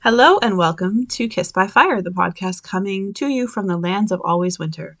Hello and welcome to Kissed by Fire, the podcast coming to you from the lands of always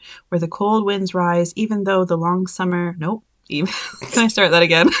winter, where the cold winds rise even though the long summer... Can I start that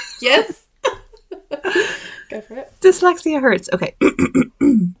again? Yes. Go for it. Dyslexia hurts. Okay.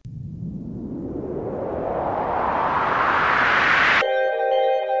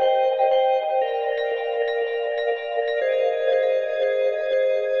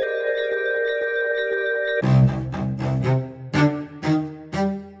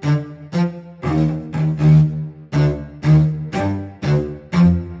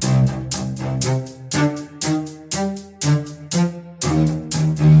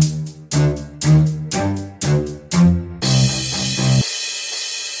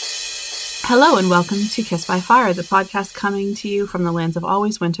 Hello and welcome to Kissed by Fire, the podcast coming to you from the lands of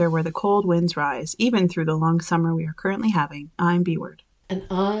always winter, where the cold winds rise, even through the long summer we are currently having. I'm B-Word. And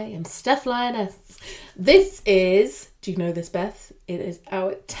I am Stef Lioness. This is, do you know this, Beth? It is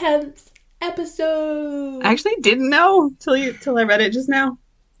our 10th episode. I actually didn't know till I read it just now.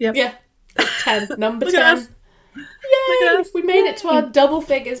 Yep. Yeah, it's 10, number Look 10. at us. Yay! We made it to our double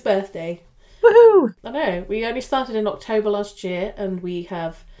figures birthday. Woohoo! I know, we only started in October last year and we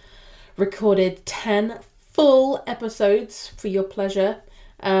have recorded 10 full episodes for your pleasure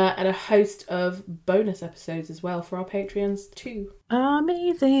and a host of bonus episodes as well for our Patreons too.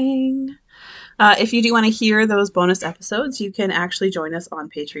 Amazing. If you do want to hear those bonus episodes, you can actually join us on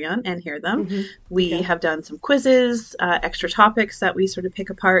Patreon and hear them. Mm-hmm. We have done some quizzes, extra topics that we sort of pick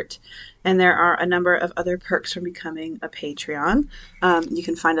apart, and there are a number of other perks from becoming a Patreon. You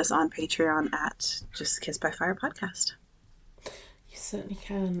can find us on Patreon at just Kiss by Fire Podcast. You certainly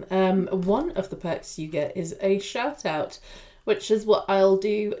can. One of the perks you get is a shout out, which is what I'll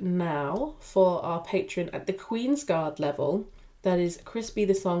do now for our patron at the Queen's Guard level. That is Crispy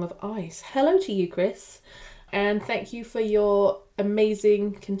the Song of Ice. Hello to you, Chris. And thank you for your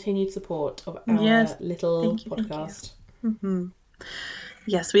amazing continued support of our little podcast. Mm-hmm.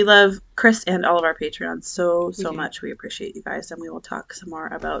 Yes, we love Chris and all of our Patreons so much. We appreciate you guys, and we will talk some more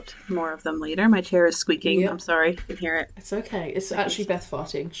about more of them later. My chair is squeaking. Yep. I'm sorry. You can hear it. It's okay. It's actually Beth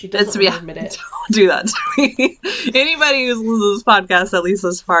farting. She doesn't want to admit it. Don't do that to me. Anybody who's listened to this podcast at least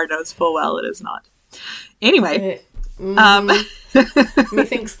this far knows full well it is not. Anyway.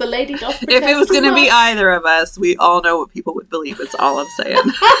 Methinks the lady doth protest. If it was going to be either of us, we all know what people would believe. It's all I'm saying.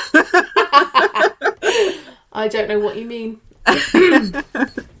 I don't know what you mean.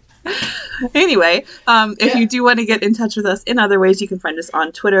 Anyway, if you do want to get in touch with us in other ways, you can find us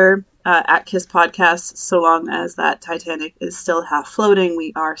on Twitter at Kiss Podcasts. So long as that Titanic is still half floating,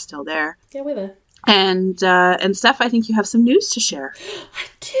 we are still there. Yeah, we're there. And Steph, I think you have some news to share. I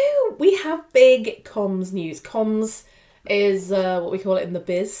do. We have big comms news. Comms is what we call it in the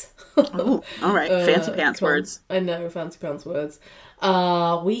biz. Oh, all right. Fancy pants words. I know, fancy pants words.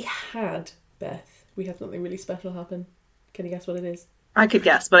 We had something really special happen. Can you guess what it is? I could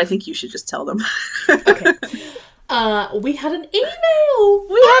guess, but I think you should just tell them. Okay. We had an email!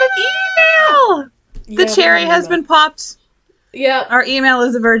 The cherry has been popped. Yeah. Our email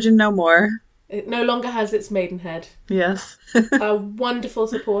is a virgin no more. It no longer has its maidenhead. Yes. Our wonderful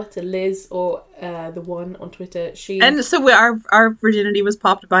supporter, Liz, or the one on Twitter, And so our virginity was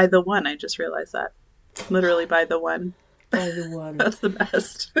popped by the one. I just realized that. Literally by the one. By the one. That's the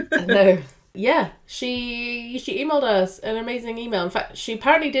best. I know. Yeah, she emailed us an amazing email. In fact, she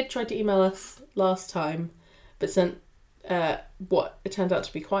apparently did try to email us last time, but sent what it turned out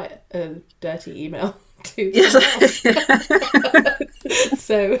to be quite a dirty email to someone else.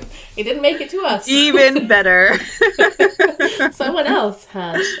 So it didn't make it to us. Even better. Someone else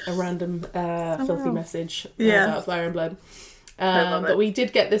had a random filthy message about Fire and Blood. But we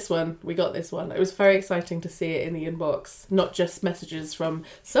did get this one. We got this one. It was very exciting to see it in the inbox. Not just messages from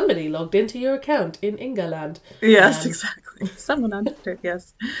somebody logged into your account in Ingaland. Yes, exactly. Someone on Twitter,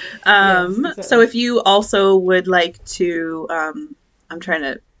 yes. Yes, exactly. So if you also would like to, I'm trying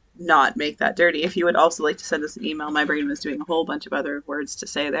to not make that dirty. If you would also like to send us an email, my brain was doing a whole bunch of other words to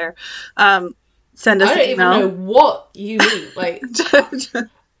say there. Send us an email. I don't even know what you mean. Like...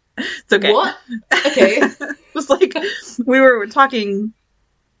 It's okay. What? Okay. It was like we were talking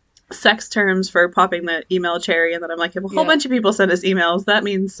sex terms for popping the email cherry, and then I'm like, if a whole bunch of people send us emails, that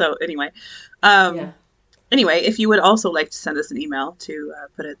means so. Anyway, anyway, if you would also like to send us an email to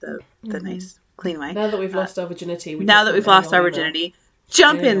put it the nice clean way. Now that we've lost our virginity,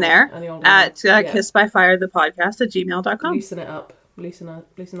 jump in there at kissbyfire the podcast at gmail.com. Loosen it up. Loosen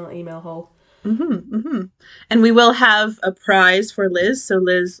our email hole. Mm-hmm, mm-hmm. And we will have a prize for Liz. So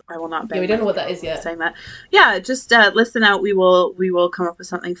Liz, I will not beg. Yeah, we don't know what that is yet. Saying that, yeah, just listen out. We will come up with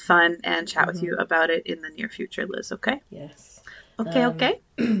something fun and chat with you about it in the near future, Liz. Okay? Yes. Okay.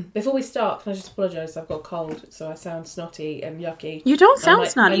 Before we start, can I just apologise? I've got a cold, so I sound snotty and yucky. You don't sound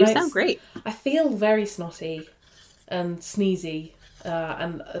snotty. You sound great. I feel very snotty and sneezy,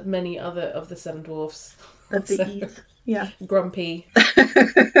 and many other of the seven dwarfs. Of the Eve. Yeah. Grumpy.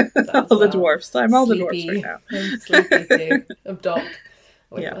 All the dwarfs. I'm all the dwarfs right now. I'm sleepy too. I'm Doc.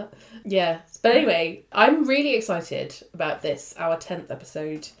 Yeah. But anyway, I'm really excited about this, our 10th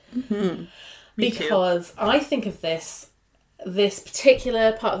episode. Mm-hmm. Because I think of this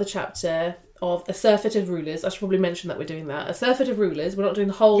particular part of the chapter of a Surfeit of rulers. I should probably mention that we're doing that. A Surfeit of rulers. We're not doing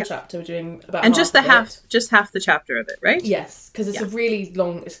the whole chapter. We're doing about and half just half the chapter of it, right? Yes, because it's a really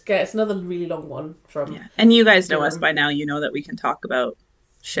long. It's another really long one from. Yeah. And you guys know us by now. You know that we can talk about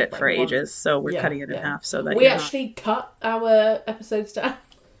shit for ages. So we're cutting it in half so that we actually cut our episodes down.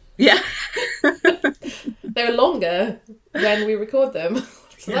 Yeah, they're longer when we record them.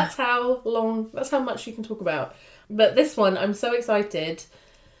 So that's how much you can talk about. But this one, I'm so excited.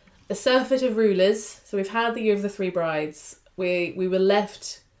 A Surfeit of rulers. So we've had the Year of the Three Brides. We were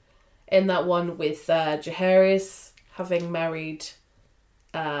left in that one with Jaehaerys having married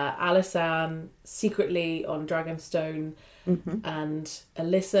Alysanne secretly on Dragonstone, and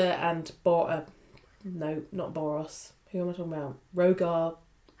Alyssa and not Boros. Who am I talking about? Rogar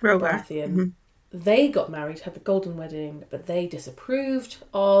Baratheon. Mm-hmm. They got married, had the golden wedding, but they disapproved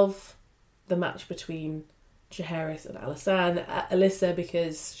of the match between Jaehaerys and Alysanne. Alyssa,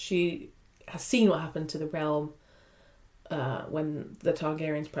 because she has seen what happened to the realm when the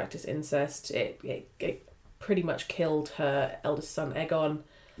Targaryens practiced incest. It pretty much killed her eldest son, Aegon.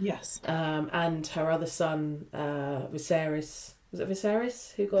 Yes. And her other son, Viserys. Was it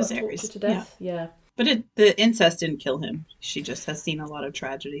Viserys who got tortured to death? Yeah. But the incest didn't kill him. She just has seen a lot of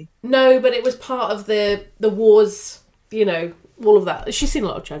tragedy. No, but it was part of the wars, all of that. She's seen a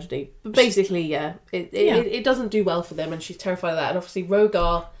lot of tragedy. But basically, it doesn't do well for them, and she's terrified of that. And obviously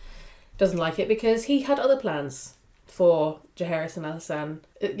Rogar doesn't like it because he had other plans for Jaehaerys and Alysanne.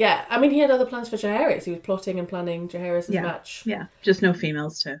 He had other plans for Jaehaerys. He was plotting and planning Jaehaerys' match. Yeah, just no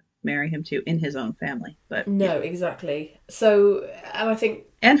females to marry him to in his own family. But exactly. So, and I think...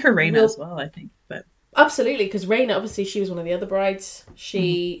 And for Rhaena as well, I think. But absolutely, because Rhaena, obviously, she was one of the other brides.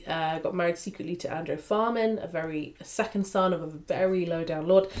 She got married secretly to Andrew Farman, a second son of a very low-down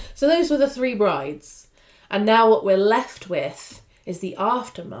lord. So those were the three brides. And now what we're left with is the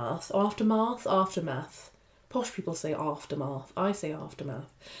aftermath. Posh people say aftermath. I say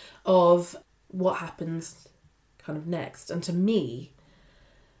aftermath. Of what happens kind of next. And to me,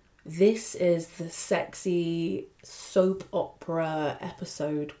 this is the sexy soap opera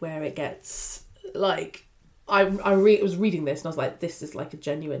episode where it gets like... I was reading this and I was like, this is like a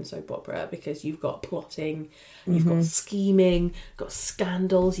genuine soap opera because you've got plotting, you've got scheming, you've got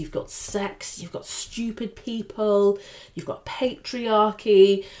scandals, you've got sex, you've got stupid people, you've got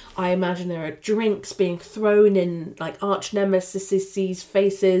patriarchy. I imagine there are drinks being thrown in like arch nemesis'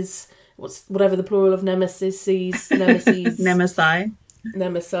 faces, whatever the plural of nemesis. Nemesis'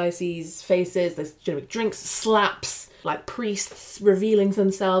 faces. There's drinks, slaps, like priests revealing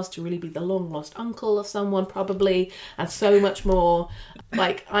themselves to really be the long lost uncle of someone probably, and so much more.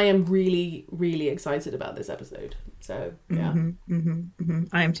 Like, I am really, really excited about this episode. So yeah.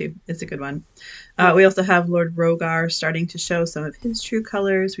 I am too. It's a good one. We also have Lord Rogar starting to show some of his true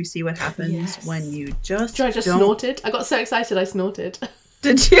colours. We see what happens when you just I just snorted. I got so excited I snorted.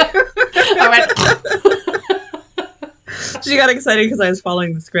 Did you? I went... She got excited because I was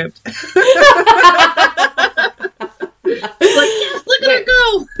following the script. Like, yes, look at her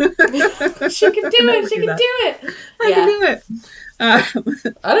go! She can do it. She can do it. I can do it.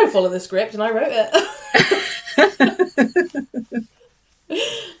 I don't follow the script, and I wrote it.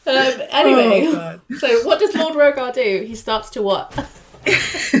 Anyway, so what does Lord Rogar do? He starts to what?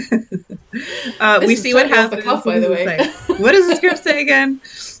 We see what happens. The cuff, by the way. What does the script say again?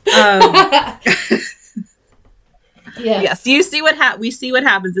 Yes, you see we see what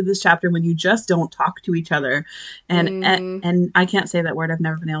happens in this chapter when you just don't talk to each other, and I can't say that word. I've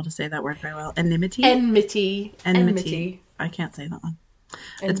never been able to say that word very well. Enmity. I can't say that one.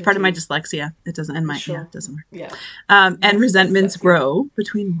 It's part of my dyslexia. It doesn't. And it doesn't work. Yeah. And resentments grow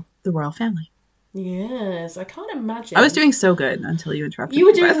between the royal family. Yes, I can't imagine. I was doing so good until you interrupted. You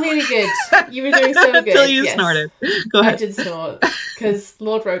were doing really good. You were doing so good. Until you snorted. Go ahead. I did snort because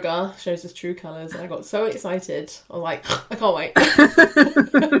Lord Rogar shows his true colours, and I got so excited. I was like, I can't wait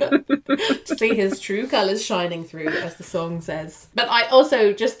to see his true colours shining through, as the song says. But I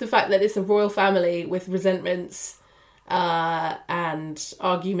also, just the fact that it's a royal family with resentments and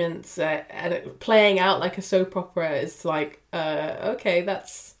arguments and it playing out like a soap opera is like, okay,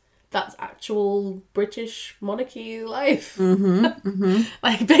 that's that's actual British monarchy life. Mm-hmm, mm-hmm.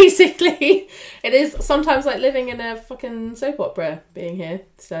 Like, basically, it is sometimes like living in a fucking soap opera being here.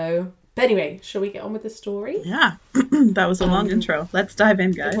 So, but anyway, shall we get on with the story? Yeah, that was a long intro. Let's dive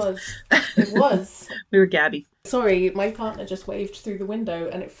in, guys. It was. We were Gabby. Sorry, my partner just waved through the window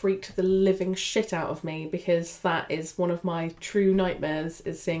and it freaked the living shit out of me, because that is one of my true nightmares,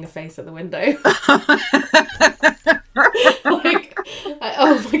 is seeing a face at the window.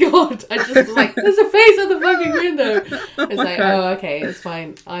 Oh my god, I just was like, there's a face at the fucking window. It's like, oh, okay, it's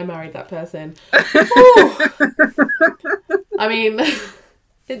fine. I married that person. I mean,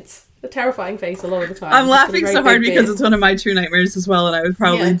 it's a terrifying face a lot of the time. I'm laughing so hard because it's one of my true nightmares as well, and I would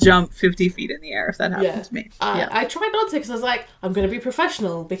probably jump 50 feet in the air if that happened to me. I tried not to, because I was like, I'm going to be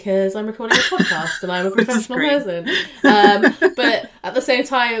professional because I'm recording a podcast and I'm a professional person. But at the same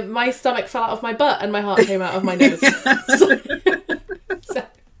time, my stomach fell out of my butt and my heart came out of my nose.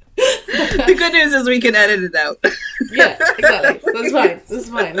 The good news is we can edit it out. Yeah, exactly. That's fine. That's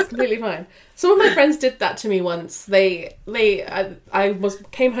fine. That's completely fine. Some of my friends did that to me once. I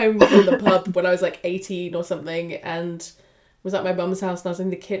came home from the pub when I was like 18 or something, and was at my mum's house, and I was in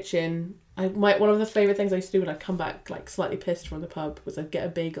the kitchen. One of the favourite things I used to do when I'd come back like slightly pissed from the pub was I'd get a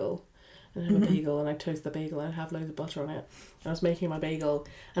bagel and have a bagel, and I'd toast the bagel and I'd have loads of butter on it. And I was making my bagel,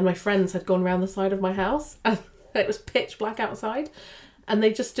 and my friends had gone round the side of my house, and it was pitch black outside, and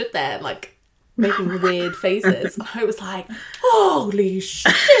they just stood there like making weird faces. I was like, holy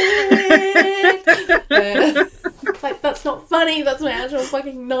shit! Like, that's not funny. That's my actual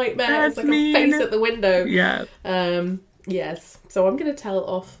fucking nightmare. It's like mean. A face at the window. Yeah. Yes. So I'm going to tell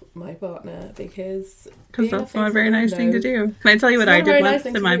off my partner because that's not a very nice thing to do. Can I tell you what I did once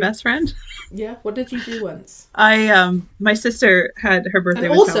to my best friend? Yeah. What did you do once? My sister had her birthday.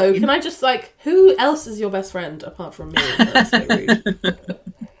 And also, can I just who else is your best friend apart from me? That's so rude.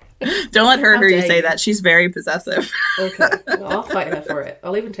 Don't let her hear you say that. She's very possessive. Okay. Well, I'll fight her for it.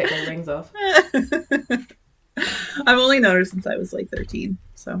 I'll even take my rings off. I've only known her since I was like 13.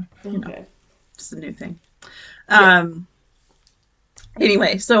 So, you know, just a new thing.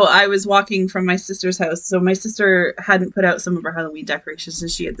 Anyway, so I was walking from my sister's house. So my sister hadn't put out some of her Halloween decorations,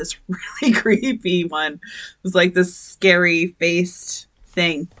 and she had this really creepy one. It was like this scary faced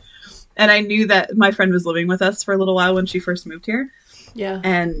thing. And I knew that my friend was living with us for a little while when she first moved here. Yeah.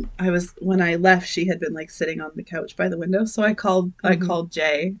 And when I left, she had been like sitting on the couch by the window. So I called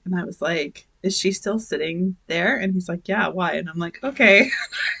Jay, and I was like, is she still sitting there? And he's like, yeah, why? And I'm like, okay.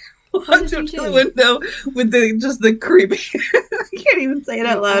 Walked up to the window with the creepy, I can't even say it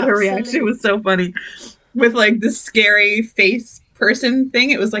out loud. Her reaction was so funny. With like this scary face person thing.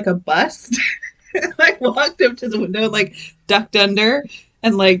 It was like a bust. I walked up to the window, like ducked under,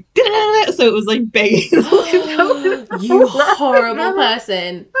 and like, so it was like banging the window. You horrible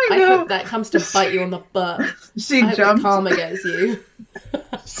person. I hope that comes to bite you on the butt. She I jumped. Hope karma gets you.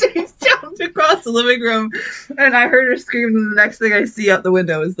 She jumped across the living room, and I heard her scream, and the next thing I see out the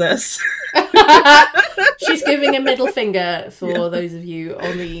window is this. She's giving a middle finger for those of you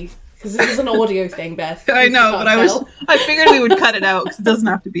on the... Because this is an audio thing, Beth. I know, but I figured we would cut it out, because it doesn't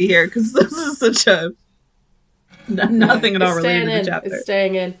have to be here, because this is such a... Nothing at all related to the chapter. It's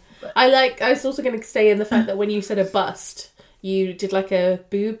staying in. I was also going to stay in the fact that when you said a bust, you did like a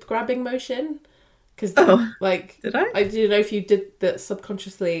boob grabbing motion. Because, did I? I didn't know if you did that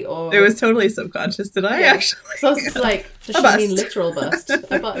subconsciously or... It was totally subconscious, did I, actually? So I was just like, does she mean literal bust?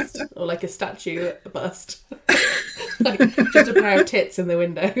 A bust? Or like a statue, a bust? Like, just a pair of tits in the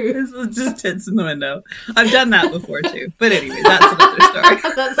window. This was just tits in the window. I've done that before, too. But anyway, that's another story.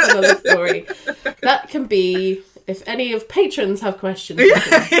 That's another story. That can be... If any of patrons have questions you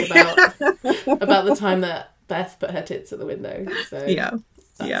can ask about the time that Beth put her tits at the window. So that's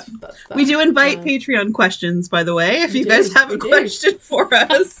we do invite Patreon questions, by the way. If you guys have a question for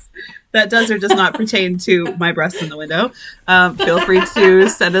us that does or does not pertain to my breasts in the window, feel free to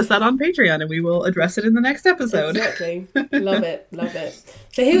send us that on Patreon, and we will address it in the next episode. Exactly. Love it. Love it.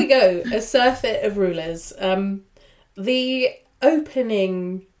 So here we go. A surfeit of rulers. The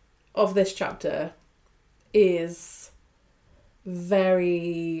opening of this chapter is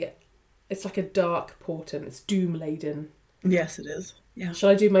it's like a dark portent. It's doom laden. Yes, it is. Yeah. Shall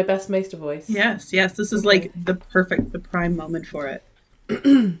I do my best maester voice? Yes. This is like the prime moment for it.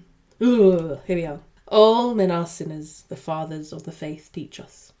 Ooh, here we are. All men are sinners, the fathers of the faith teach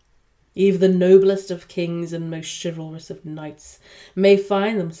us. Even the noblest of kings and most chivalrous of knights may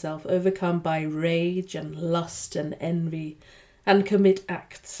find themselves overcome by rage and lust and envy, and commit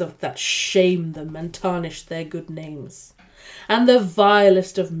acts that shame them and tarnish their good names. And the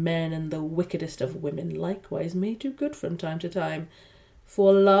vilest of men and the wickedest of women likewise may do good from time to time,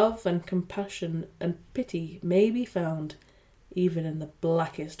 For love and compassion and pity may be found even in the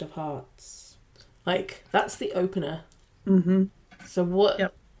blackest of hearts. Like, that's the opener. Mm-hmm. So what,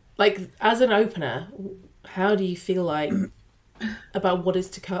 yep. like, as an opener, how do you feel like about what is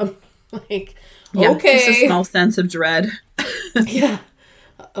to come? Like, yeah, okay. Just a small sense of dread. Yeah.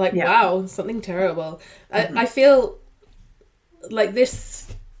 Like, wow, something terrible. I feel like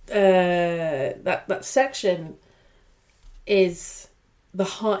this, that section is the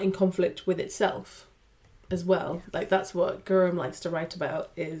heart in conflict with itself as well. Like, that's what Gurum likes to write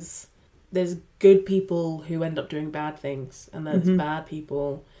about, is there's good people who end up doing bad things, and there's bad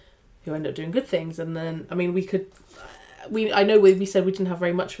people who end up doing good things. And then, I mean, I know we said we didn't have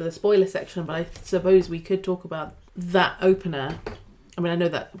very much for the spoiler section, but I suppose we could talk about that opener. I mean, I know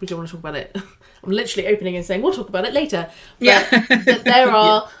that we don't want to talk about it. I'm literally opening and saying, we'll talk about it later. But that there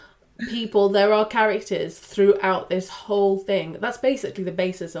are people, there are characters throughout this whole thing. That's basically the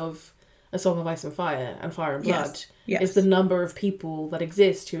basis of A Song of Ice and Fire and Fire and Blood. Yes. Is the number of people that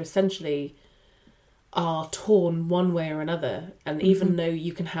exist who essentially are torn one way or another. And even though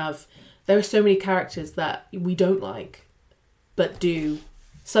you can have... There are so many characters that we don't like, but do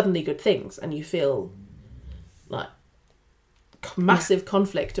suddenly good things, and you feel like massive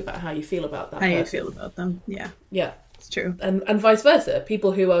conflict about how you feel about that person. You feel about them. Yeah, it's true. And vice versa,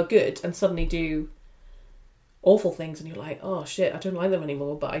 people who are good and suddenly do awful things, and you're like, oh shit, I don't like them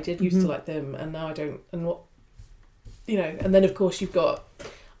anymore, but I did used to like them, and now I don't. And what, you know? And then of course you've got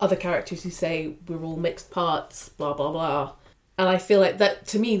other characters who say we're all mixed parts, blah blah blah. And I feel like that,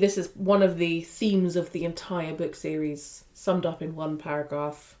 to me, this is one of the themes of the entire book series, summed up in one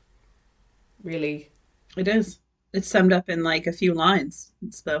paragraph. Really, it is. It's summed up in like a few lines.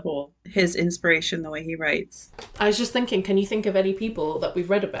 It's his inspiration, the way he writes. I was just thinking, can you think of any people that we've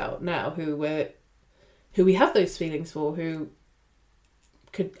read about now who we have those feelings for,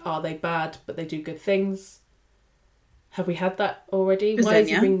 are they bad but they do good things? Have we had that already? Why is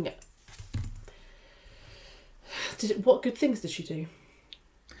he bringing it? What good things did she do?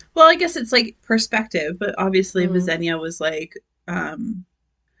 Well, I guess it's like perspective, but obviously Visenya was like,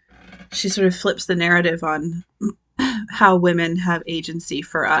 she sort of flips the narrative on how women have agency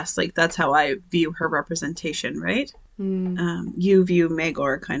for us. Like, that's how I view her representation, right? You view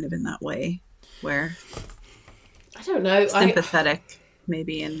Maegor kind of in that way, where I don't know, sympathetic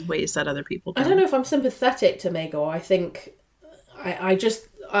maybe in ways that other people don't. I don't know if I'm sympathetic to Maegor. I think I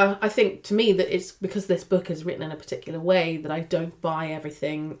think to me that it's because this book is written in a particular way that I don't buy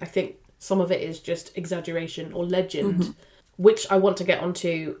everything. I think some of it is just exaggeration or legend, which I want to get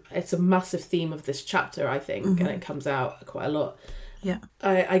onto. It's a massive theme of this chapter, I think, and it comes out quite a lot. Yeah,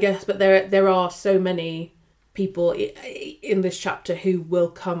 I guess, but there are so many people in this chapter who will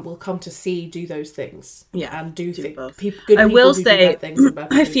come to see do those things. Yeah, and do both. I will say,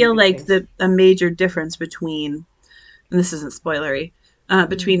 I feel like a major difference between, and this isn't spoilery,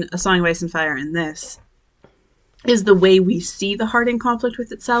 between A Song of Ice and Fire and this is the way we see the heart in conflict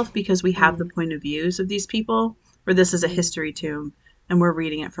with itself, because we have the point of views of these people, where this is a history tomb and we're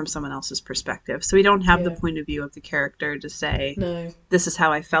reading it from someone else's perspective. So we don't have the point of view of the character to say, no, this is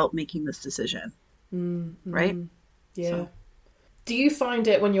how I felt making this decision. Right? Yeah. So. Do you find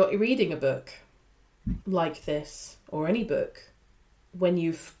it when you're reading a book like this, or any book, do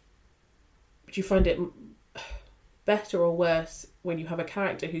you find it better or worse when you have a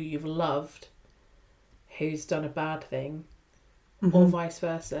character who you've loved who's done a bad thing, or vice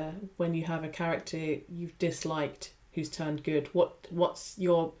versa, when you have a character you've disliked who's turned good? What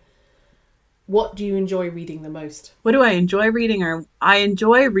do you enjoy reading the most? What do I enjoy reading? Or I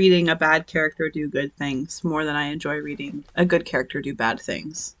enjoy reading a bad character do good things more than I enjoy reading a good character do bad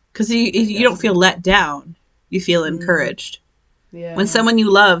things. Because you don't feel let down. You feel encouraged. Yeah. When someone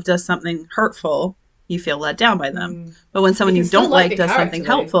you love does something hurtful, you feel let down by them. But when someone you don't like does something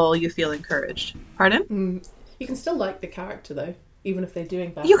helpful, you feel encouraged. Pardon? You can still like the character, though, even if they're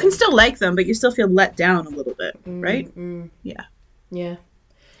doing bad You things. can still like them, but you still feel let down a little bit, right? Yeah. Yeah.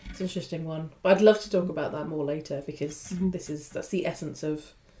 It's an interesting one. But I'd love to talk about that more later, because that's the essence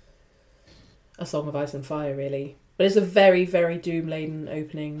of A Song of Ice and Fire, really. But it's a very, very doom-laden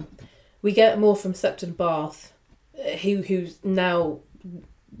opening. We get more from Septon Bath, who's now...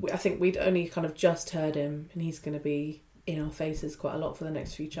 I think we'd only kind of just heard him, and he's going to be in our faces quite a lot for the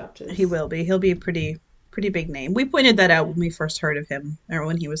next few chapters. He will be. He'll be a pretty big name. We pointed that out when we first heard of him, or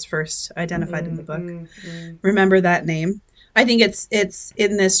when he was first identified in the book. Remember that name? I think it's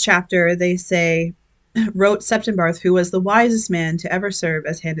in this chapter they say, wrote Septon Barth, who was the wisest man to ever serve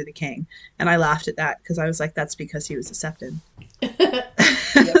as Hand of the King. And I laughed at that because I was like, that's because he was a Septon.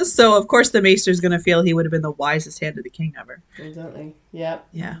 Yep. So, of course, the maester's going to feel he would have been the wisest hand of the king ever. Exactly. Yeah.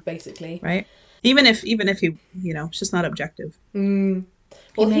 Yeah. Basically. Right? Even if he, it's just not objective. Well,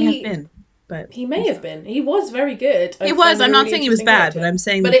 he may have been. But he may have been. He was very good. He was. I'm not saying he was bad, but I'm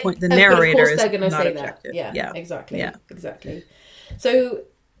saying the narrator is not objective. Yeah, exactly. Yeah. Exactly. So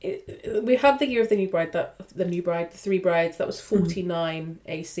we had the year of the new bride, the three brides. That was 49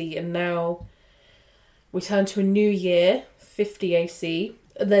 AC, and now we turn to a new year, 50 AC.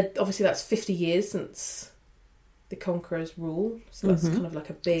 And then obviously that's 50 years since the Conqueror's rule. So that's kind of like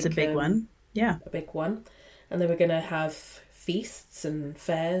a big... It's a big one. Yeah. A big one. And then we're going to have feasts and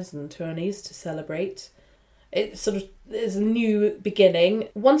fairs and tourneys to celebrate. It sort of is a new beginning.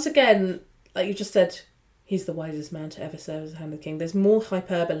 Once again, like you just said, he's the wisest man to ever serve as a Hand of the King. There's more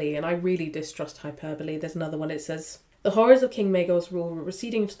hyperbole, and I really distrust hyperbole. There's another one. It says, the horrors of King Maegor's rule were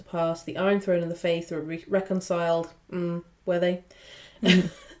receding into the past. The Iron Throne and the Faith were reconciled. Were they?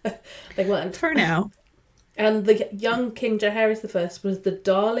 They weren't. For now. And the young King Jaehaerys I was the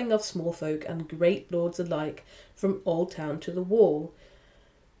darling of small folk and great lords alike, from Old Town to the Wall.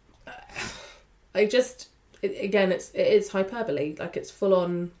 It is hyperbole. Like, it's full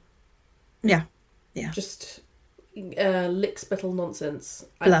on... Yeah. Just lick-spittle nonsense.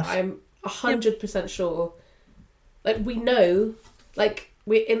 I'm 100% sure. Like, we know... Like,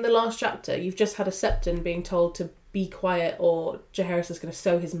 in the last chapter, you've just had a Septon being told to be quiet or Jaehaerys is going to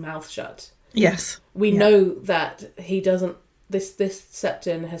sew his mouth shut. Yes. We know that he doesn't... This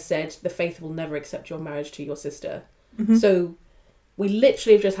Septon has said the Faith will never accept your marriage to your sister. So we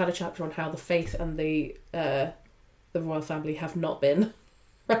literally have just had a chapter on how the Faith and the royal family have not been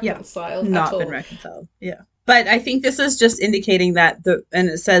reconciled. Not been reconciled. Yeah. But I think this is just indicating that and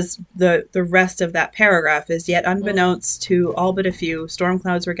it says the rest of that paragraph is, yet unbeknownst to all but a few, storm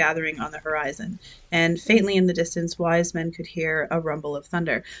clouds were gathering on the horizon, and faintly in the distance wise men could hear a rumble of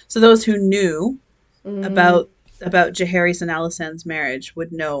thunder. So those who knew about Jaehaerys and Alysanne's marriage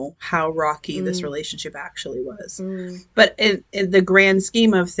would know how rocky this relationship actually was. But in the grand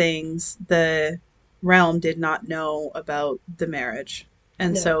scheme of things, the realm did not know about the marriage.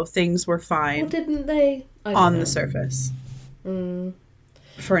 And so things were fine. Well, didn't they? On the surface. For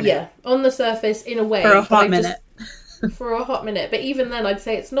now. Yeah, on the surface, in a way. For a hot minute. For a hot minute. But even then, I'd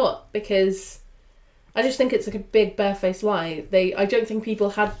say it's not, because I just think it's like a big barefaced lie. I don't think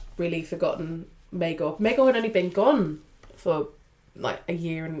people had really forgotten Maegor. Maegor had only been gone for like a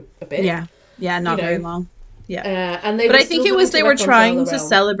year and a bit. Yeah, not very long. Yeah, but I think it was they were trying to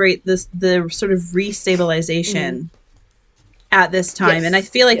celebrate the sort of restabilization at this time, and I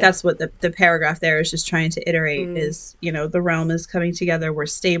feel like that's what the paragraph there is just trying to iterate is, the realm is coming together, we're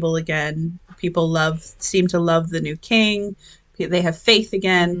stable again, people seem to love the new king, they have faith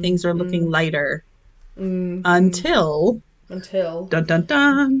again, things are looking lighter until dun dun dun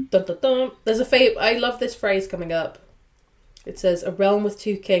dun dun dun. There's I love this phrase coming up. It says, a realm with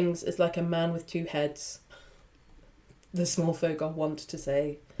two kings is like a man with two heads. The small folk are wont to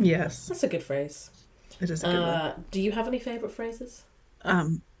say. Yes, that's a good phrase. It is a good one. Do you have any favourite phrases?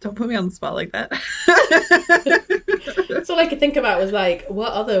 Don't put me on the spot like that. So all I could think about was like,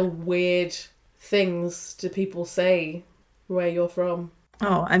 what other weird things do people say where you're from?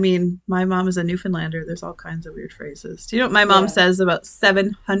 Oh, I mean, my mom is a Newfoundlander. There's all kinds of weird phrases. Do you know what my mom says about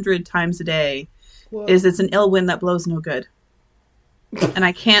 700 times a day? Whoa. Is it's an ill wind that blows no good. And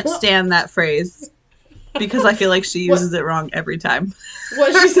I can't stand that phrase. Because I feel like she uses it wrong every time.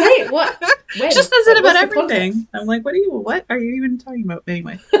 What did she say? What? When? She just says it about everything. I'm like, what are you even talking about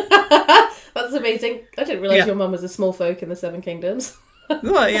anyway? That's amazing. I didn't realise your mum was a small folk in the Seven Kingdoms.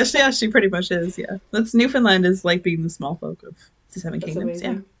 Well, yeah, she pretty much is, yeah. That's Newfoundland is like being the small folk of the Seven Kingdoms.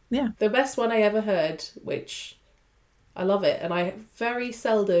 Amazing. Yeah. The best one I ever heard, which I love it, and I very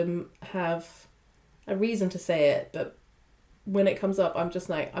seldom have a reason to say it, but when it comes up, I'm just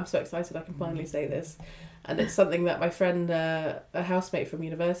like, I'm so excited I can finally say this. And it's something that my friend, a housemate from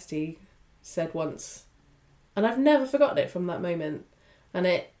university, said once. And I've never forgotten it from that moment. And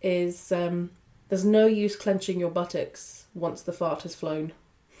it is, there's no use clenching your buttocks once the fart has flown.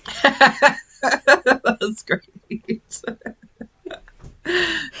 That's great.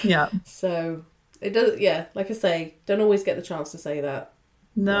 Yeah. So, it does, like I say, don't always get the chance to say that.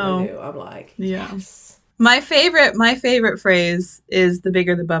 No. When I do, I'm like, yes. My favorite phrase is, the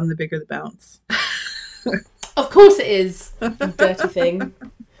bigger the bum, the bigger the bounce. Of course it is, you dirty thing.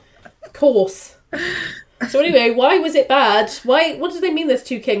 Of course. So anyway, why was it bad? What do they mean there's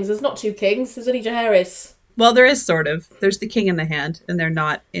two kings? There's not two kings, there's only Jaehaerys. Well, there is sort of. There's the king and the hand, and they're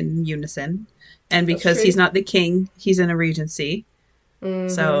not in unison. And because he's not the king, he's in a regency.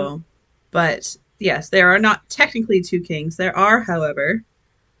 So, but yes, there are not technically two kings. There are, however,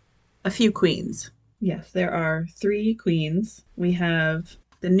 a few queens. Yes, there are 3 queens. We have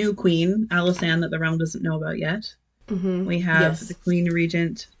the new queen, Alysanne, that the realm doesn't know about yet. Mm-hmm. We have the queen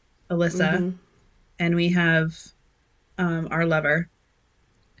regent, Alyssa. Mm-hmm. And we have our lover,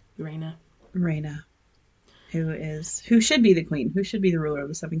 Rhaena, who should be the queen, who should be the ruler of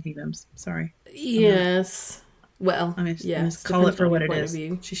the 7 kingdoms. Sorry. Yes. Well, I'm gonna call it for what it is.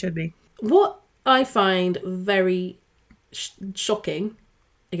 She should be. What I find very shocking,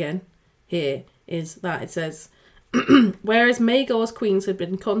 again, here, is that it says, whereas Maegor's queens had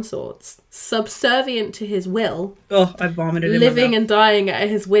been consorts, subservient to his will, I vomited living and dying at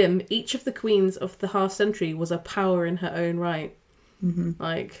his whim, each of the queens of the half-century was a power in her own right. Mm-hmm.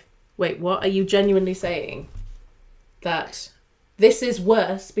 Like, wait, what? Are you genuinely saying that this is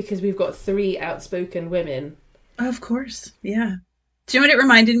worse because we've got 3 outspoken women? Of course, yeah. Do you know what it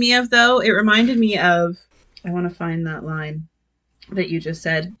reminded me of, though? It reminded me of... I want to find that line that you just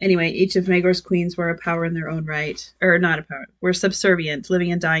said. Anyway, each of Maegor's queens were a power in their own right. Or not a power. Were subservient,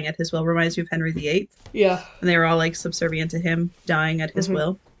 living and dying at his will. Reminds me of Henry VIII. Yeah. And they were all, like, subservient to him, dying at his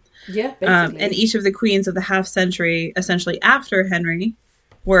will. Yeah, basically. And each of the queens of the half-century, essentially after Henry,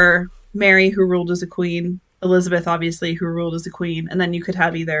 were Mary, who ruled as a queen, Elizabeth, obviously, who ruled as a queen, and then you could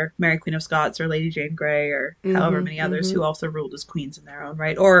have either Mary, Queen of Scots, or Lady Jane Grey, or however many others who also ruled as queens in their own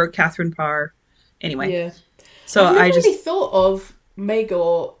right, or Catherine Parr. Anyway. Yeah. So I never really thought of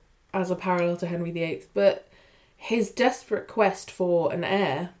Maegor as a parallel to Henry VIII, but his desperate quest for an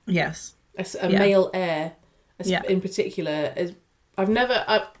heir, yes, a male heir, in particular, is I've never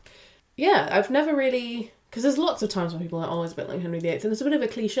really, because there's lots of times when people are always a bit like Henry VIII, and it's a bit of a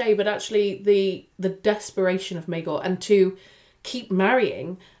cliche, but actually the desperation of Maegor and to keep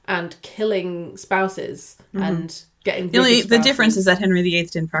marrying and killing spouses and getting the difference is that Henry VIII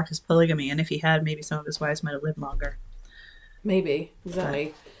didn't practice polygamy, and if he had, maybe some of his wives might have lived longer. Maybe,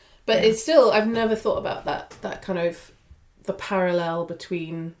 exactly. But it's still, I've never thought about that kind of, the parallel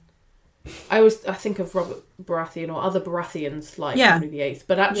between, I think of Robert Baratheon or other Baratheons like Henry VIII,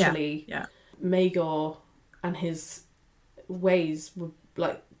 but actually Maegor and his ways were,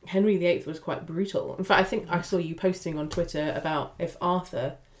 like, Henry VIII was quite brutal. In fact, I think I saw you posting on Twitter about if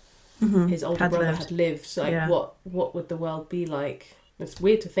Arthur, his older brother, had lived, like, what would the world be like? It's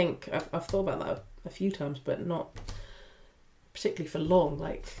weird to think. I've thought about that a few times, but not particularly for long.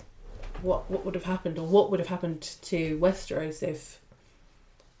 Like, what would have happened, or what would have happened to Westeros if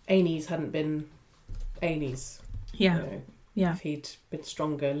Aenys hadn't been Aenys? Yeah. You know, if he'd been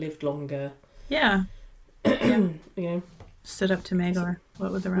stronger, lived longer. Yeah. You know, stood up to Maegor.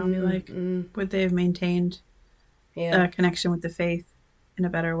 What would the realm be like? Would they have maintained a connection with the faith in a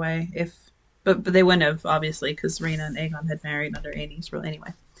better way? But they wouldn't have, obviously, because Rhaena and Aegon had married under Aenys' rule anyway.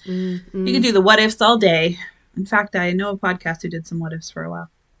 You can do the what ifs all day. In fact, I know a podcast who did some what ifs for a while.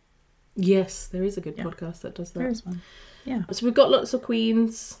 Yes, there is a good podcast that does that. There is one. Yeah. So we've got lots of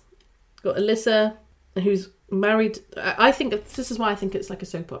queens. We've got Alyssa, who's married. I think this is why I think it's like a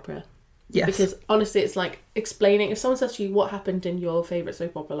soap opera. Yes. Because honestly, it's like explaining. If someone says to you, what happened in your favourite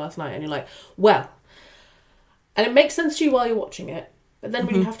soap opera last night? And you're like, well. And it makes sense to you while you're watching it. But then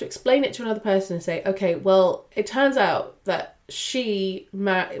when you have to explain it to another person and say, okay, well, it turns out that she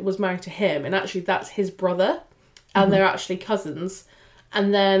was married to him, and actually that's his brother, and they're actually cousins,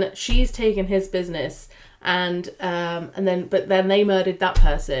 and then she's taken his business, and then they murdered that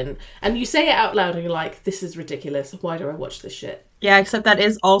person, and you say it out loud, and you're like, this is ridiculous. Why do I watch this shit? Yeah, except that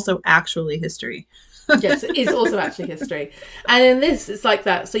is also actually history. Yes, it is also actually history, and in this, it's like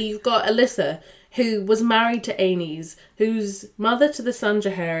that. So you've got Alyssa, who was married to Aenys, who's mother to the son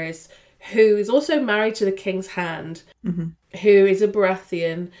Jaehaerys, who is also married to the King's Hand, who is a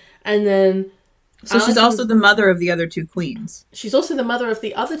Baratheon, and then... So she's also the mother of the other 2 queens. She's also the mother of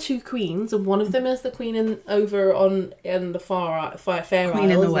the other 2 queens, and one of them is the queen in the Fair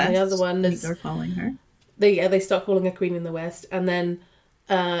Queen Isles, in the West. And the other one is... They're calling her. They start calling her Queen in the West, and then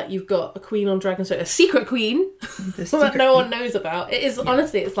you've got a queen on Dragonstone, a secret queen that no one knows about. It is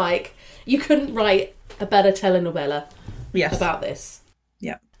honestly, it's like you couldn't write a better telenovela about this.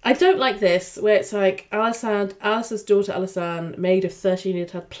 Yeah, I don't like this where it's like Alice's daughter Alysanne, maid of 13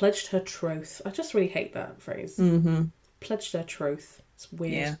 years, had pledged her troth. I just really hate that phrase. Pledged her troth. It's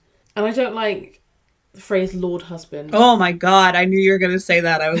weird. Yeah. And I don't like the phrase Lord Husband. Oh my god, I knew you were going to say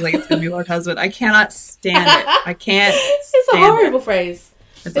that. I was like, it's going to be Lord Husband. I cannot stand it. I can't It's a horrible phrase.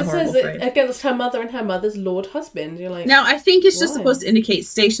 It says it against her mother and her mother's Lord Husband. You're like, now I think it's just supposed to indicate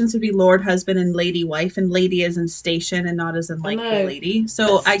stations would be Lord Husband and Lady Wife, and lady as in station and not as in like the lady.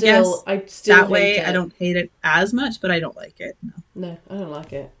 So I guess that way I don't hate it as much, but I don't like it. No, I don't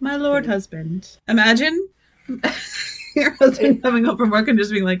like it. My Lord Husband. Imagine Your husband coming home from work and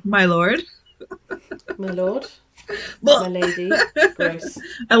just being like, my lord. My lord. My lady. Gross.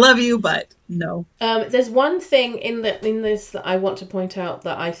 I love you, but no. There's one thing in this that I want to point out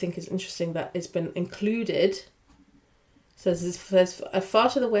that I think is interesting that has been included. So there's far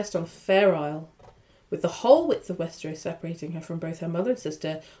to the west on Fair Isle, with the whole width of Westeros separating her from both her mother and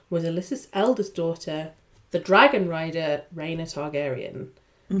sister, was Alyssa's eldest daughter, the dragon rider Rhaena Targaryen.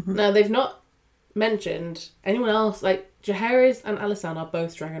 Mm-hmm. Now, they've not mentioned anyone else, like Jaehaerys and Alysanne are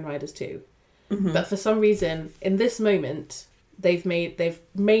both dragon riders too. Mm-hmm. But for some reason, in this moment, they've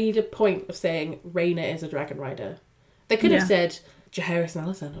made a point of saying Rhaena is a dragon rider. They could have said Jaehaerys and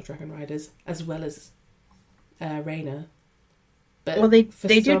Alysanne are dragon riders, as well as Rhaena. But well, they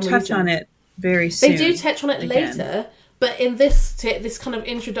do touch on it very soon. They do touch on it later, but in this kind of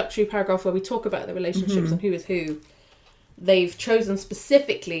introductory paragraph where we talk about the relationships and who is who, they've chosen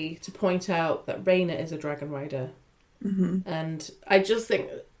specifically to point out that Rhaena is a dragon rider. Mm-hmm. And I just think,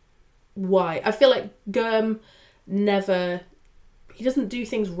 why? I feel like Gurm he doesn't do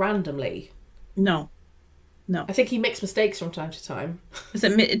things randomly. No. I think he makes mistakes from time to time.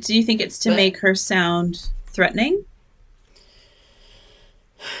 Do you think it's to make her sound threatening?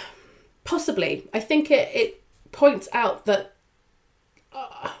 Possibly. I think it points out that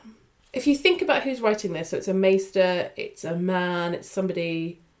if you think about who's writing this, so it's a maester, it's a man, it's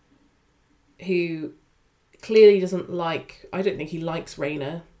somebody who clearly doesn't like, I don't think he likes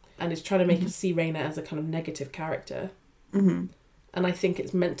Rhaena, and is trying to make us see Rhaena as a kind of negative character. Mm-hmm. And I think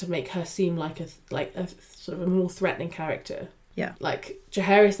it's meant to make her seem like a sort of a more threatening character. Yeah. Like,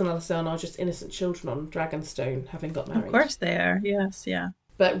 Jaehaerys and Alysanne are just innocent children on Dragonstone, having got married. Of course they are, yes, yeah.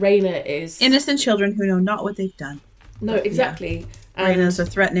 But Rhaena is... innocent children who know not what they've done. No, exactly. Yeah. Rhaena's a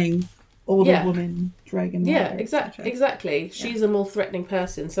threatening older woman dragon. Yeah, exactly. She's a more threatening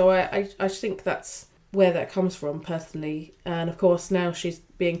person. So I think that's where that comes from, personally. And of course, now she's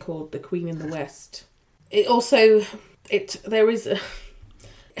being called the Queen in the West. It also... there's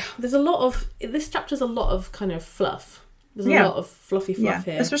a lot of... this chapter's a lot of kind of fluff. There's a lot of fluffy fluff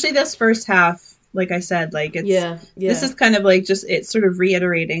here. Especially this first half. Like I said, like it's this is kind of like just it's sort of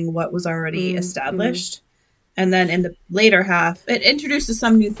reiterating what was already established, and then in the later half it introduces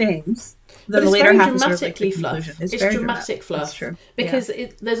some new things. Then the later half is sort of like the conclusion. It's very dramatic fluff. That's true. Because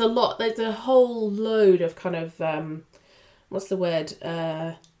there's a whole load of kind of what's the word?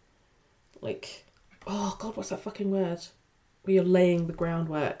 Like, oh god, what's that fucking word? Where you're laying the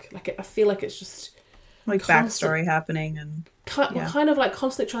groundwork. Like I feel like it's just like backstory happening and. Kind of like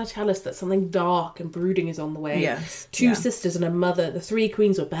constantly trying to tell us that something dark and brooding is on the way. Yes. Two sisters and a mother, the three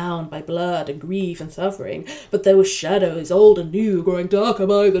queens were bound by blood and grief and suffering, but there were shadows, old and new, growing darker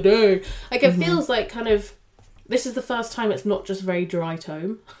by the day. Like, it feels like kind of, this is the first time it's not just very dry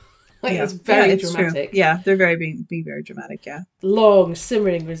tome. Like, it's very dramatic. True. Yeah, they're being very dramatic, yeah. Long,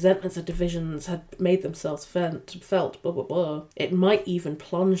 simmering resentments and divisions had made themselves felt, blah, blah, blah. It might even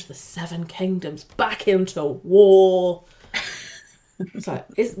plunge the Seven Kingdoms back into war. It's like,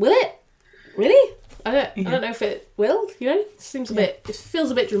 will it? Really? I don't know if it will, you know? It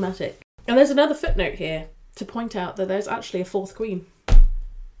feels a bit dramatic. And there's another footnote here to point out that there's actually a fourth queen.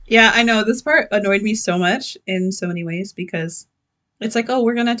 Yeah, I know. This part annoyed me so much in so many ways because it's like, oh,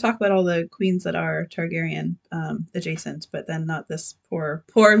 we're going to talk about all the queens that are Targaryen adjacent, but then not this poor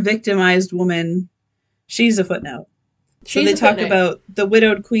victimized woman. She's a footnote. So they talk about the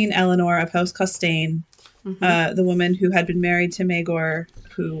widowed Queen Eleanor of House Costain, the woman who had been married to Maegor,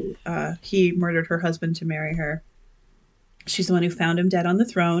 who he murdered her husband to marry her. She's the one who found him dead on the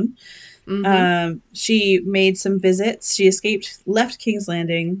throne. Mm-hmm. She made some visits. She left King's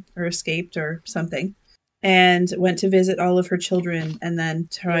Landing, or escaped or something, and went to visit all of her children and then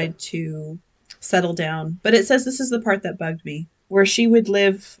tried to settle down. But it says this is the part that bugged me, where she would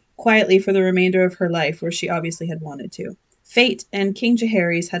live quietly for the remainder of her life, where she obviously had wanted to. Fate and King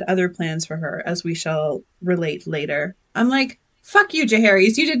Jaehaerys had other plans for her, as we shall relate later. I'm like, fuck you,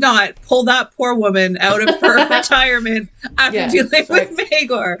 Jaehaerys. You did not pull that poor woman out of her retirement after dealing with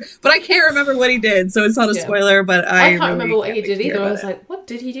Maegor. But I can't remember what he did, so it's not a spoiler, but I can't remember what he did either. I was like, what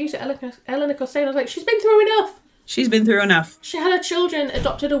did he do to Eleanor Costain? I was like, she's been through enough. She's been through enough. She had her children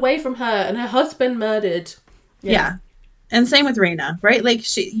adopted away from her and her husband murdered. Yeah. And same with Rhaena, right? Like,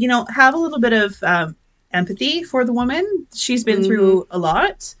 she, have a little bit of empathy for the woman. She's been through a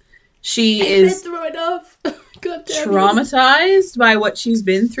lot. She's been through enough. God damn traumatized by what she's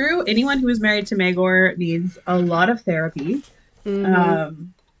been through. Anyone who is married to Maegor needs a lot of therapy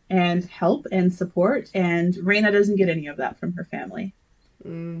and help and support. And Rhaena doesn't get any of that from her family.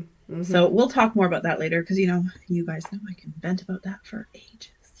 Mm-hmm. So we'll talk more about that later because, you guys know I can vent about that for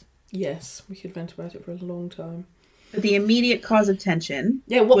ages. Yes, we could vent about it for a long time. But the immediate cause of tension...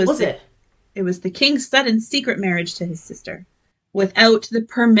 Yeah, what was it? It was the king's sudden secret marriage to his sister, without the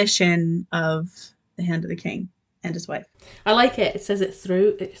permission of the hand of the king and his wife. I like it. It says it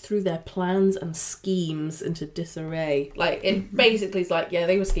threw their plans and schemes into disarray. Like, it basically is like, yeah,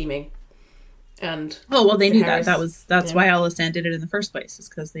 they were scheming. And they knew that. That's why Alysanne did it in the first place, is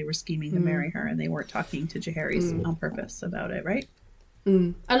because they were scheming to marry her and they weren't talking to Jaehaerys on purpose about it, right?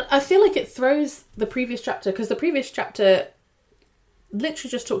 And I feel like it throws the previous chapter, because the previous chapter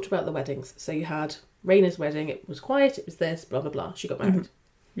literally just talked about the weddings. So you had Rhaenyra's wedding, it was quiet, it was this, blah, blah, blah. She got married.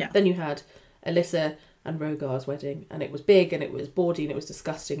 Yeah. Then you had Alyssa and Rogar's wedding, and it was big, and it was bawdy, and it was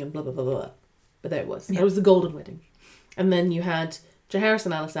disgusting, and blah, blah, blah, blah. But there it was. Yeah. It was the golden wedding. And then you had Jaehaerys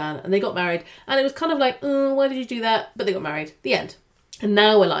and Alysanne, and they got married, and it was kind of like, why did you do that? But they got married. The end. And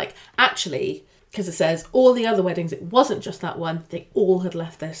now we're like, actually, because it says all the other weddings, it wasn't just that one, they all had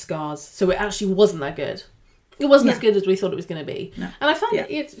left their scars. So it actually wasn't that good. It wasn't as good as we thought it was going to be. No. And I found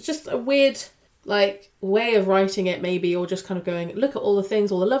it's just a weird, like, way of writing it, maybe, or just kind of going, look at all the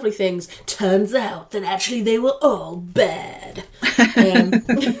things, all the lovely things. Turns out that actually they were all bad.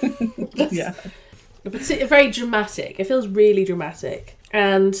 Yeah. But it's very dramatic. It feels really dramatic.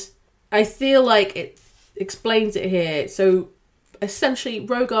 And I feel like it explains it here. So, essentially,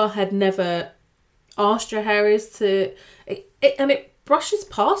 Rogar had never asked Jaehaerys to... and it brushes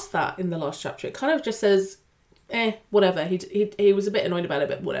past that in the last chapter. It kind of just says, whatever. He was a bit annoyed about it,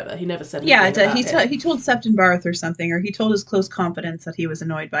 but whatever. He never said anything about it. He told Septon Barth or something, or he told his close confidants that he was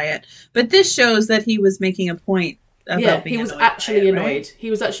annoyed by it. But this shows that he was making a point about being he was annoyed actually by it, annoyed. Right? He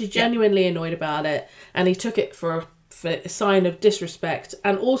was actually genuinely annoyed about it, and he took it for a sign of disrespect.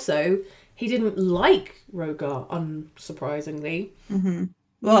 And also, he didn't like Rogar, unsurprisingly. Mm-hmm.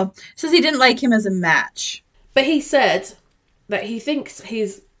 Well, says he didn't like him as a match. But he said that he thinks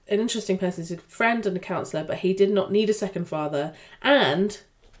he's an interesting person. He's a friend and a counsellor, but he did not need a second father. And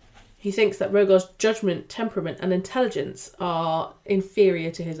he thinks that Rogar's judgment, temperament, and intelligence are inferior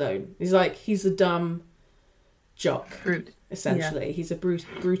to his own. He's like, he's a dumb jock, essentially. Yeah. He's a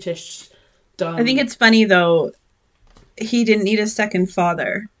brutish, dumb... I think it's funny, though, he didn't need a second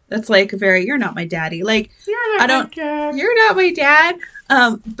father. That's like you're not my daddy. Like, you're not my dad.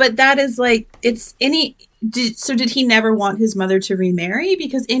 But that is like, did he never want his mother to remarry?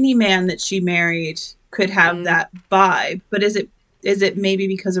 Because any man that she married could have that vibe. But is it maybe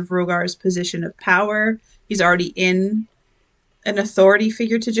because of Rogar's position of power? He's already in an authority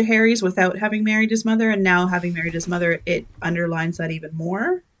figure to Jaehaerys without having married his mother, and now having married his mother, it underlines that even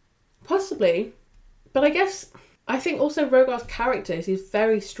more? Possibly. But I think also Rogar's character is he's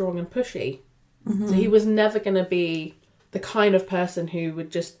very strong and pushy. Mm-hmm. So he was never going to be the kind of person who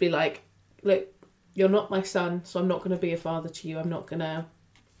would just be like, look, you're not my son, so I'm not going to be a father to you.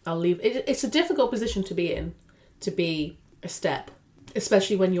 I'll leave. It's a difficult position to be in, to be a step,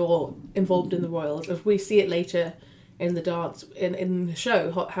 especially when you're involved in the royals. As we see it later in the dance, in the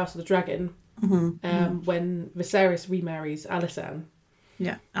show, House of the Dragon, when Viserys remarries Alysanne.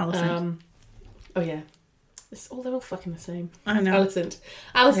 Yeah, Alicent. They're all fucking the same. I know.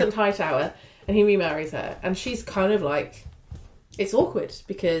 Alicent Hightower, and he remarries her, and she's kind of like, it's awkward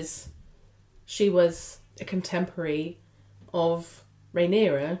because she was a contemporary of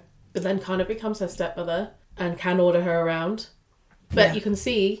Rhaenyra, but then kind of becomes her stepmother and can order her around. But you can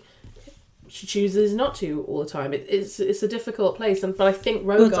see she chooses not to all the time. It's a difficult place, but I think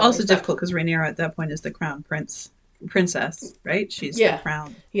Rogar... Well, it's also difficult because Rhaenyra at that point is the crown princess, right? She's the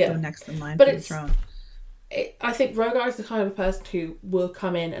crown, so next in line for the throne. I think Rogar is the kind of person who will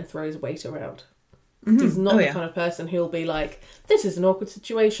come in and throw his weight around. Mm-hmm. He's not the kind of person who'll be like, this is an awkward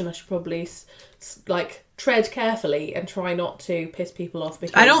situation, I should probably tread carefully and try not to piss people off.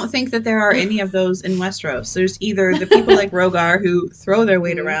 Because I don't think that there are any of those in Westeros. There's either the people like Rogar who throw their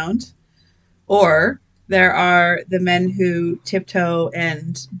weight around, or there are the men who tiptoe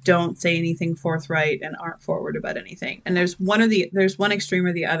and don't say anything forthright and aren't forward about anything. And there's one extreme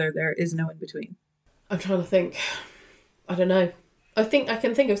or the other. There is no in between. I'm trying to think. I don't know. I think I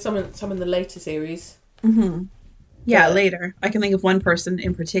can think of some in the later series. Mm-hmm. Yeah, later. I can think of one person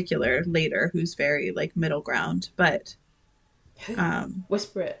in particular later who's very middle ground, but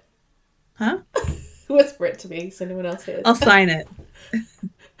whisper it. Huh? Whisper it to me so no one else hears. I'll sign it.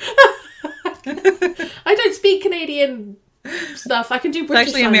 I don't speak Canadian stuff. I can do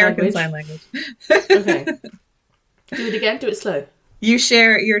British sign American sign language. Okay. Do it again. Do it slow.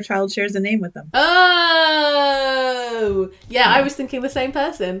 Your child shares a name with them. Oh! Yeah, I was thinking the same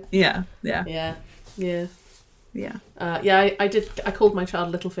person. Yeah. I did. I called my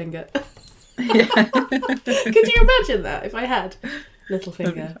child Littlefinger. Yeah. Could you imagine that if I had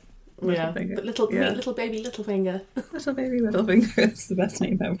Littlefinger? Littlefinger. But little baby Littlefinger. Little baby Littlefinger. That's the best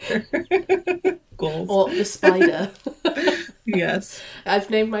name ever. Goals. Or the spider. Yes. I've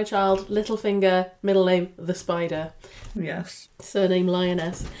named my child Littlefinger, middle name the Spider. Yes. Surname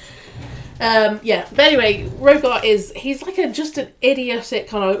Lioness. But anyway, Rogar he's like just an idiotic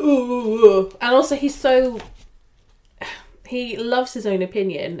kind of and also he loves his own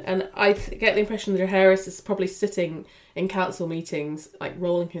opinion, and I get the impression that Jaehaerys is probably sitting in council meetings, like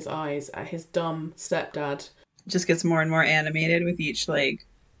rolling his eyes at his dumb stepdad. Just gets more and more animated with each like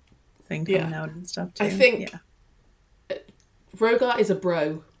thing coming out and stuff too. I think Rogar is a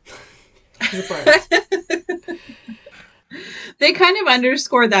bro. He's a bro. They kind of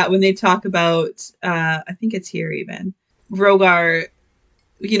underscore that when they talk about, I think it's here even, Rogar,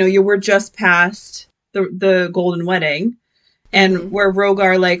 you were just past the golden wedding, and where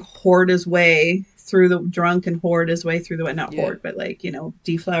Rogar like whored his way through the drunk and whored his way through the, not whored, but like,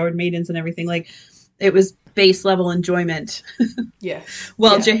 deflowered maidens and everything. Like, it was base level enjoyment. Yeah.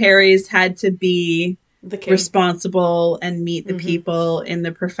 Well, Jaehaerys had to be the king, responsible and meet the people in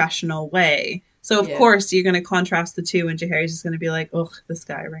the professional way. So, of course, you're going to contrast the two, and Jaehaerys is going to be like, ugh, this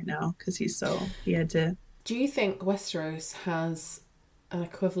guy right now, because he had to... Do you think Westeros has an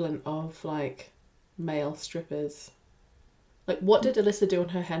equivalent of, like, male strippers? Like, what did Alyssa do on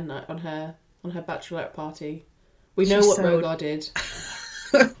her hen night, on her bachelorette party? We know what Rogar did.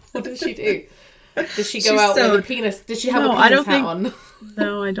 What did she do? Did she go out with a penis? Did she have a penis hat on?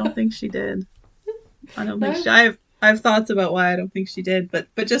 No, I don't think she did. I don't think she... I have thoughts about why I don't think she did, but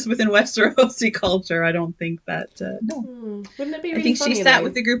just within Westerosi culture, I don't think that. No, wouldn't it be? Really I think funny, she sat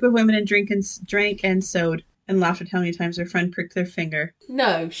with a group of women and drank and sewed and laughed at how many times her friend pricked their finger.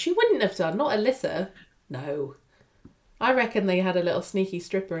 No, she wouldn't have done. Not Alyssa. No, I reckon they had a little sneaky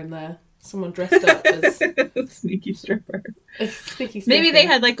stripper in there. Someone dressed up as sneaky stripper. Sneaky stripper. Maybe they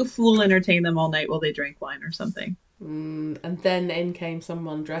had like a fool entertain them all night while they drank wine or something. And then in came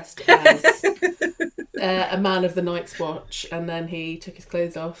someone dressed as a man of the Night's Watch, and then he took his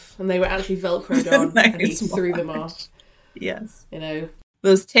clothes off, and they were actually velcroed on, and he threw them off. Yes,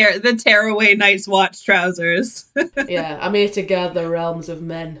 those the tearaway Night's Watch trousers. Yeah, I'm here to gather the realms of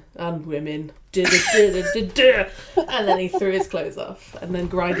men and women. And then he threw his clothes off, and then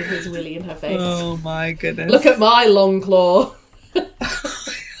grinded his willy in her face. Oh my goodness! Look at my long claw.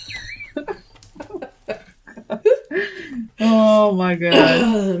 Oh my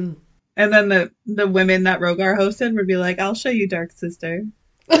god. And then the women that Rogar hosted would be like, I'll show you, Dark Sister.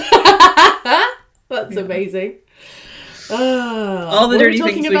 That's amazing. All the dirty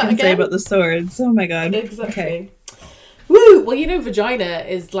things we can say about the swords. Oh my god. Exactly. Okay. Woo! Well, vagina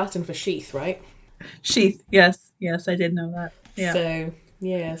is Latin for sheath, right? Sheath. Yes, I did know that. Yeah. So,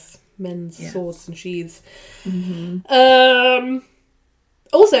 yes. Men's swords and sheaths. Mm-hmm.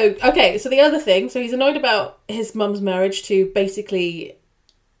 Also, okay, so the other thing, so he's annoyed about his mum's marriage to basically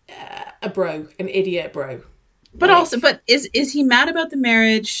a bro, an idiot bro. But is he mad about the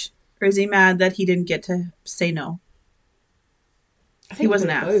marriage, or is he mad that he didn't get to say no? I think he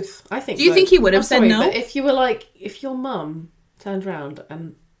wasn't asked. Both. I think. Do you think he would have said no? But if you were like, if your mum turned around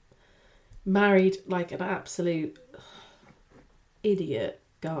and married like an absolute idiot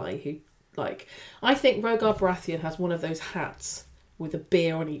guy who, like, I think Rogar Baratheon has one of those hats with a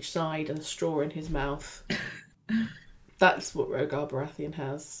beer on each side and a straw in his mouth. That's what Rogar Baratheon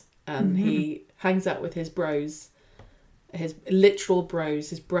has. And he hangs out with his bros. His literal bros.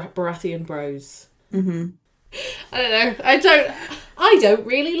 His Baratheon bros. Mm-hmm. I don't know. I don't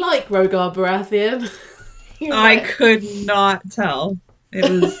really like Rogar Baratheon. I could not tell.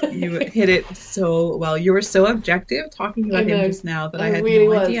 You hit it so well. You were so objective talking about him just now that I had really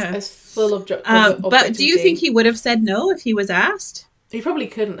no idea. It's full of but do you think he would have said no if he was asked? He probably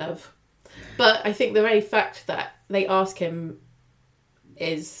couldn't have. But I think the very fact that they ask him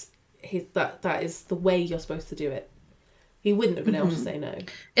is that is the way you're supposed to do it. He wouldn't have been able to say no.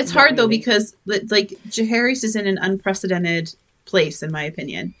 It's hard though, because like Jaehaerys is in an unprecedented place, in my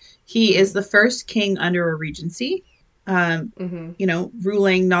opinion. He is the first king under a regency,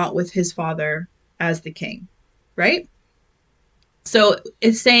 ruling not with his father as the king, right? So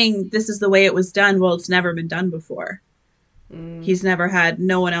it's saying this is the way it was done. Well, it's never been done before.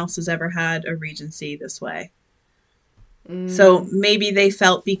 No one else has ever had a regency this way. So maybe they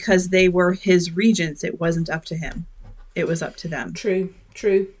felt because they were his regents, it wasn't up to him. It was up to them. True.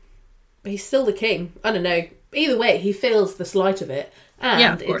 But he's still the king. I don't know. Either way, he feels the slight of it.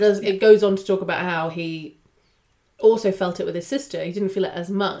 And it goes on to talk about how he also felt it with his sister. He didn't feel it as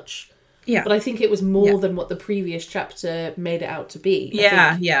much. Yeah. But I think it was more than what the previous chapter made it out to be.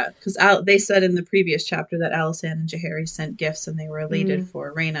 Yeah. Because they said in the previous chapter that Alysanne and Jaehaerys sent gifts and they were elated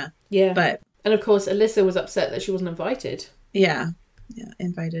for Rhaena. Yeah. And of course, Alyssa was upset that she wasn't invited. Yeah.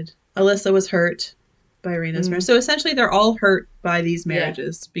 Invited. Alyssa was hurt by Rhaena's marriage. So essentially they're all hurt by these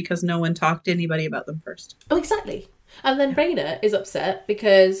marriages because no one talked to anybody about them first. Oh, exactly. And then Rhaena is upset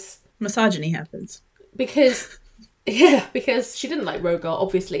because... misogyny happens. Because she didn't like Rogar,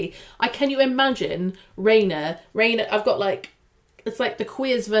 obviously. Can you imagine Rhaena, I've got like... It's like the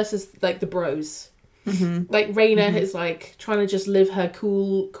queers versus like the bros. Mm-hmm. Like Rhaena is like trying to just live her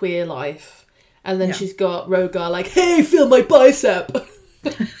cool queer life. And then she's got Rogar like, hey, feel my bicep.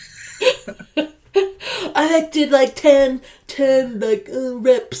 I did like 10 like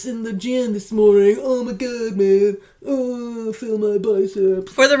reps in the gym this morning. Oh my god, man. Oh, feel my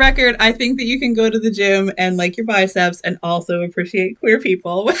biceps. For the record, I think that you can go to the gym and like your biceps and also appreciate queer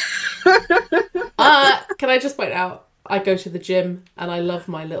people. Can I just point out, I go to the gym and I love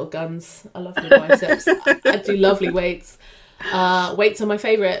my little guns. I love my biceps. I do lovely weights. Weights are my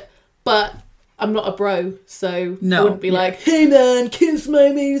favourite, but I'm not a bro, so I wouldn't be like, hey man, kiss my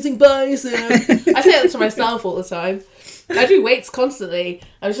amazing bicep. I say that to myself all the time. I do weights constantly.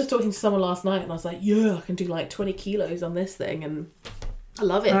 I was just talking to someone last night and I was like, yeah, I can do like 20 kilos on this thing and I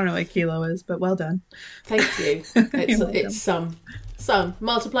love it. I don't know what kilo is, but well done. Thank you. It's some.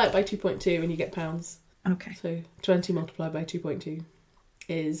 Multiply it by 2.2 and you get pounds. Okay. So 20 multiplied by 2.2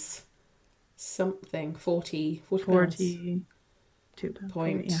 is something, 40 pounds. 42 pounds.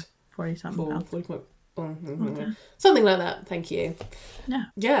 Point. 40 something pounds. 40 something like that. Thank you.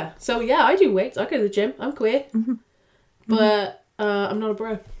 Yeah. So I do weights. I go to the gym. I'm queer. Mm-hmm. But I'm not a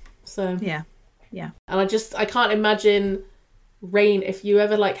bro. So yeah. And I can't imagine Rain if you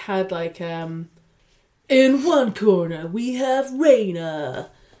ever like had like in one corner we have Rhaena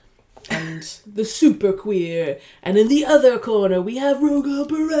and the super queer, and in the other corner we have BRogar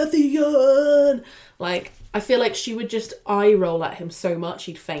Baratheon. Like, I feel like she would just eye roll at him so much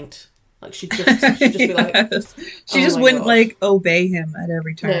he'd faint. Like she'd just be like, she just wouldn't like obey him at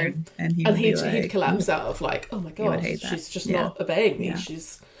every turn, and he'd collapse out of like, oh my god, she's just not obeying me.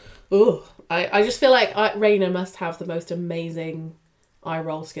 She's I just feel like Rhaena must have the most amazing eye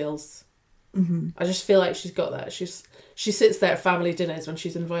roll skills. Mm-hmm. I just feel like she's got that. She sits there at family dinners when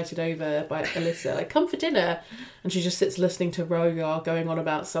she's invited over by Alyssa, like, come for dinner, and she just sits listening to Rogar going on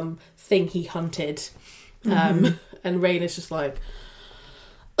about some thing he hunted, and Rhaena's just like,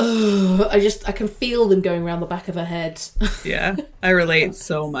 oh, I can feel them going around the back of her head. Yeah, I relate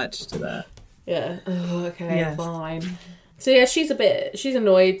so much to that. Yeah. Oh, okay, fine. So yeah, she's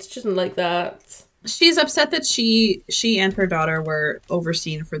annoyed. She doesn't like that. She's upset that she and her daughter were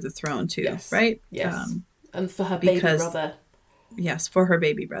overseen for the throne too, right? Yes. And for her baby brother. Yes, for her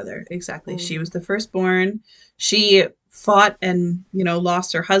baby brother. Exactly. She was the firstborn. She fought and,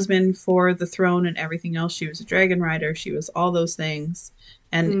 lost her husband for the throne and everything else. She was a dragon rider. She was all those things.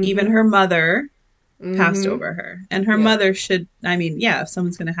 And even her mother passed over her. And her mother should, if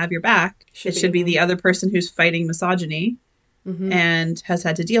someone's going to have your back, it should be the other person who's fighting misogyny and has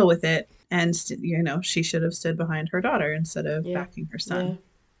had to deal with it. And, she should have stood behind her daughter instead of backing her son. Yeah.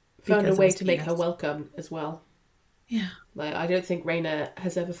 Found a way to make her welcome as well. Yeah. Like, I don't think Rhaena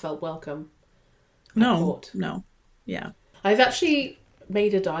has ever felt welcome. No. Yeah. I've actually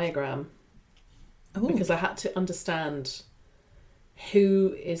made a diagram because I had to understand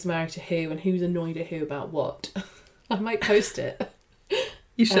who is married to who and who's annoyed at who about what. I might post it.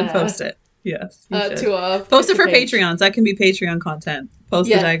 You should post it. Yes. To our post it for Patreons. That can be Patreon content. Post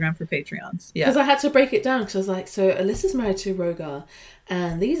the diagram for Patreons. Yeah. Because I had to break it down because I was like, so Alyssa's married to Rogar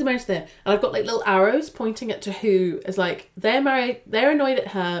and these are married to them. And I've got like little arrows pointing it to who is like, they're married, they're annoyed at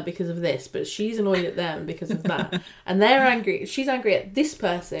her because of this, but she's annoyed at them because of that. And they're angry, she's angry at this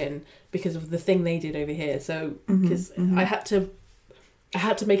person because of the thing they did over here. So, because I had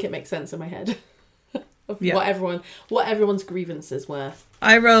to make it make sense in my head of what everyone's grievances were.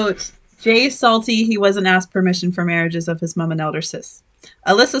 I wrote, Jay's salty, he wasn't asked permission for marriages of his mum and elder sis.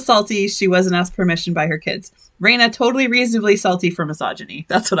 Alyssa salty, she wasn't asked permission by her kids. Rhaena totally reasonably salty for misogyny.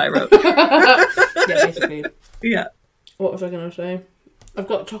 That's what I wrote. Yeah, basically. Yeah. What was I going to say? I've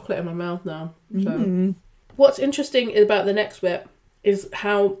got chocolate in my mouth now. So. What's interesting about the next bit is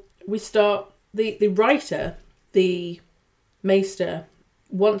how we start, the writer, the maester,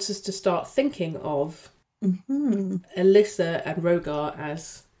 wants us to start thinking of Alyssa and Rogar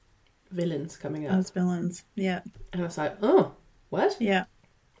as villains coming up. As villains, yeah. And I was like, oh, what? Yeah,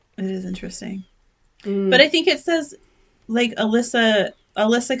 it is interesting. But I think it says, like, Alyssa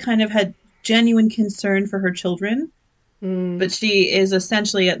kind of had genuine concern for her children But she is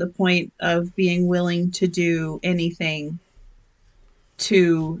essentially at the point of being willing to do anything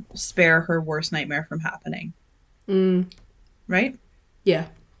to spare her worst nightmare from happening. Right? Yeah.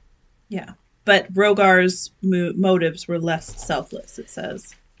 Yeah. But Rogar's motives were less selfless, it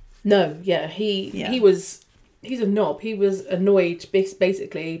says. No, yeah. He's a knob. He was annoyed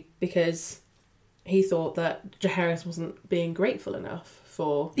basically because he thought that Jaehaerys wasn't being grateful enough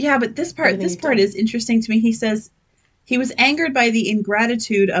for... Yeah, but this part is interesting to me. He says he was angered by the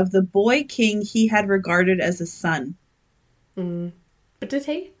ingratitude of the boy king he had regarded as a son. But did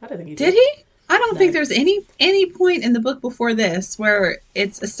he? I don't think he Did did. he? I don't think there's any point in the book before this where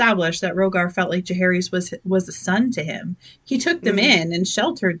it's established that Rogar felt like Jaehaerys was a son to him. He took them in and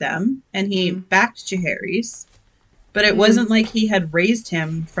sheltered them, and he backed Jaehaerys. But it wasn't like he had raised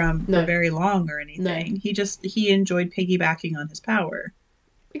him for very long or anything. No. He enjoyed piggybacking on his power.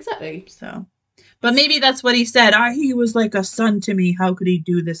 Exactly. So, but maybe that's what he said. He was like a son to me. How could he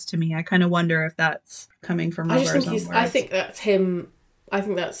do this to me? I kind of wonder if that's coming from Rogar's own words. I think that's him. I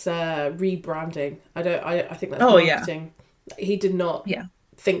think that's rebranding. I think that's marketing. Yeah. He did not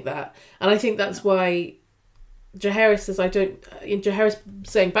think that, and I think that's why Jaehaerys says Jaehaerys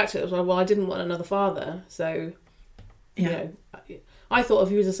saying back to it, well, I didn't want another father, so you know, I thought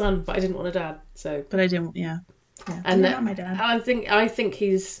of you as a son, but I didn't want a dad. So, but I didn't. Yeah. And not my dad. I think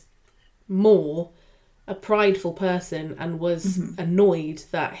he's more a prideful person and was annoyed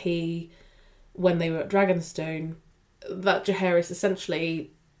that when they were at Dragonstone, that Jaehaerys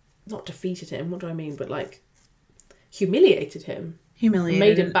essentially not defeated him. What do I mean? But like humiliated him.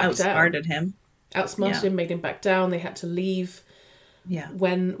 Made him back down. Outsmarted him, made him back down. They had to leave. Yeah.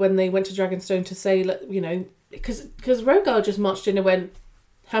 When they went to Dragonstone to say, because Rogar just marched in and went,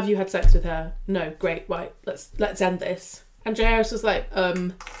 "Have you had sex with her? No, great, right. Let's end this." And Jaehaerys was like,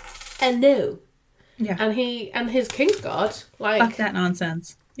 and no. Yeah. And his Kingsguard, like, fuck that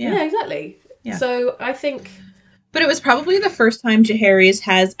nonsense. Yeah, exactly. Yeah. So I think. But it was probably the first time Jaehaerys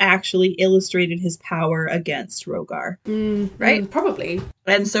has actually illustrated his power against Rogar. Right? Probably.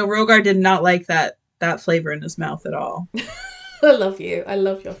 And so Rogar did not like that flavor in his mouth at all. I love you. I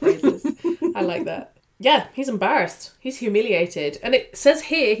love your phrases. I like that. Yeah, he's embarrassed. He's humiliated. And it says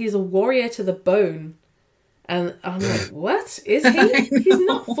here he's a warrior to the bone. And I'm like, what? Is he? He's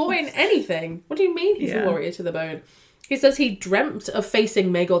not fought anything. What do you mean he's a warrior to the bone? He says he dreamt of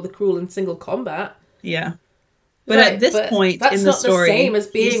facing Maegor the Cruel in single combat. Yeah. But at this point in the story, that's not the same as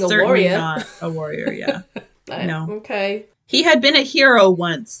being a warrior. Not a warrior, yeah. No. Okay. He had been a hero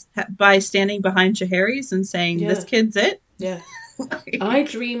once by standing behind Jaehaerys and saying, "This kid's it." Yeah. I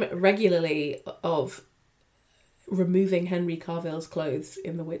dream regularly of removing Henry Carville's clothes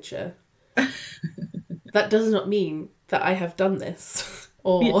in The Witcher. That does not mean that I have done this,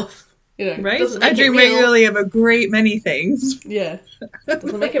 or right? I dream regularly of a great many things. Yeah,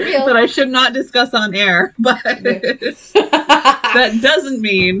 doesn't make it real. That I should not discuss on air, but that doesn't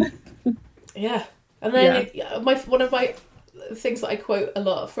mean. Yeah, and then one of my things that I quote a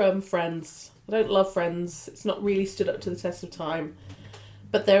lot from Friends. I don't love Friends. It's not really stood up to the test of time.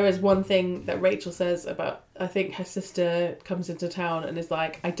 But there is one thing that Rachel says about, I think her sister comes into town and is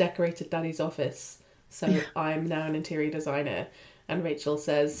like, I decorated Daddy's office, so I'm now an interior designer. And Rachel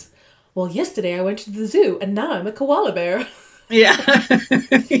says, well, yesterday I went to the zoo and now I'm a koala bear. Yeah.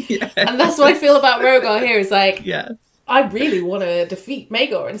 And that's what I feel about Rogar here. Is like, yes. I really want to defeat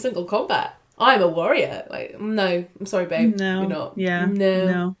Maegor in single combat. I'm a warrior. Like, no, I'm sorry, babe. No. You're not. Yeah.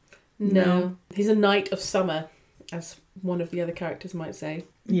 No. He's a knight of summer, as one of the other characters might say.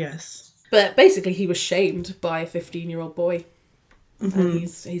 Yes. But basically he was shamed by a 15-year-old boy. And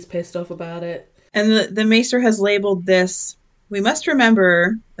he's pissed off about it. And the Maester has labeled this, we must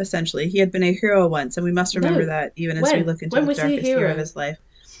remember, essentially, he had been a hero once, and we must remember that even as we look into the darkest year of his life.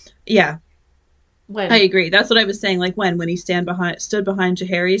 Yeah. When? I agree. That's what I was saying. Like when he stood behind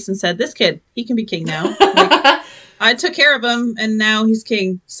Jaehaerys and said, this kid, he can be king now. Like, I took care of him and now he's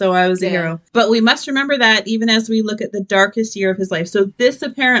king. So I was a hero. But we must remember that even as we look at the darkest year of his life. So this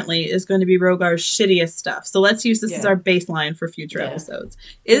apparently is going to be Rogar's shittiest stuff. So let's use this as our baseline for future episodes.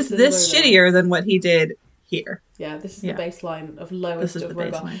 Is this shittier than what he did here? Yeah, this is the baseline of lowest of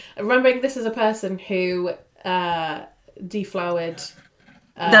Rogar. Remembering this is a person who deflowered...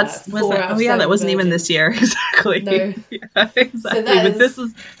 that wasn't even this year. Exactly. No. Yeah, exactly. So but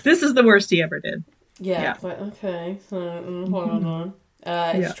this is the worst he ever did. Yeah. It's like, okay. So, hold on.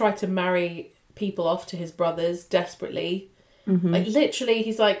 He's tried to marry people off to his brothers desperately. Like literally,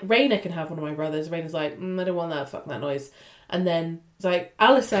 he's like, Rhaena can have one of my brothers. Rhaena's like, I don't want that. Fuck that noise. And then it's like,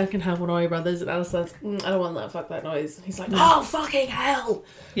 Alistair can have one of my brothers, and Alistair's, I don't want that, fuck that noise. He's like, oh, fucking hell!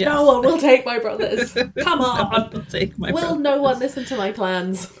 Yeah. No one will take my brothers. Come on! No one will take my brothers. No one listen to my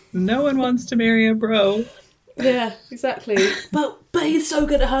plans? No one wants to marry a bro. Yeah, exactly. But he's so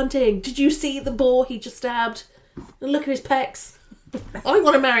good at hunting. Did you see the boar he just stabbed? And look at his pecs. I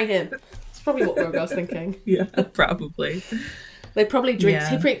want to marry him. That's probably what Rogar's thinking. Yeah, probably. They probably drinks.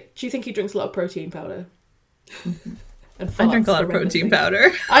 Yeah. Do you think he drinks a lot of protein powder? Mm-hmm. I drink a lot of protein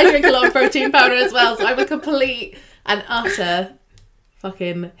powder. I drink a lot of protein powder as well, so I'm a complete and utter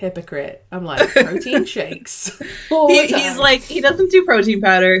fucking hypocrite. I'm like, protein shakes. He's like, he doesn't do protein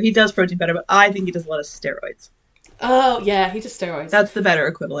powder. He does protein powder, but I think he does a lot of steroids. Oh, yeah, he does steroids. That's the better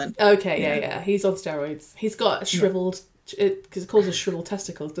equivalent. Okay, yeah. He's on steroids. He's got shriveled, because it calls us shriveled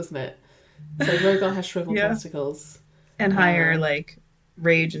testicles, doesn't it? So Rogar has shriveled testicles. And higher,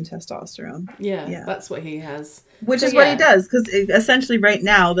 rage and testosterone. Yeah, that's what he has. Which is what he does, because essentially right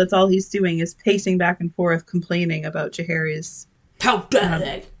now, that's all he's doing is pacing back and forth, complaining about Jaehaerys. How dare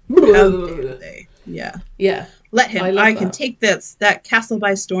they? How dare they? Yeah. Yeah. Let him. I can take that castle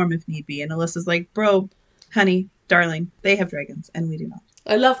by storm if need be. And Alyssa's like, bro, honey, darling, they have dragons, and we do not.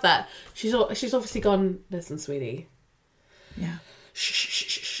 I love that. She's obviously gone, listen, sweetie. Yeah.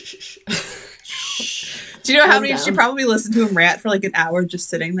 Shh. Do you know how many she probably listened to him rant for like an hour just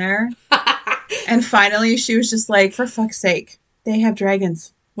sitting there? And finally she was just like, for fuck's sake, they have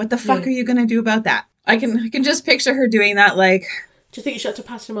dragons. What the fuck are you going to do about that? I can just picture her doing that, like... Do you think you should have to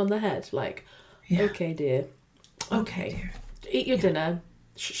pat him on the head? Like, okay, dear. Okay, dear. Eat your dinner.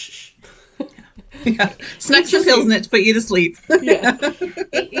 Shh. Yeah. Snack some pills in it to put you to sleep. Yeah.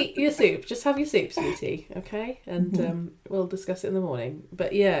 Eat your soup. Just have your soup, sweetie. Okay? And we'll discuss it in the morning.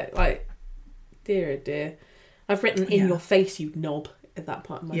 But yeah, like, dear. I've written in your face, you knob, at that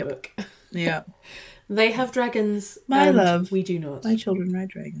part of my book. Yeah. They have dragons. My love. We do not. My children ride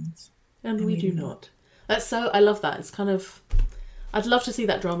dragons. And we do not. That's so... I love that. It's kind of... I'd love to see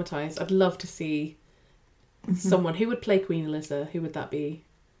that dramatised. I'd love to see someone... Who would play Queen Elizabeth? Who would that be?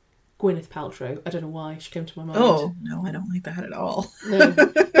 Gwyneth Paltrow. I don't know why she came to my mind. Oh, no, I don't like that at all. No.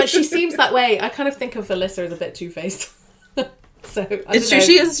 But she seems that way. I kind of think of Alyssa as a bit two-faced. So it's true.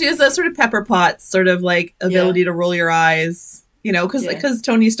 She has that sort of Pepper Potts sort of like ability to roll your eyes, you know, because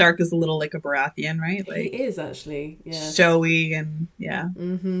Tony Stark is a little like a Baratheon, right? Like, he is actually, showy and yeah.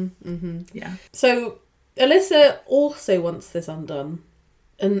 So Alyssa also wants this undone,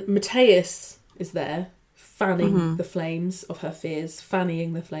 and Matthias is there fanning the flames of her fears,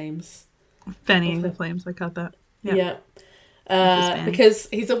 fannying the flames. Fannying the flames. I got that. Yeah. Because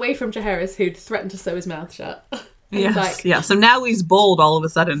he's away from Jaehaerys, who'd threatened to sew his mouth shut. Yes, so now he's bold all of a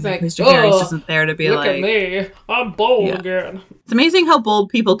sudden because Jaehaerys isn't there to be look at me, I'm bold again. It's amazing how bold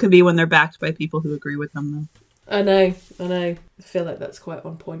people can be when they're backed by people who agree with them, though. I know. I feel like that's quite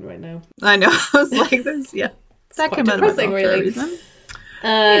on point right now. I know. I was like, this, that came out of my really.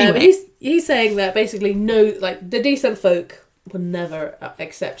 Anyway. He's saying that basically the decent folk will never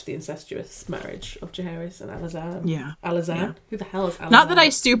accept the incestuous marriage of Jaehaerys and Alazan. Yeah. Alazan? Yeah. Who the hell is Alazan? Not that I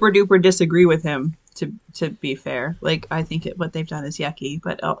super duper disagree with him, to be fair. Like, I think what they've done is yucky,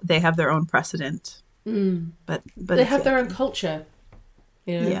 but they have their own precedent. But they have their own culture.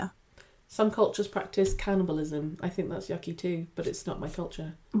 You know? Yeah. Some cultures practice cannibalism. I think that's yucky too, but it's not my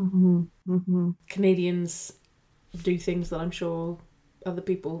culture. Canadians do things that I'm sure other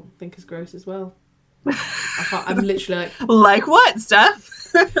people think is gross as well. I'm literally like... Like what,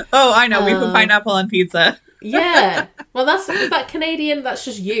 Steph? Oh, I know. We put pineapple on pizza. Yeah. Well, is that Canadian? That's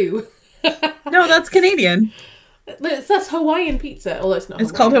just you. No, that's Canadian. That's Hawaiian pizza. Although it's not.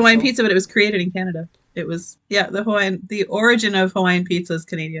 It's called Hawaiian pizza, but it was created in Canada. It was, the origin of Hawaiian pizza is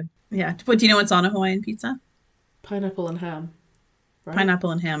Canadian. Yeah. But do you know what's on a Hawaiian pizza? Pineapple and ham. Right?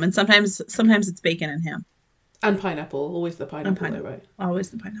 Pineapple and ham. And sometimes it's bacon and ham. And pineapple. Always the pineapple, though, right?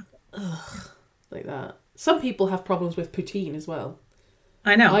 Always the pineapple. Ugh. Like that. Some people have problems with poutine as well.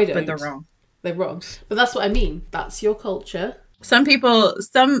 I know, I don't. but they're wrong. They're wrong. But that's what I mean. That's your culture. Some people,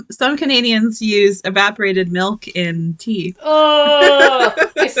 some Canadians use evaporated milk in tea. Oh,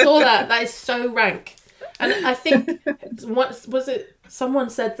 I saw that. That is so rank. And I think, someone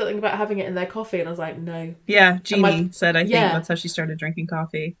said something about having it in their coffee, and I was like, no. Yeah, Jeannie said, I think that's how she started drinking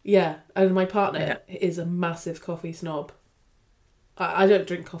coffee. Yeah, and my partner is a massive coffee snob. I don't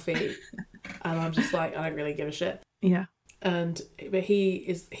drink coffee, and I'm just like, I don't really give a shit. Yeah. But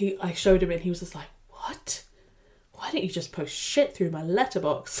I showed him it, and he was just like, what? Why don't you just post shit through my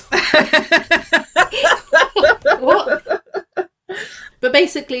letterbox? What? But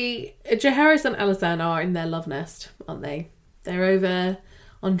basically, Jaehaerys and Alazan are in their love nest, aren't they? They're over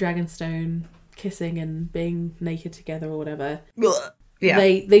on Dragonstone, kissing and being naked together or whatever. Yeah.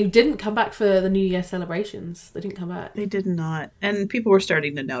 They didn't come back for the New Year celebrations. They didn't come back. They did not. And people were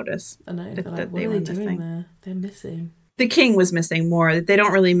starting to notice. I know. That what they are were they doing missing. there? They're missing. The king was missing more. They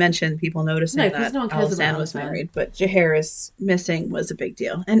don't really mention people noticing that no one cares about Alysanne was Alysanne. married, but Jaehaerys missing was a big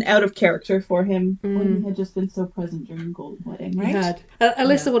deal. And out of character for him when he had just been so present during the Golden Wedding, right? He had.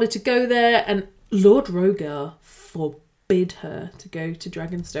 Alyssa wanted to go there, and Lord Rogar forbid her to go to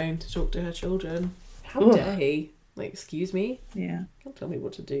Dragonstone to talk to her children. How dare he? Like, excuse me? Yeah. Don't tell me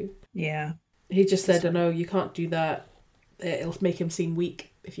what to do. Yeah. He just said, oh no, you can't do that. It'll make him seem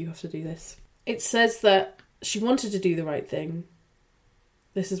weak if you have to do this. It says that she wanted to do the right thing.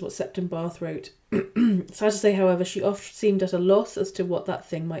 This is what Septon Bath wrote. Sad to say, however, she oft seemed at a loss as to what that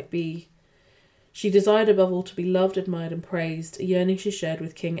thing might be. She desired above all to be loved, admired and praised, a yearning she shared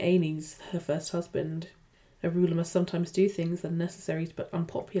with King Aenys, her first husband. A ruler must sometimes do things that are necessary but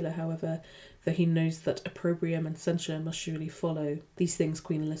unpopular, however, though he knows that opprobrium and censure must surely follow. These things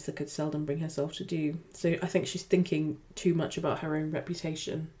Queen Alyssa could seldom bring herself to do. So I think she's thinking too much about her own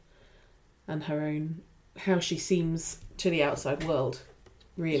reputation and her own, how she seems to the outside world,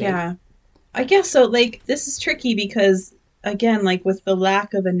 really. Yeah. I guess so. Like, this is tricky because, again, like with the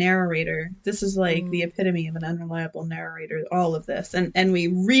lack of a narrator, this is like the epitome of an unreliable narrator, all of this. And we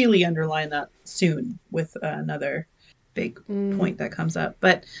really underline that soon with another big point that comes up.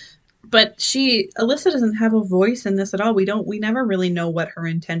 But Alyssa doesn't have a voice in this at all. We never really know what her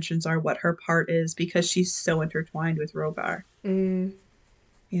intentions are, what her part is, because she's so intertwined with Rogar. You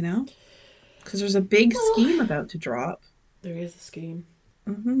know? Because there's a big scheme about to drop. There is a scheme.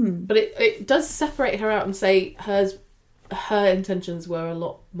 Mm-hmm. But it does separate her out and say her intentions were a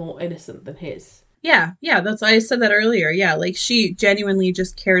lot more innocent than his. Yeah, that's I said that earlier. Yeah, like she genuinely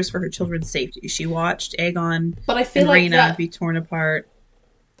just cares for her children's safety. She watched Aegon and Rhaena be torn apart.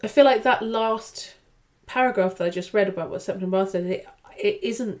 I feel like that last paragraph that I just read about what Septon Bath said, it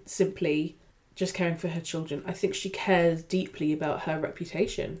isn't simply just caring for her children. I think she cares deeply about her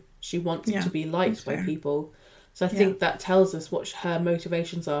reputation. She wants to be liked by people. So I think that tells us what her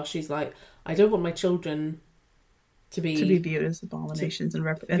motivations are. She's like, I don't want my children to be viewed as abominations and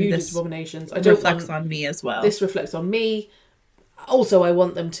as abominations. I don't reflects on me as well. This reflects on me. Also, I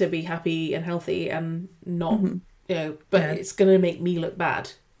want them to be happy and healthy and not, but it's going to make me look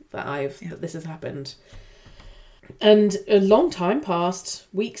bad that this has happened. And a long time passed,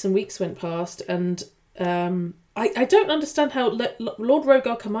 weeks and weeks went past, and I don't understand how Lord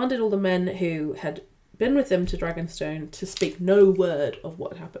Rogar commanded all the men who had been with him to Dragonstone to speak no word of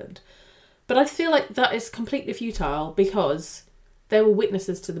what happened. But I feel like that is completely futile because there were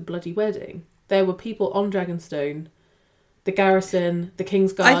witnesses to the bloody wedding. There were people on Dragonstone, the garrison, the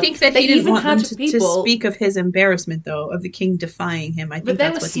King's Guard. I think that he didn't want them to speak of his embarrassment, though, of the king defying him. I think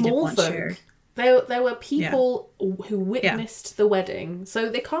that's what he didn't want shared. There were people who witnessed the wedding, so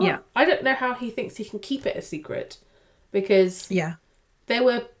they can't. Yeah. I don't know how he thinks he can keep it a secret, because there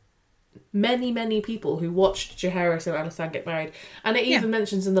were many, many people who watched Jaehaerys and Alysanne get married, and it even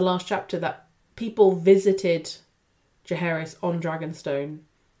mentions in the last chapter that people visited Jaehaerys on Dragonstone.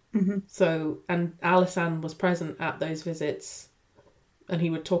 Mm-hmm. So, and Alysanne was present at those visits, and he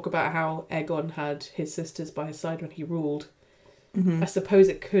would talk about how Aegon had his sisters by his side when he ruled. Mm-hmm. I suppose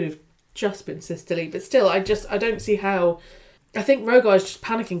it could have just been sisterly, but still, I don't see how. I think Rogar is just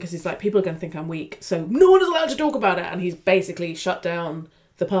panicking because he's like, people are going to think I'm weak, so no one is allowed to talk about it, and he's basically shut down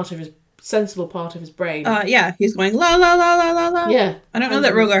the sensible part of his brain. He's going la la la la la la. Yeah, I don't know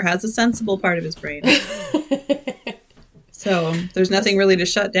that Rogar has a sensible part of his brain. So there's nothing really to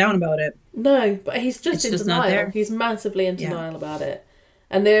shut down about it. No, but he's just in denial. He's massively in denial about it.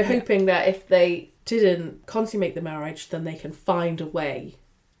 And they're hoping that if they didn't consummate the marriage, then they can find a way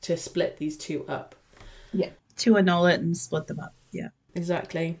to split these two up. Yeah. To annul it and split them up. Yeah.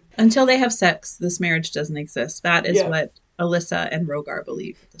 Exactly. Until they have sex, this marriage doesn't exist. That is what Alyssa and Rogar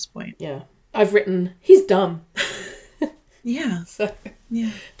believe at this point. Yeah. I've written, he's dumb. Yeah. So,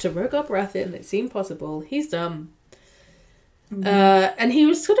 to Rogar Baratheon, it seemed possible. He's dumb. Mm-hmm. And he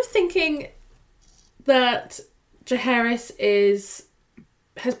was sort of thinking that Jaehaerys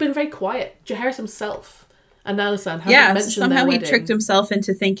has been very quiet. Jaehaerys himself and Alysanne haven't mentioned somehow their he wedding. tricked himself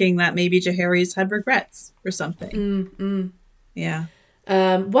into thinking that maybe Jaehaerys had regrets or something. Mm-hmm. Yeah.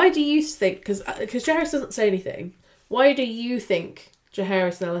 Why do you think? Because Jaehaerys doesn't say anything. Why do you think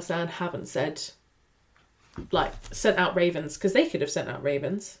Jaehaerys and Alysanne haven't sent out ravens? Because they could have sent out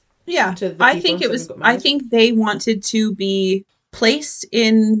ravens. Yeah, I think they wanted to be placed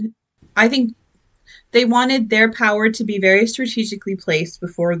in. I think they wanted their power to be very strategically placed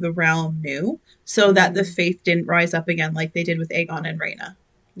before the realm knew, so that the faith didn't rise up again like they did with Aegon and Rhaena.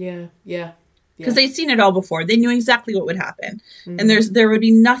 Yeah. Because they'd seen it all before. They knew exactly what would happen. Mm. And there would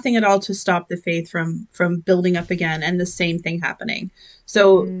be nothing at all to stop the faith from building up again and the same thing happening.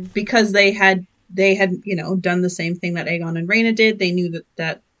 So because they had done the same thing that Aegon and Rhaena did, they knew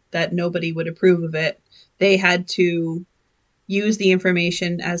that nobody would approve of it. They had to use the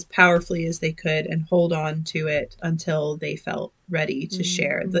information as powerfully as they could and hold on to it until they felt ready to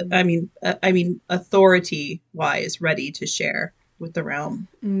share. Authority-wise, ready to share with the realm.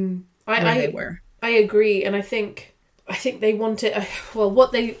 They were. I agree, and I think they wanted.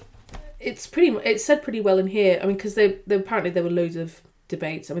 It's said pretty well in here. I mean, because apparently there were loads of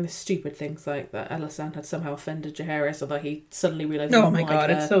debates. I mean, the stupid things like that Alysanne had somehow offended Jaehaerys, or that he suddenly realized. Oh my god,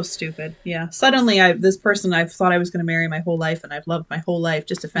 it's so stupid. Yeah, suddenly this person I've thought I was going to marry my whole life, and I've loved my whole life,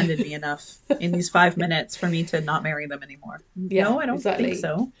 just offended me enough in these 5 minutes for me to not marry them anymore. Yeah, no, I don't think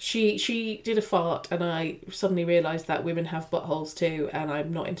so. She did a fart, and I suddenly realized that women have buttholes too, and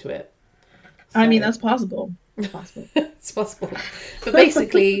I'm not into it. So. I mean, that's possible. It's possible. It's possible. But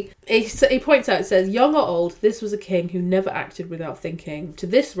basically, he points out, it says, young or old, this was a king who never acted without thinking. To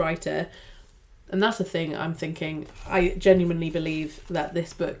this writer, and that's the thing I'm thinking, I genuinely believe that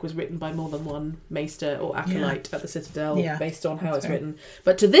this book was written by more than one maester or acolyte at the Citadel, based on how it's written.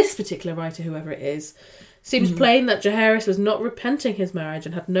 But to this particular writer, whoever it is, seems plain that Jaehaerys was not repenting his marriage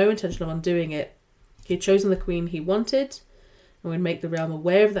and had no intention of undoing it. He had chosen the queen he wanted, and would make the realm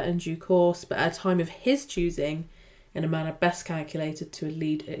aware of that in due course, but at a time of his choosing, in a manner best calculated to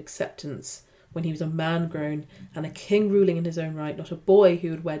lead acceptance, when he was a man grown and a king ruling in his own right, not a boy who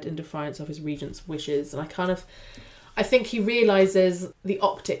would wed in defiance of his regent's wishes. And I think he realises the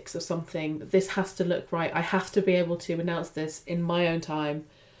optics of something, that this has to look right. I have to be able to announce this in my own time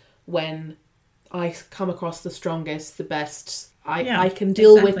when I come across the strongest, the best. I can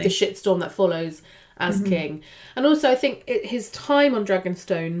deal with the shitstorm that follows as king. And also I think his time on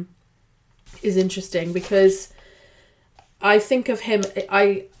Dragonstone is interesting, because I think of him,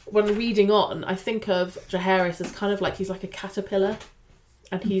 when reading on, I think of Jaehaerys as kind of like he's like a caterpillar,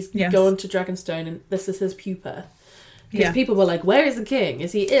 and he's going to Dragonstone, and this is his pupa. Because people were like, where is the king?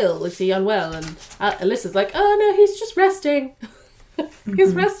 Is he ill? Is he unwell? And Alyssa's like, oh no, he's just resting.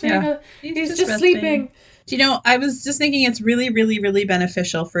 He's resting. Yeah. He's just sleeping. Do you know, I was just thinking it's really, really, really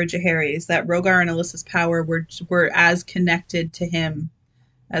beneficial for Jaehaerys that Rogar and Alyssa's power were as connected to him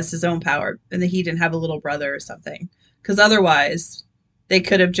as his own power, and that he didn't have a little brother or something. Because otherwise, they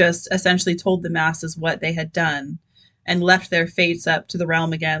could have just essentially told the masses what they had done and left their fates up to the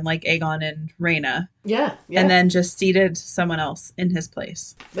realm again, like Aegon and Rhaena. Yeah. And then just seated someone else in his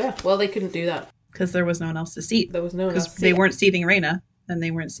place. Yeah, well, they couldn't do that. Because there was no one else to seat. There was no one else to seat. Because they weren't seating Rhaena, and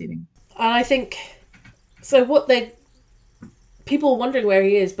they weren't seating. And I think... So people are wondering where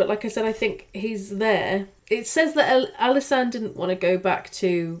he is, but like I said, I think he's there. It says that Alysanne didn't want to go back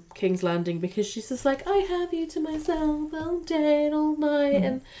to King's Landing because she's just like, I have you to myself all day and all night,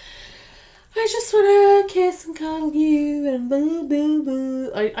 and I just want to kiss and cuddle you, and boo, boo,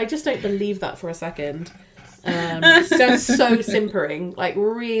 boo. I just don't believe that for a second. It sounds so simpering. Like,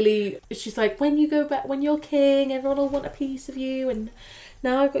 really, she's like, when you go back, when you're king, everyone will want a piece of you, and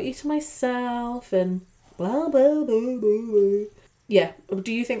now I've got you to myself, and... Blah, blah, blah, blah. Yeah.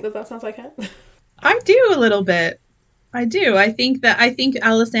 Do you think that sounds like her? I do a little bit. I do. I think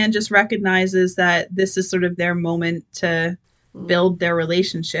Alysanne just recognizes that this is sort of their moment to build their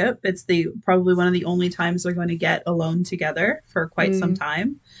relationship. It's probably one of the only times they're going to get alone together for quite some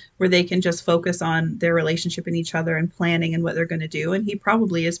time, where they can just focus on their relationship and each other and planning and what they're going to do. And he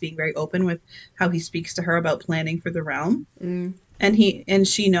probably is being very open with how he speaks to her about planning for the realm. And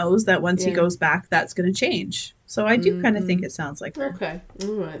she knows that once he goes back, that's going to change. So I do kind of think it sounds like her. Okay.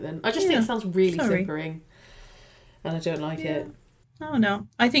 All right, then. I just think it sounds really simpering. And I don't like it. Oh, no.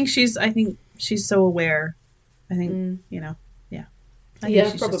 I think she's so aware. I think, I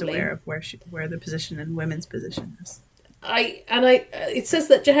think she's probably just aware of where the position and women's position is. It says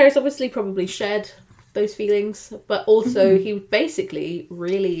that Jaehaerys obviously probably shared those feelings, but also he was basically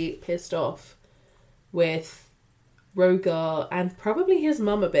really pissed off with Rogar and probably his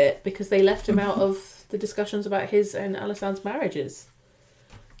mum a bit, because they left him out of the discussions about his and Alysanne's marriages.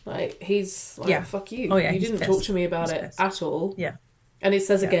 Like, he's like, fuck you. Oh, yeah, you didn't talk to me about it at all. Yeah. And it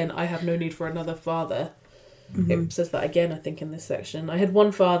says again, I have no need for another father. It says that again, I think, in this section. I had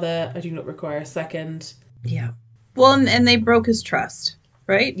one father, I do not require a second. Yeah. Well, and they broke his trust,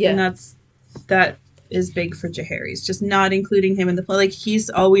 right? Yeah. And that is big for Jaehaerys, just not including him in the play. Like, he's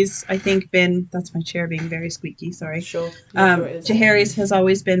always, I think, been... That's my chair being very squeaky, sorry. Sure. Jaehaerys has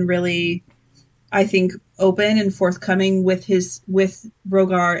always been really, I think, open and forthcoming with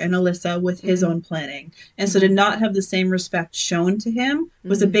Rogar and Alyssa with his own planning. And so to not have the same respect shown to him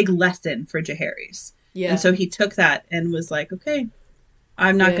was a big lesson for Jaehaerys. Yeah. And so he took that and was like, okay,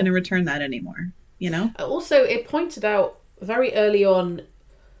 I'm not going to return that anymore, you know? Also, it pointed out very early on,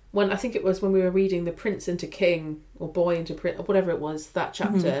 when I think it was when we were reading The Prince into King, or Boy into Prince, or whatever it was, that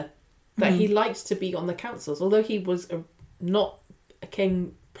chapter, that he liked to be on the councils. Although he was not a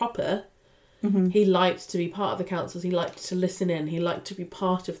king proper, he liked to be part of the councils. He liked to listen in. He liked to be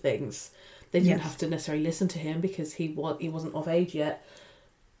part of things. They didn't have to necessarily listen to him because he wasn't of age yet.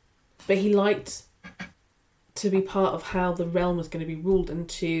 But he liked to be part of how the realm was going to be ruled, and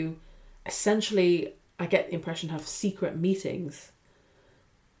to essentially, I get the impression, have secret meetings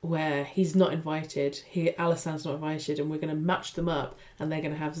where he's not invited, Alysanne's not invited, and we're going to match them up, and they're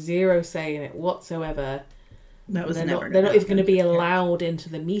going to have zero say in it whatsoever. That was they're not even going to be allowed into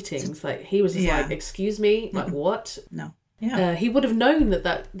the meetings. Like, he was just like, excuse me, like, what? No. Yeah. He would have known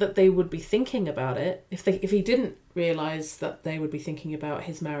that they would be thinking about it. If he didn't realise that they would be thinking about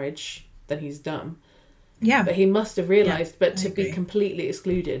his marriage, then he's dumb. Yeah. But he must have realised, but to be completely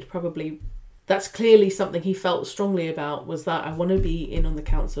excluded, probably, that's clearly something he felt strongly about, was that I want to be in on the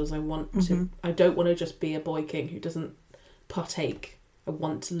councils. I don't want to just be a boy king who doesn't partake. I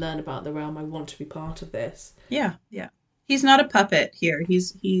want to learn about the realm. I want to be part of this. Yeah. Yeah. He's not a puppet here.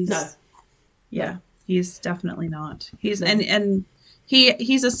 He's no. Yeah. He's definitely not. And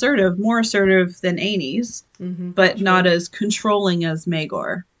he's assertive, more assertive than Aenys, but not as controlling as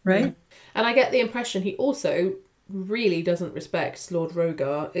Maegor, right? Yeah. And I get the impression he also really doesn't respect Lord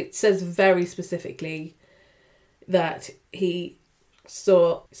Rogar. It says very specifically that he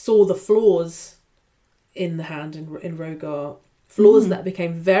saw the flaws in the hand in Rogar, flaws that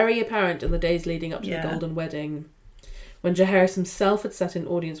became very apparent in the days leading up to the Golden Wedding, when Jaehaerys himself had sat in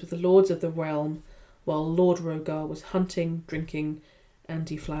audience with the lords of the realm, while Lord Rogar was hunting, drinking, and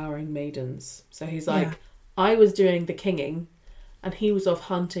deflowering maidens. So he's like, I was doing the kinging, and he was off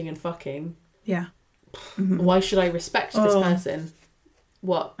hunting and fucking. Yeah. Why should I respect this person?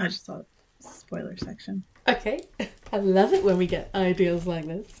 What? I just thought, spoiler section. Okay. I love it when we get ideals like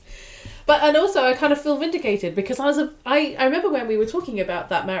this. And also I kind of feel vindicated, because I remember when we were talking about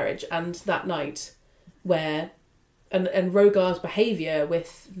that marriage and that night where and Rogar's behaviour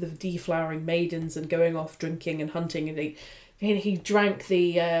with the deflowering maidens and going off drinking and hunting, and he drank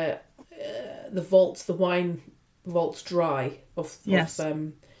the wine vaults dry of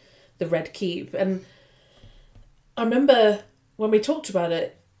the Red Keep. And I remember when we talked about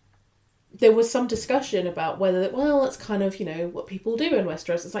it, there was some discussion about whether, well, that's kind of, what people do in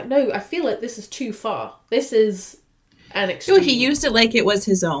Westeros. It's like, no, I feel like this is too far. This is an extreme. He used it like it was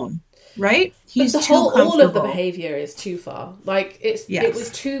his own, right? He's but all of the behaviour is too far. Like, it was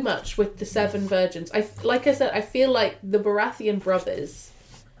too much with the 7 virgins. Like I said, I feel like the Baratheon brothers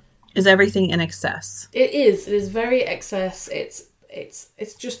is everything in excess. It is very excess.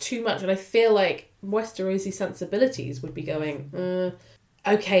 It's just too much, and I feel like Westerosi sensibilities would be going,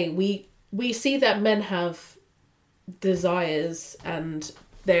 okay, we see that men have desires, and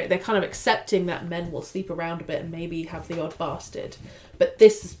they're kind of accepting that men will sleep around a bit and maybe have the odd bastard, but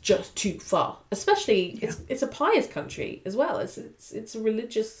this is just too far. Especially, it's a pious country as well. It's a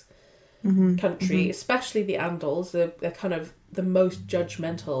religious country, especially the Andals. They're kind of the most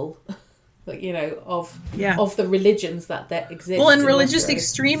judgmental, of the religions that exist. Well, and religious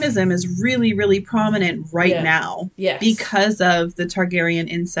extremism is really, really prominent right now because of the Targaryen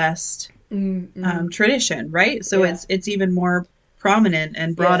incest tradition, right? So it's even more prominent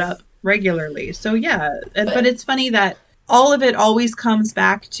and brought up regularly. So but it's funny that all of it always comes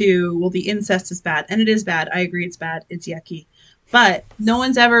back to, well, the incest is bad, and it is bad. I agree, it's bad. It's yucky. But no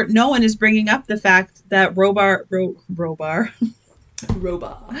one is bringing up the fact that Robar,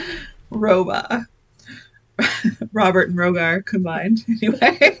 Robert and Rogar combined.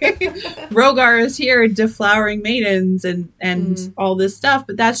 Anyway, Rogar is here deflowering maidens and all this stuff,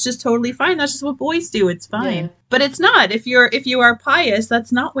 but that's just totally fine. That's just what boys do. It's fine. Yeah. But it's not. If you are pious,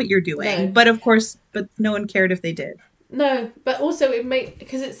 that's not what you're doing. No. But of course, no one cared if they did. No, but also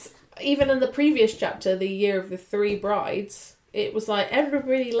because it's even in the previous chapter, the Year of the 3 Brides. It was like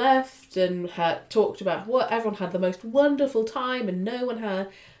everybody left and had talked about what everyone had the most wonderful time, and no one had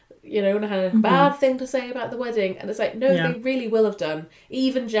a bad thing to say about the wedding. And it's like, no, they really will have done.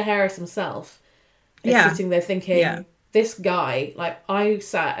 Even Jaehaerys himself is sitting there thinking, this guy, like, I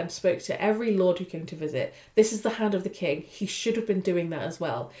sat and spoke to every lord who came to visit. This is the hand of the king. He should have been doing that as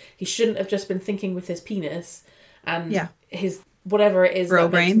well. He shouldn't have just been thinking with his penis and his whatever it is. Bro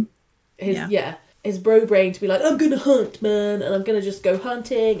brain. his bro brain to be like, I'm gonna hunt, man, and I'm gonna just go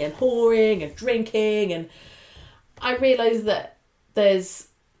hunting and whoring and drinking, and I realise that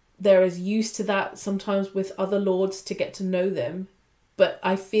there is use to that sometimes with other lords to get to know them, but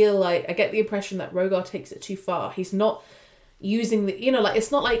I feel like I get the impression that Rogar takes it too far. He's not using the, like,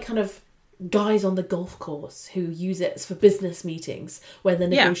 it's not like kind of guys on the golf course who use it for business meetings where they're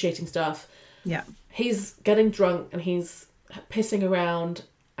negotiating stuff. Yeah. He's getting drunk and he's pissing around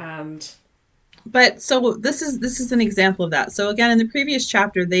and... But so this is an example of that. So again, in the previous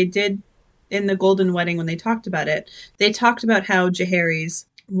chapter, they did, in the Golden Wedding, when they talked about it, they talked about how Jaehaerys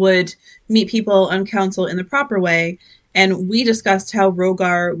would meet people on council in the proper way. And we discussed how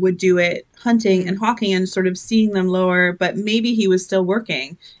Rogar would do it hunting and hawking and sort of seeing them lower, but maybe he was still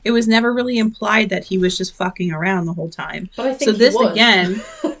working. It was never really implied that he was just fucking around the whole time. But I think so this was. Again,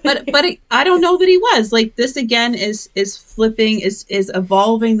 but I don't know that he was. Like, this again is flipping, is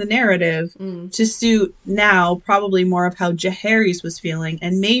evolving the narrative to suit now probably more of how Jaehaerys was feeling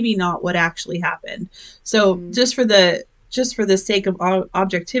and maybe not what actually happened. So just for the sake of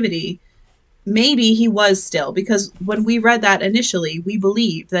objectivity, maybe he was still, because when we read that initially, we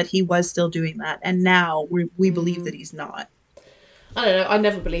believed that he was still doing that, and now we believe that he's not. I don't know. I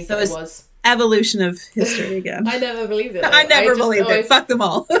never believed that it was. Evolution of history again. I never believed it. I never believed it. Fuck them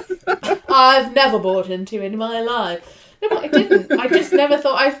all. I've never bought into it in my life. No, but I didn't. I just never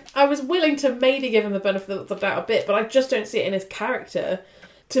thought... I was willing to maybe give him the benefit of the doubt a bit, but I just don't see it in his character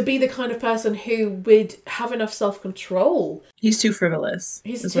to be the kind of person who would have enough self-control. He's too frivolous.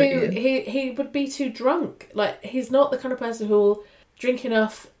 He would be too drunk. Like, he's not the kind of person who will drink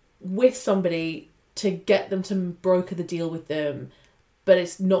enough with somebody to get them to broker the deal with them. But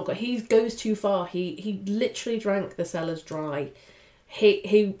it's not... He goes too far. He literally drank the cellars dry.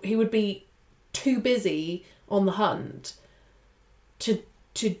 He would be too busy on the hunt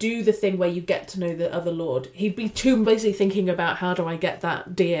to do the thing where you get to know the other lord. He'd be too busy thinking about how do I get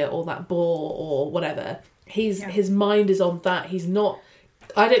that deer or that boar or whatever. His mind is on that. He's not...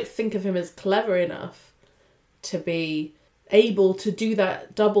 I don't think of him as clever enough to be able to do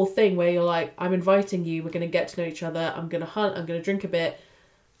that double thing where you're like, I'm inviting you, we're going to get to know each other, I'm going to hunt, I'm going to drink a bit,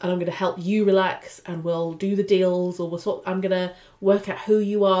 and I'm going to help you relax, and we'll do the deals, or I'm going to work out who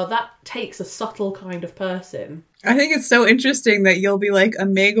you are. That takes a subtle kind of person. I think it's so interesting that you'll be like a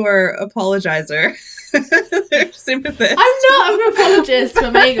Maegor apologizer. They're sympathist. I'm not an apologist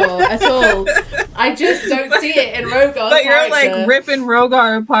for Maegor at all. I just don't see it in Rogar's But you're character. like ripping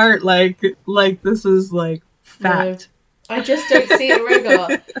Rogar apart like this is like fact. No, I just don't see it in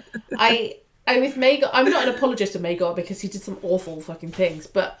Rogar. I with Maegor, I'm not an apologist of Maegor because he did some awful fucking things,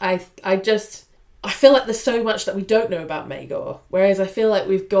 but I feel like there's so much that we don't know about Maegor, whereas I feel like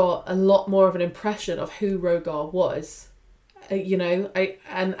we've got a lot more of an impression of who Rogar was.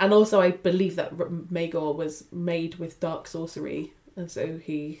 And also I believe that Maegor was made with dark sorcery, and so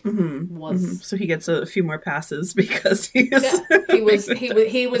he was. Mm-hmm. So he gets a few more passes because he is. Yeah,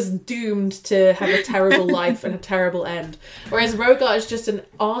 he was doomed to have a terrible life and a terrible end, whereas Rogar is just an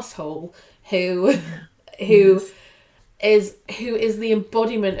arsehole who is the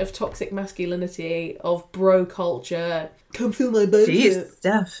embodiment of toxic masculinity, of bro culture. Come feel my boat. Jeez,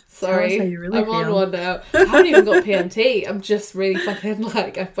 Steph. Sorry, really I'm feel. on one now. I haven't even got PMT. I'm just really fucking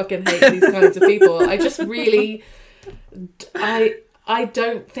I fucking hate these kinds of people. I just really, I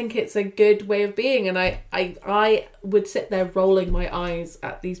don't think it's a good way of being, and I would sit there rolling my eyes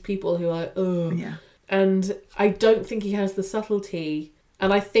at these people who are ugh. Yeah. And I don't think he has the subtlety,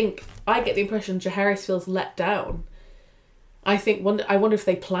 and I get the impression Jaehaerys feels let down. I wonder if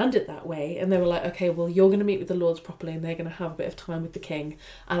they planned it that way, and they were like, okay, well, you're going to meet with the lords properly, and they're going to have a bit of time with the king,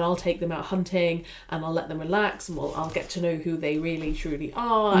 and I'll take them out hunting, and I'll let them relax, and I'll get to know who they really truly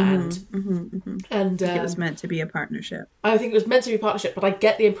are, and it was meant to be a partnership. I think it was meant to be a partnership, but I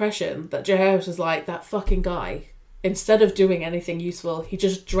get the impression that Jaehaerys was like, that fucking guy, instead of doing anything useful, he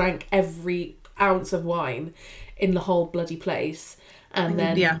just drank every ounce of wine in the whole bloody place, and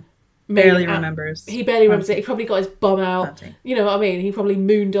then barely remembers. He barely remembers it. He probably got his bum out. You know what I mean? He probably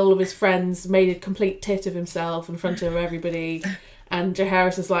mooned all of his friends, made a complete tit of himself in front of everybody. And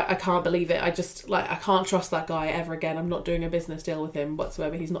Jaehaerys is like, I can't believe it. I can't trust that guy ever again. I'm not doing a business deal with him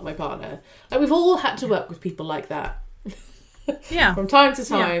whatsoever. He's not my partner. Like, we've all had to work with people like that. Yeah. From time to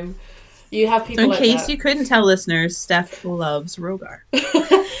time. You have people like that. In case you couldn't tell, listeners, Steph loves Rogar.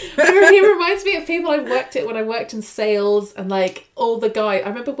 He reminds me of people I worked at when I worked in sales, and like all the guys. I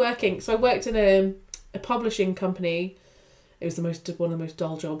remember I worked in a publishing company. It was one of the most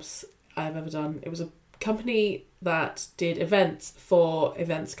dull jobs I've ever done. It was a company that did events for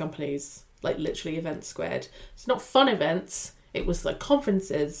events companies, like literally events squared. It's not fun events. It was like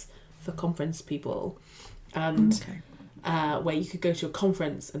conferences, for conference people, and where you could go to a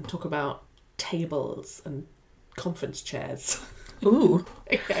conference and talk about tables and conference chairs. Ooh,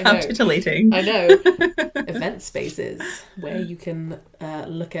 how titillating. I know. Event spaces where you can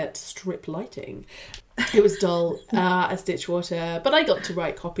look at strip lighting. It was dull as ditchwater, but I got to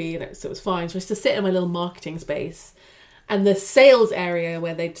write copy, and so it was fine. So I used to sit in my little marketing space. And the sales area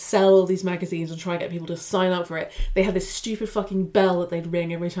where they'd sell all these magazines and try and get people to sign up for it, they had this stupid fucking bell that they'd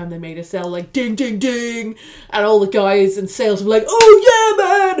ring every time they made a sale, like ding, ding, ding. And all the guys in sales were like,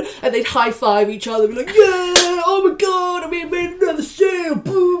 oh yeah, man! And they'd high five each other, be like, yeah, oh my god, we made another sale,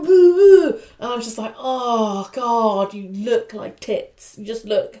 boo, boo, boo. And I was just like, oh god, you look like tits. You just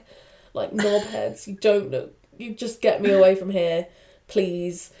look like knobheads. You don't look, you just get me away from here,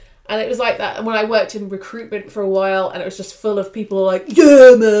 please. And it was like that. And when I worked in recruitment for a while, and it was just full of people like,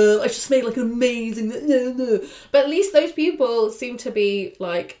 yeah, man, I just made like an amazing, no. But at least those people seem to be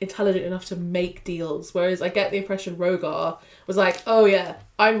like intelligent enough to make deals. Whereas I get the impression Rogar was like, oh yeah,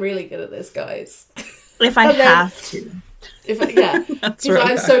 I'm really good at this, guys. If I have to. That's right.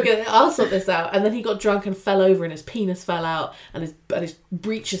 I'm so good. I'll sort this out. And then he got drunk and fell over, and his penis fell out, and his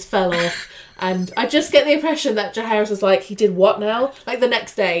breeches fell off. And I just get the impression that Jaehaerys was like, he did what now? Like the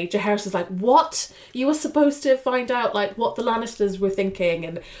next day, Jaehaerys was like, what? You were supposed to find out like what the Lannisters were thinking,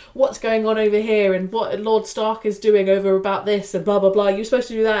 and what's going on over here, and what Lord Stark is doing over about this, and blah blah blah. You were supposed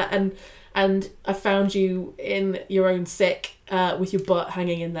to do that, and I found you in your own sick with your butt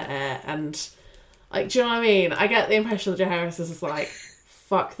hanging in the air, and. Like, do you know what I mean? I get the impression that Jaehaerys is just like,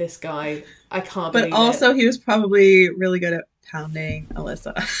 fuck this guy. I can't believe it. But also, he was probably really good at pounding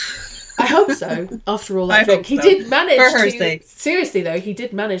Alyssa. I hope so, after all that drink. He did manage for her sake. Seriously, though, he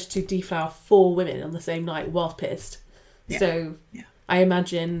did manage to deflower 4 women on the same night while pissed. Yeah. So, I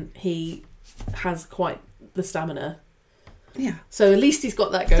imagine he has quite the stamina. Yeah. So, at least he's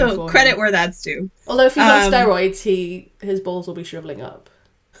got that going for him. So, credit where that's due. Although, if he's on steroids, his balls will be shriveling up.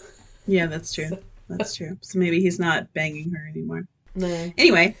 Yeah, that's true. That's true. So maybe he's not banging her anymore. No.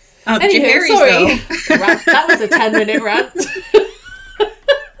 Anyway, Jaehaerys, though. That was a 10-minute rant.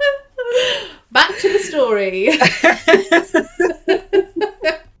 Back to the story.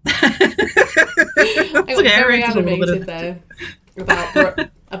 I got very animated there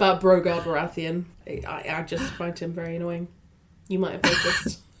about BRogar Baratheon. I just find him very annoying. You might have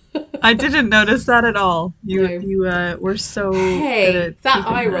noticed. I didn't notice that at all. You were so good at that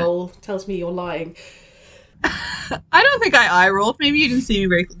eye roll tells me you're lying. I don't think I eye rolled. Maybe you didn't see me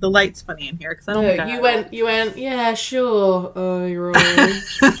very. The light's funny in here because I don't. think you went. Yeah, sure. Eye roll.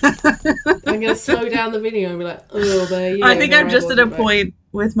 I'm gonna slow down the video and be like, oh, there you. I think I'm just at a point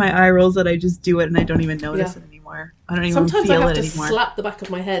with my eye rolls that I just do it and I don't even notice it anymore. I don't even Sometimes feel I have it to anymore. slap the back of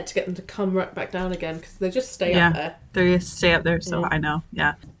my head to get them to come right back down again because they just stay up there. They stay up there, so I know.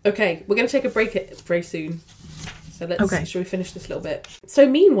 Yeah. Okay, we're going to take a break very soon. So shall we finish this little bit? So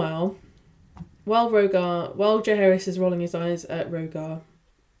meanwhile, while Jaehaerys is rolling his eyes at Rogar,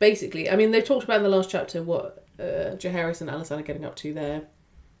 basically, I mean, they've talked about in the last chapter what Jaehaerys and Alysanne are getting up to there,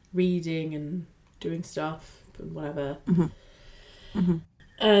 reading and doing stuff and whatever. Mm-hmm. Mm-hmm.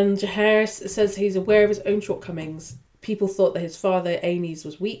 And Jaehaerys says he's aware of his own shortcomings. People thought that his father, Aenys,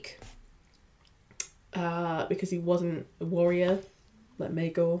 was weak because he wasn't a warrior like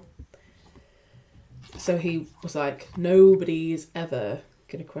Maegor. So he was like, nobody's ever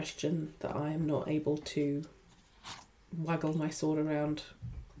going to question that I am not able to waggle my sword around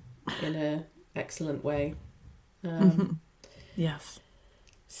in an excellent way. Yes.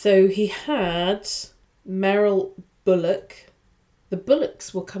 So he had Merrill Bullock. The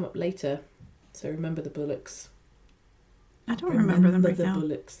Bullocks will come up later. So remember the Bullocks. I don't remember them right now.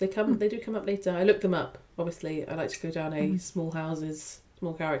 Bullocks. They do come up later. I looked them up. Obviously, I like to go down small houses,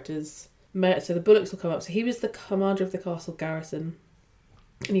 small characters. So the Bullocks will come up. So he was the commander of the castle garrison.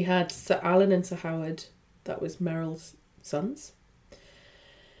 And he had Sir Alan and Sir Howard. That was Merrill's sons.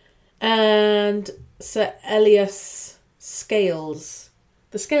 And Sir Elias Scales.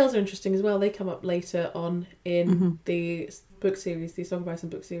 The Scales are interesting as well. They come up later on in the book series, the Song of Ice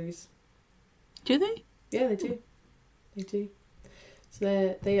and book series. Do they? Yeah, they do. They do.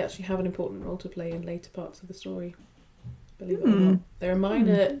 So they actually have an important role to play in later parts of the story. Believe it or not. They're a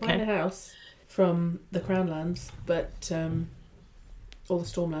minor house from the Crownlands, but or the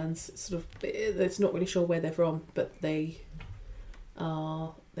Stormlands. Sort of, it's not really sure where they're from, but they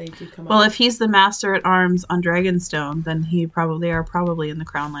do come up. Well, if he's the master at arms on Dragonstone, then they are probably in the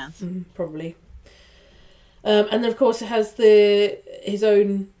Crownlands. Probably. And then, of course, it has his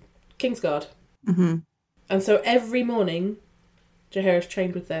own Kingsguard. Mm-hmm. And so every morning, Jaehaerys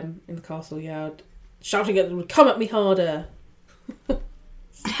trained with them in the castle yard, shouting at them, come at me harder.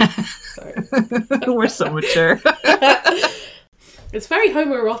 Sorry. We're so mature. It's very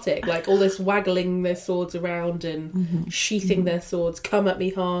homoerotic, like all this waggling their swords around and sheathing their swords, come at me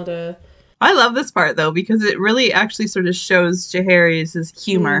harder. I love this part, though, because it really actually sort of shows Jaehaerys'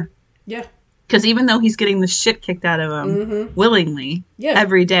 humor. Yeah. Because even though he's getting the shit kicked out of him willingly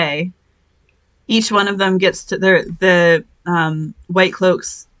every day, each one of them gets to the White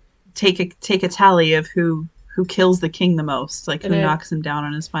Cloaks take a tally of who kills the king the most, like who knocks him down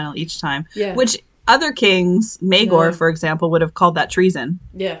on his final each time. Yeah. Which other kings, Maegor, for example, would have called that treason.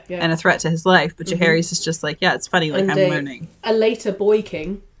 Yeah. And a threat to his life. But Jaehaerys is just like, yeah, it's funny, like, and I'm learning. A later boy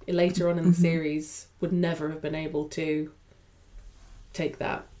king, later on in the series, would never have been able to take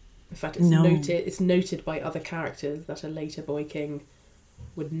that. In fact, it's noted by other characters that a later boy king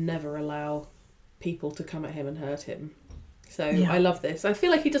would never allow people to come at him and hurt him. So I love this. I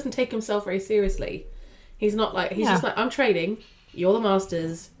feel like he doesn't take himself very seriously. He's not like, he's just like, I'm training, you're the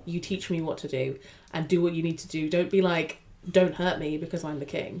masters, you teach me what to do, and do what you need to do. Don't be like, don't hurt me because I'm the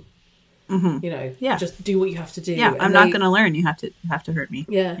king. You know, just do what you have to do. Yeah, I'm not going to learn. You have to hurt me.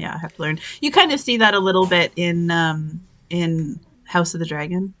 Yeah, I have to learn. You kind of see that a little bit in House of the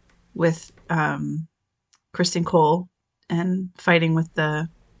Dragon with Kristen Cole and fighting with the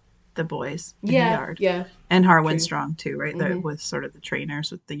boys in the yard. Yeah. And Harwin Strong too, right? With sort of the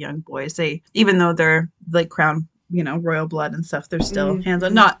trainers with the young boys. They, even though they're like crown, royal blood and stuff, they're still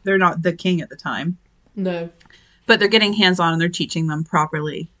hands-on. They're not the king at the time. No. But they're getting hands-on and they're teaching them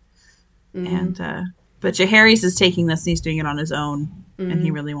properly. And but Jaehaerys is taking this and he's doing it on his own and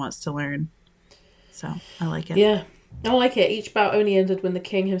he really wants to learn. So I like it. Yeah. I like it. Each bout only ended when the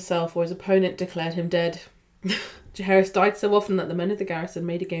king himself or his opponent declared him dead. Jaehaerys died so often that the men of the garrison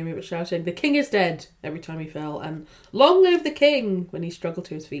made a game of it, shouting, "The king is dead," every time he fell, and "Long live the king," when he struggled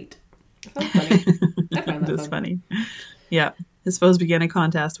to his feet. I found that funny. I found that funny. Yeah. His foes began a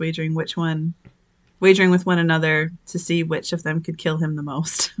contest, wagering with one another to see which of them could kill him the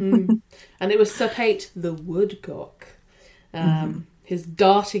most. And it was Surfeit the Woodcock. His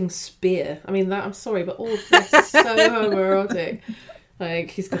darting spear. I mean, I'm sorry, but all of this is so homoerotic.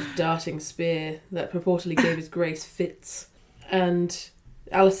 Like, he's got a darting spear that purportedly gave his grace fits. And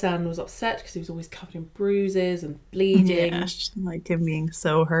Alysanne was upset because he was always covered in bruises and bleeding. Yeah, like him being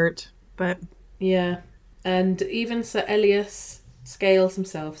so hurt. But yeah. And even Sir Elias Scales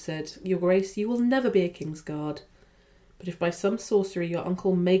himself said, "Your Grace, you will never be a king's guard. But if by some sorcery your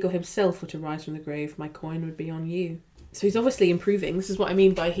uncle Maegor himself were to rise from the grave, my coin would be on you." So he's obviously improving. This is what I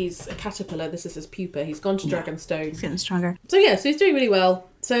mean by he's a caterpillar. This is his pupa. He's gone to Dragonstone. He's getting stronger. So he's doing really well.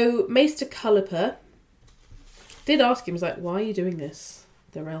 So Maester Culliper did ask him, he's like, "Why are you doing this?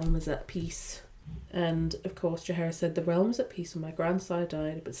 The realm is at peace." And of course Jaehaerys said, "The realm was at peace when my grandsire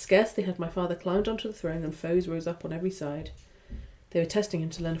died, but scarcely had my father climbed onto the throne and foes rose up on every side. They were testing him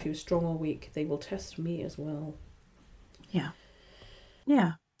to learn if he was strong or weak. They will test me as well." Yeah.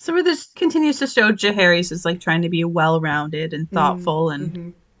 Yeah. So this continues to show Jaehaerys is like trying to be well-rounded and thoughtful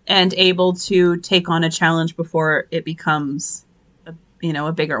and able to take on a challenge before it becomes a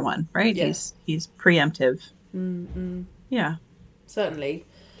bigger one, right? Yeah. He's preemptive. Yeah. Certainly.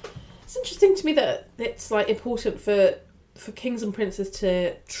 It's interesting to me that it's like important for kings and princes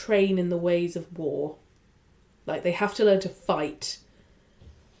to train in the ways of war. Like, they have to learn to fight.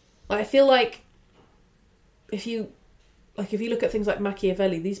 Like, I feel like if you look at things like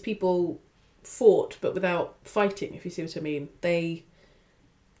Machiavelli, these people fought but without fighting, if you see what I mean. They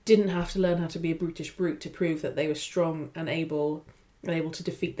didn't have to learn how to be a brutish brute to prove that they were strong and able to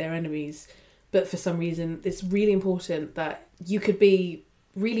defeat their enemies. But for some reason, it's really important that you could be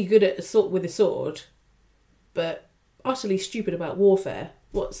really good at with a sword, but utterly stupid about warfare.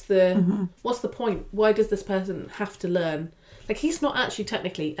 What's the point? Why does this person have to learn? Like, he's not actually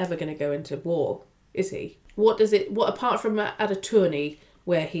technically ever going to go into war, is he? What apart from at a tourney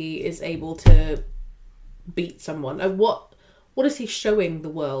where he is able to beat someone, what is he showing the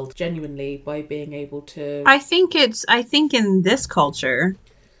world genuinely by being able to? I think in this culture,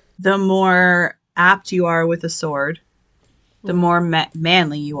 the more apt you are with a sword, the more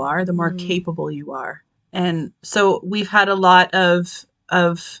manly you are, the more capable you are. And so we've had a lot of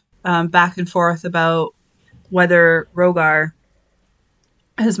back and forth about whether Rogar,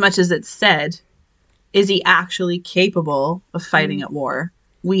 as much as it's said, is he actually capable of fighting at war?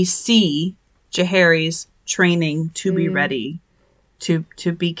 We see Jaehaerys training to be ready to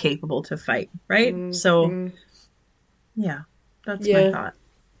be capable to fight, right? So, yeah, that's my thought.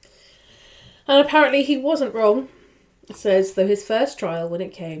 And apparently he wasn't wrong. It says, though his first trial, when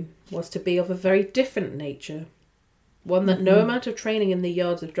it came, was to be of a very different nature. One that no amount of training in the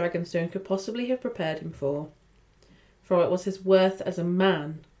yards of Dragonstone could possibly have prepared him for for it was his worth as a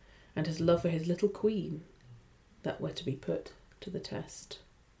man and his love for his little queen that were to be put to the test.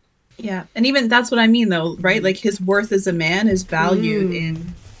 Yeah, and even that's what I mean, though, right? Like, his worth as a man is valued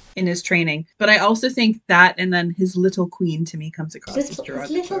in his training. But I also think that, and then his little queen, to me, comes across as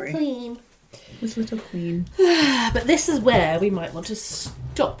derogatory. His little queen. His little queen. But this is where we might want to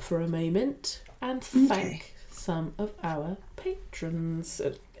stop for a moment and thank some of our patrons.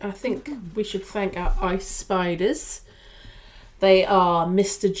 I think we should thank our ice spiders. They are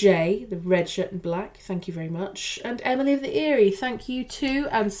Mr. J, the red shirt and black, thank you very much. And Emily of the Eyrie, thank you too.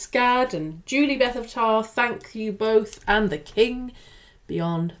 And Scad and Julie Beth of Tar, thank you both. And the King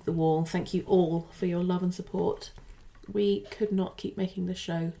beyond the wall, thank you all for your love and support. We could not keep making the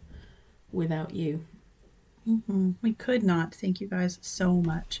show without you. We could not. Thank you guys so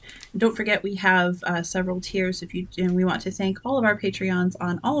much. And don't forget, we have several tiers. And we want to thank all of our Patreons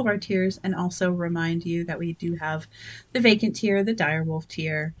on all of our tiers, and also remind you that we do have the vacant tier, the direwolf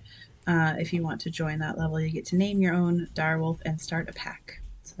tier. If you want to join that level, you get to name your own direwolf and start a pack.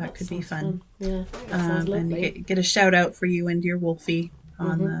 So that could be fun. Yeah, that sounds lovely. And get a shout out for you and your wolfie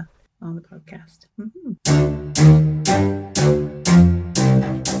on the podcast.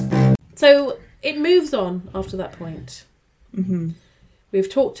 So it moves on after that point. We've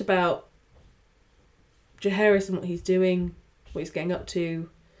talked about Jaehaerys and what he's doing, what he's getting up to,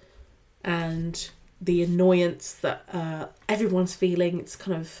 and the annoyance that everyone's feeling. It's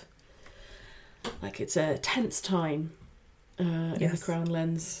kind of like it's a tense time in the Crown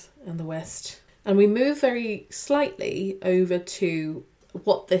Lens and the West. And we move very slightly over to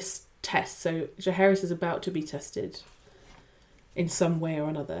what this test. So Jaehaerys is about to be tested in some way or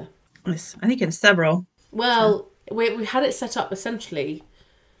another. Yes, I think in several. Well, we had it set up essentially.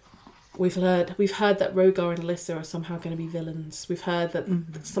 We've heard that Rogar and Alyssa are somehow going to be villains. We've heard that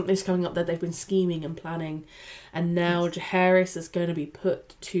something's coming up that they've been scheming and planning, and now Jaehaerys is going to be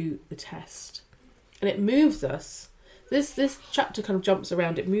put to the test. And it moves us. This chapter kind of jumps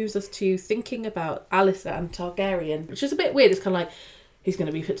around. It moves us to thinking about Alyssa and Targaryen, which is a bit weird. It's kind of like he's going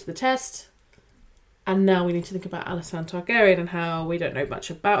to be put to the test. And now we need to think about Alysanne Targaryen and how we don't know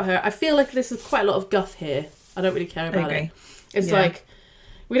much about her. I feel like this is quite a lot of guff here. I don't really care about it. It's like,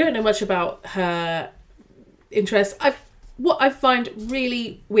 we don't know much about her interests. What I find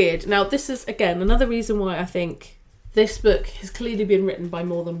really weird... Now, this is, again, another reason why I think this book has clearly been written by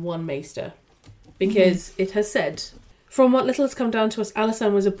more than one maester. Because it has said, from what little has come down to us,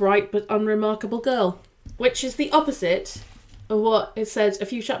 Alysanne was a bright but unremarkable girl. Which is the opposite of what it said a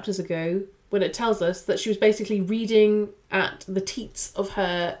few chapters ago, when it tells us that she was basically reading at the teats of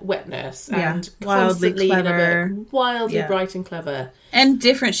her wet nurse and constantly clever. In a book, wildly bright and clever. And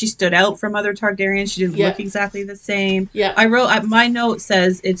different. She stood out from other Targaryens. She didn't look exactly the same. Yeah. I wrote, my note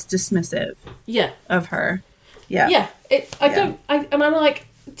says it's dismissive of her. Yeah. Yeah. And I'm like,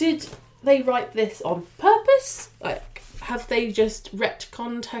 did they write this on purpose? Like, have they just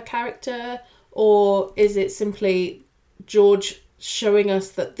retconned her character? Or is it simply George showing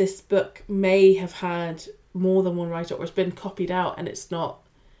us that this book may have had more than one writer, or it's been copied out and it's not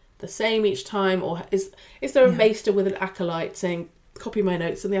the same each time? Or is there a maester with an acolyte saying, copy my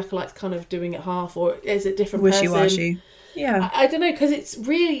notes, and the acolyte's kind of doing it half, or is it different wishy-washy? person? Yeah. I don't know, because it's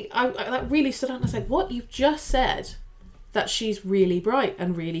really... that really stood out, and I was like, what? You've just said that she's really bright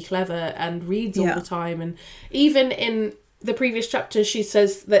and really clever and reads all the time, and even in the previous chapter, she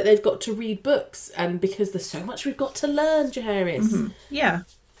says that they've got to read books, and because there's so much we've got to learn, Jaehaerys. Yeah.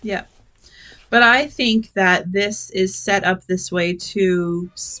 But I think that this is set up this way to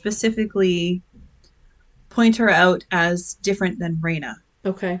specifically point her out as different than Rhaena.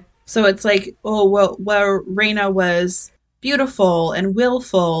 Okay. So it's like, oh, well, Rhaena was beautiful and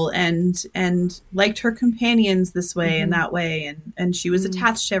willful and liked her companions this way and that way, and she was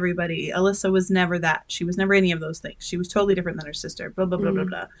attached to everybody. Alyssa was never that. She was never any of those things. She was totally different than her sister. Blah blah blah blah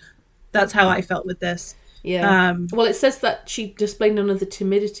blah. That's how I felt with this. Yeah. Well, it says that she displayed none of the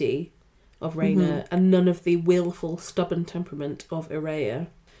timidity of Rhaena and none of the willful, stubborn temperament of Irea.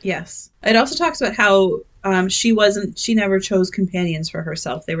 Yes. It also talks about how she never chose companions for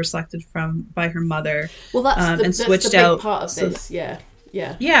herself. They were selected by her mother. Well, that's the big out part of this. Yeah.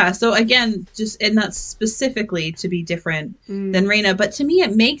 Yeah. So again, and that's specifically to be different than Rhaena. But to me,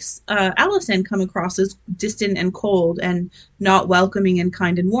 it makes Alysanne come across as distant and cold and not welcoming and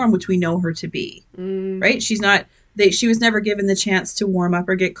kind and warm, which we know her to be. Right? She's not. She was never given the chance to warm up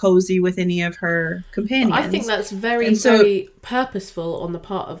or get cozy with any of her companions. I think that's very purposeful on the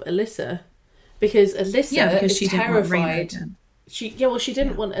part of Alyssa, because Alyssa is terrified. She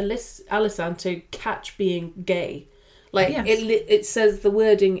didn't want Alysanne to catch being gay. Like it says, the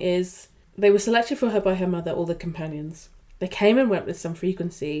wording is They were selected for her by her mother, all the companions. They came and went with some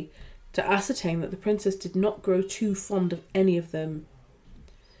frequency to ascertain that the princess did not grow too fond of any of them.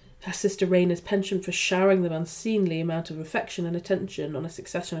 Her sister Rhaena's penchant for showering them unseemly amount of affection and attention on a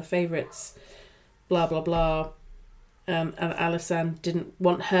succession of favourites, blah blah blah. And Alysanne didn't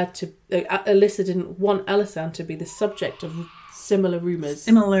want Alyssa didn't want Alysanne to be the subject of similar rumours.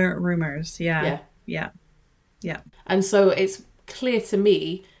 Yeah. And so it's clear to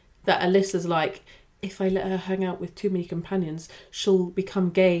me that Alyssa's like, if I let her hang out with too many companions, she'll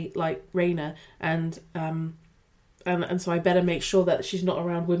become gay like Rhaena, and so I better make sure that she's not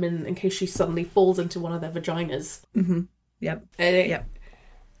around women in case she suddenly falls into one of their vaginas. Mm-hmm. Yep. And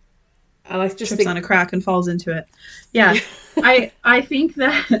I just trips on a crack and falls into it. Yeah, I think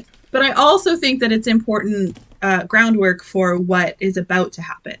that, but I also think that it's important groundwork for what is about to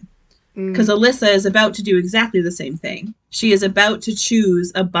happen. Because Alyssa is about to do exactly the same thing. She is about to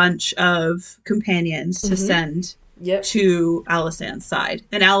choose a bunch of companions to send to Alysanne's side.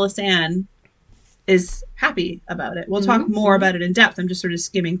 And Alysanne is happy about it. We'll talk more about it in depth. I'm just sort of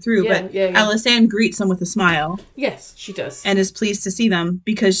skimming through. But Alysanne greets them with a smile. Yes, she does. And is pleased to see them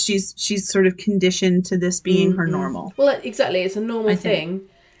because she's sort of conditioned to this being her normal. Well, exactly. It's a normal thing.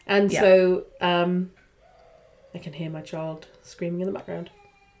 And so I can hear my child screaming in the background.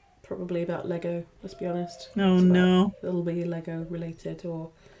 Probably about Lego, let's be honest. Oh, no. It'll be Lego related or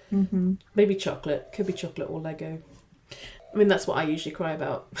maybe chocolate. Could be chocolate or Lego. I mean, that's what I usually cry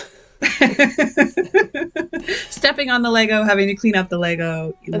about. Stepping on the Lego, having to clean up the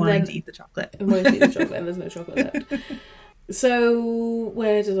Lego, wanting to eat the chocolate. And wanting to eat the chocolate, and there's no chocolate left. So,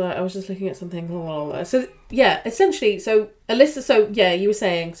 where did I was just looking at something. So, essentially, Alyssa, you were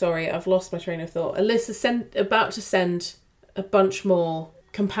saying, sorry, I've lost my train of thought. Alyssa about to send a bunch more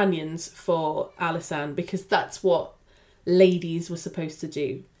companions for Alysanne because that's what ladies were supposed to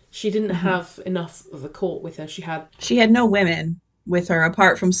do. She didn't have enough of a court with her. She had no women with her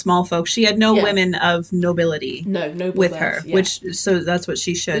apart from small folk. She had no women of nobility with her, so that's what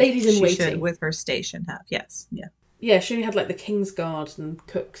she should. Ladies in waiting should, with her station have. Yes, yeah. She only had like the king's guard and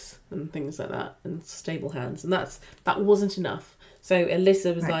cooks and things like that and stable hands, and that wasn't enough. So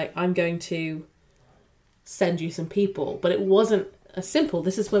Alyssa was like, I'm going to send you some people, but it wasn't as simple.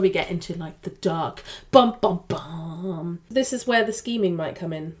 This is where we get into like the dark bum bum bum. This is where the scheming might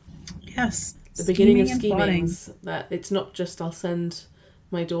come in. Yes, the beginning of schemings. That it's not just I'll send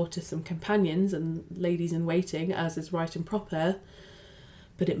my daughter some companions and ladies in waiting as is right and proper,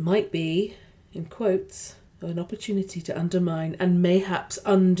 but it might be, in quotes, an opportunity to undermine and mayhaps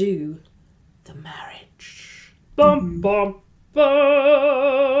undo the marriage. Bum bum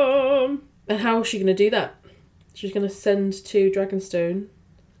bum. And how is she going to do that? She's going to send to Dragonstone.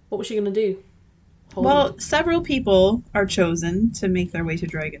 What was she going to do? Several people are chosen to make their way to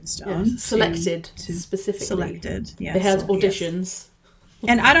Dragonstone. Yes. Selected, specifically. Selected, yes. They had auditions. Yes.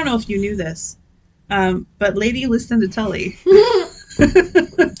 And I don't know if you knew this, but Lady Lucinda Tully.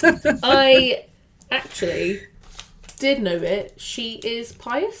 I actually did know it. She is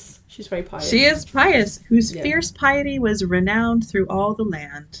pious. She's very pious. She is pious, whose fierce piety was renowned through all the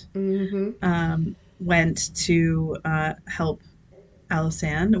land. Mm-hmm. Went to help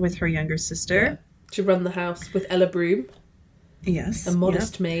Alysanne with her younger sister. Yeah. To run the house with Ella Broom. Yes. A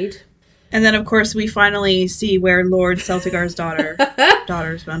modest maid. And then, of course, we finally see where Lord Celtigar's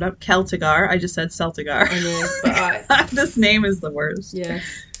daughters wound up. Celtigar. I just said Celtigar. I know, but this name is the worst. Yes.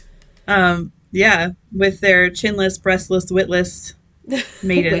 With their chinless, breastless, witless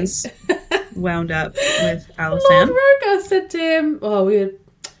maidens wound up with Alysanne. Lord Rogar said to him,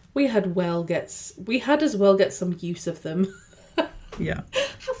 we had as well get some use of them. Yeah.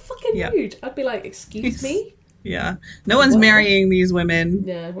 How fucking rude. I'd be like, excuse me? Yeah. No one's marrying these women.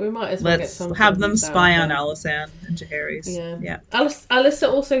 Yeah, we might as well get some. Let's have them spy on Alysanne and Jaehaerys. Yeah. Alyssa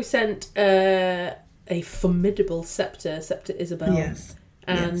also sent a formidable Scepter Isabel. Yes.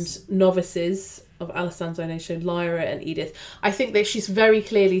 And novices of Alysanne's own age, so Lyra and Edith. I think that she's very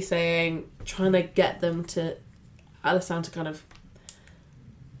clearly trying to get them to Alysanne to kind of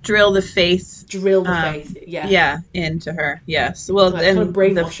drill the faith. Yeah, into her. Yes. Well, and kind of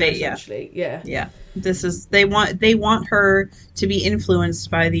brainwash her, essentially. Yeah. This is they want her to be influenced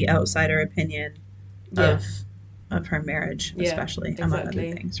by the outsider opinion of her marriage, especially among other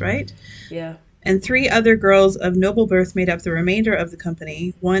things, right? Yeah. And 3 other girls of noble birth made up the remainder of the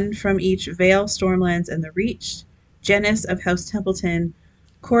company, one from each Vale, Stormlands, and the Reach, Janice of House Templeton,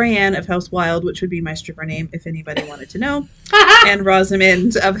 Corianne of House Wild, which would be my stripper name if anybody wanted to know, and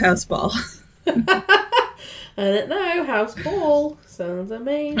Rosamund of House Ball. I don't know. House ball sounds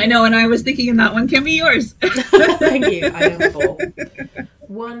amazing. I know, and I was thinking that one can be yours. Thank you. I am a ball.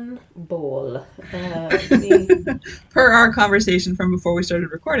 One ball. Per our conversation from before we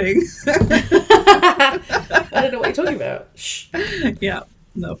started recording. I don't know what you're talking about. Shh. Yeah.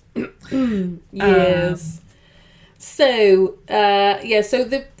 No. Yes. So, so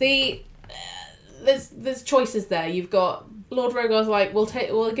there's choices there. You've got Lord Rogar's like,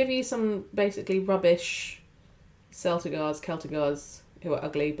 we'll give you some basically rubbish Celtigars who are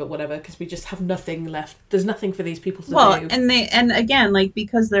ugly, but whatever, because we just have nothing left. There's nothing for these people to do. Well, and again, like,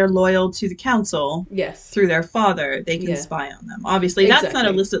 because they're loyal to the council, yes, through their father, they can spy on them. Obviously, that's not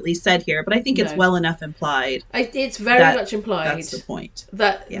illicitly said here, but I think it's well enough implied. It's very much implied. That's the point.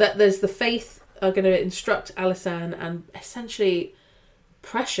 That there's the Faith are going to instruct Alysanne and essentially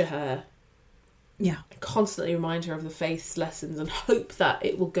pressure her. Yeah. Constantly remind her of the Faith's lessons and hope that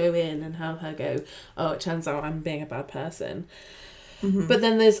it will go in and have her go, oh, it turns out I'm being a bad person. Mm-hmm. But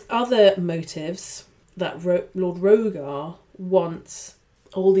then there's other motives that Lord Rogar wants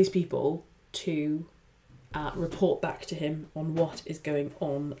all these people to report back to him on what is going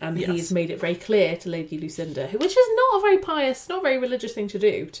on. And he's made it very clear to Lady Lucinda, which is not a very pious, not a very religious thing to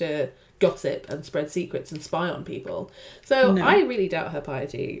do, to gossip and spread secrets and spy on people. So I really doubt her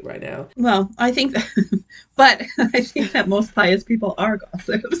piety right now. Well, I think that, but I think that most pious people are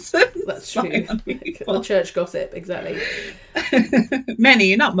gossips. That's true. Well, church gossip, exactly.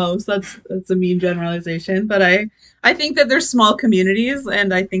 Many, not most. That's a mean generalization, but I think that there's small communities,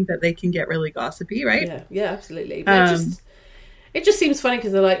 and I think that they can get really gossipy, right? Yeah, absolutely. But it just seems funny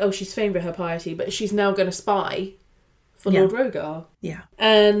because they're like, oh, she's famed for her piety, but she's now going to spy for Lord Rogar. Yeah.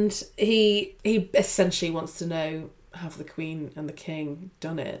 And he essentially wants to know, have the Queen and the King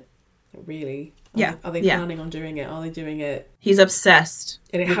done it? Really? Are they planning on doing it? Are they doing it? He's obsessed.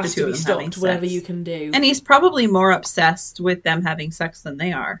 And it has to be stopped, whatever you can do. And he's probably more obsessed with them having sex than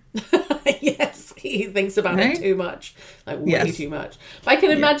they are. Yes, he thinks about it too much. Like, way too much. But I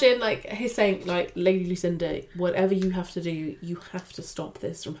can imagine, like, he's saying, like, Lady Lucinda, whatever you have to do, you have to stop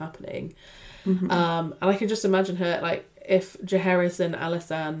this from happening. Mm-hmm. And I can just imagine her, like, if Jaehaerys and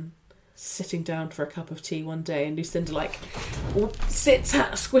Alysanne sitting down for a cup of tea one day and Lucinda, like,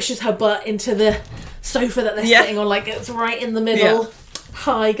 squishes her butt into the sofa that they're sitting on, like, it's right in the middle. Yeah.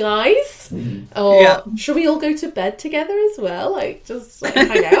 Hi, guys. Or should we all go to bed together as well? Like, just like,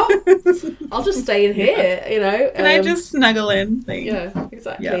 hang out? I'll just stay in here, you know. Can I just snuggle in? Yeah,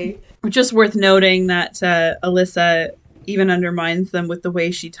 exactly. Yeah. Just worth noting that Alyssa even undermines them with the way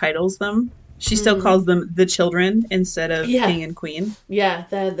she titles them. She still calls them the children instead of king and queen. Yeah,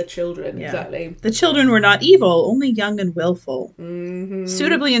 they're the children, exactly. The children were not evil, only young and willful. Mm-hmm.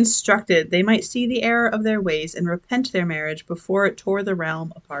 Suitably instructed, they might see the error of their ways and repent their marriage before it tore the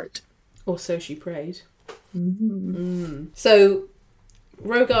realm apart. Or so she prayed. Mm-hmm. Mm. So,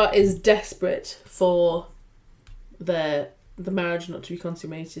 Rogar is desperate for the marriage not to be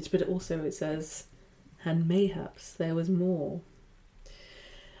consummated, but also it says, and mayhaps there was more.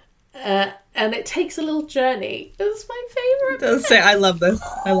 And it takes a little journey. It's my favourite. I love this.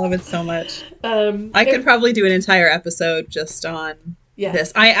 I love it so much. I could probably do an entire episode just on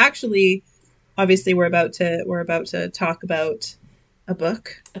this. I actually, obviously, we're about to talk about a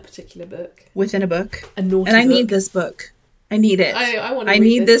book, a particular book within a book, and I need this book. I need it. I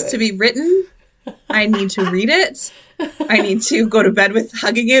need this to be written. I need to read it. I need to go to bed with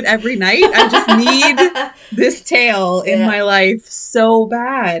hugging it every night. I just need this tale in my life so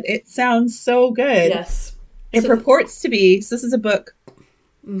bad. It sounds so good. Yes. It purports to be, so this is a book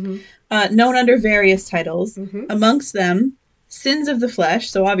known under various titles. Mm-hmm. Amongst them, Sins of the Flesh,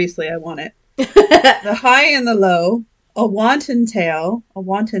 so obviously I want it. The High and the Low, A Wanton's Tale,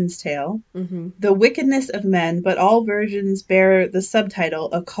 The Wickedness of Men, but all versions bear the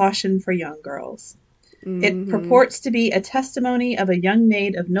subtitle, A Caution for Young Girls. Mm-hmm. It purports to be a testimony of a young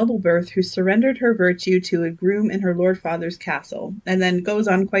maid of noble birth who surrendered her virtue to a groom in her lord father's castle, and then goes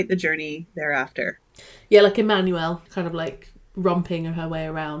on quite the journey thereafter. Yeah, like Emmanuel, kind of like romping her way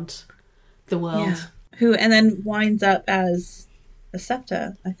around the world. Yeah. And then winds up as a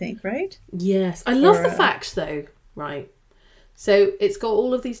septa, I think, right? Yes. I love the fact, though, right? So it's got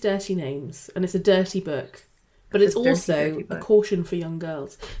all of these dirty names, and it's a dirty book, but it's also a caution for young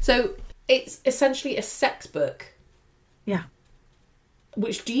girls. So it's essentially a sex book. Yeah.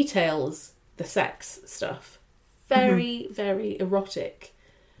 Which details the sex stuff. Very, very erotic.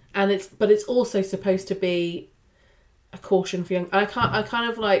 And it's also supposed to be a caution for young... I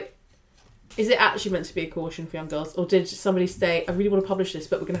kind of like... Is it actually meant to be a caution for young girls? Or did somebody say, I really want to publish this,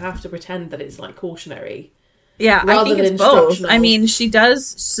 but we're going to have to pretend that it's like cautionary? Yeah, I think it's both. I mean, she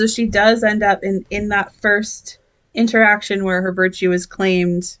does end up in that first interaction where her virtue is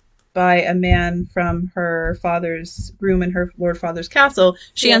claimed by a man from her father's groom in her lord father's castle.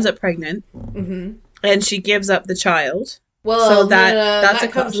 She ends up pregnant, and she gives up the child. Well, so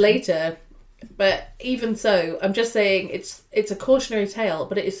that comes later. But even so, I'm just saying it's a cautionary tale,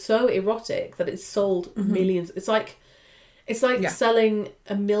 but it is so erotic that it's sold millions. It's like selling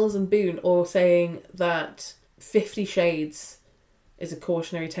a Mills and Boon, or saying that 50 Shades is a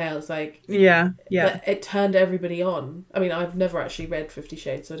cautionary tale. It's like it turned everybody on. I mean, I've never actually read 50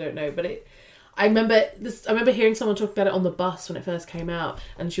 Shades, so I don't know. But I remember hearing someone talk about it on the bus when it first came out,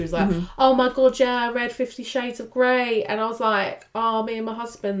 and she was like, "Oh my god, yeah, I read 50 Shades of Grey," and I was like, "Oh, me and my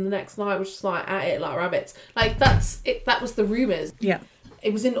husband the next night was just like at it like rabbits." Like that's it. That was the rumours. Yeah,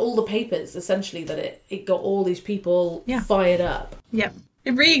 it was in all the papers essentially that it got all these people fired up. Yeah.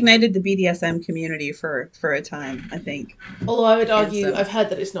 It reignited the BDSM community for a time, I think. Although I would argue, I've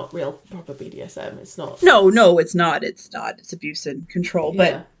heard that it's not real proper BDSM. It's not. No, it's not. It's not. It's abuse and control.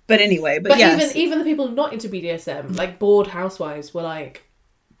 Yeah. But anyway, but yes. even the people not into BDSM, like bored housewives, were like,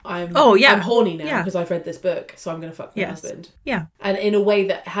 I'm horny now because I've read this book, so I'm going to fuck my husband. Yeah. And in a way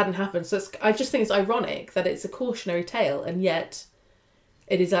that hadn't happened. So I just think it's ironic that it's a cautionary tale, and yet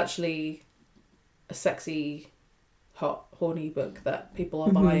it is actually a sexy, hot, horny book that people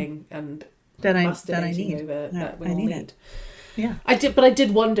are buying and masturbating over. That we all need. Yeah. I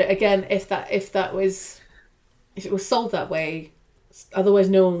did wonder again if it was sold that way. Otherwise,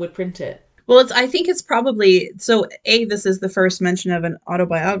 no one would print it. Well, I think it's probably so. This is the first mention of an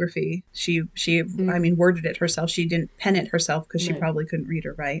autobiography. She worded it herself. She didn't pen it herself because she probably couldn't read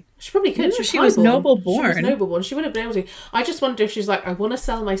or write. She probably could. She was noble born. She would have been able to. I just wonder if she's like, I want to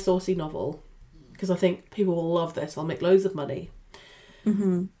sell my saucy novel because I think people will love this. I'll make loads of money.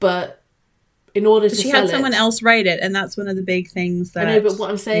 But in order to, she had someone else write it, and that's one of the big things that I know. But what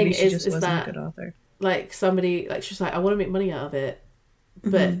I'm saying is that a good author. Like somebody, like she's like, I want to make money out of it,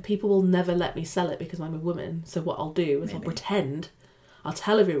 but people will never let me sell it because I'm a woman. So what I'll do is I'll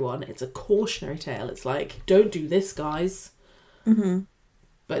tell everyone it's a cautionary tale. It's like, don't do this, guys.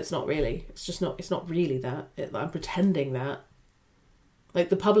 But it's not really. It's not really that. I'm pretending that. Like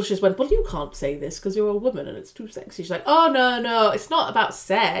the publishers went, well, you can't say this because you're a woman and it's too sexy. She's like, oh no, it's not about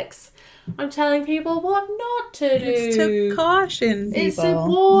sex. I'm telling people what not to do. It's to caution people. It's a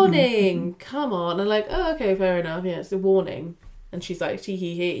warning. Come on. And like, oh, okay, fair enough. Yeah, it's a warning. And she's like,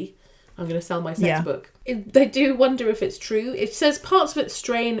 tee. I'm going to sell my sex book. They do wonder if it's true. It says parts of it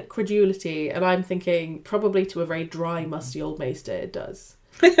strain credulity. And I'm thinking probably to a very dry, musty old maester it does.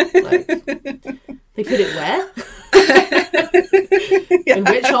 Like, they put it where? In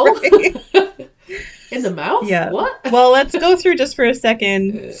which hole? In the mouth? Yeah. What? Well, let's go through just for a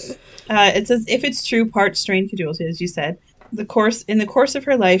second. It says, if it's true, part strain credulity, as you said. In the course of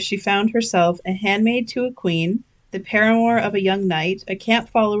her life, she found herself a handmaid to a queen, the paramour of a young knight, a camp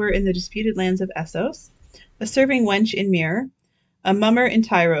follower in the disputed lands of Essos, a serving wench in Myr, a mummer in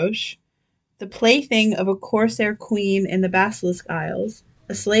Tyrosh, the plaything of a corsair queen in the Basilisk Isles,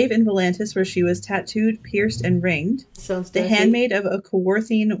 a slave in Volantis where she was tattooed, pierced, and ringed, the handmaid of a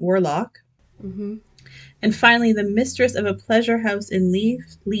Coworthine warlock, and finally the mistress of a pleasure house in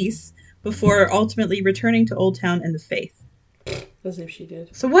Lease before ultimately returning to Old Town and the Faith. As if she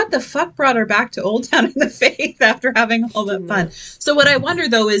did. So what the fuck brought her back to Old Town and the Faith after having all that fun? So what I wonder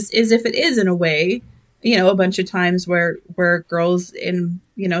though is if it is in a way, a bunch of times where girls in,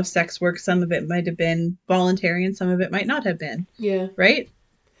 sex work, some of it might have been voluntary and some of it might not have been. Yeah. Right?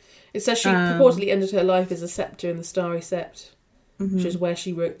 It says she purportedly ended her life as a scepter in the Starry Sept, which is where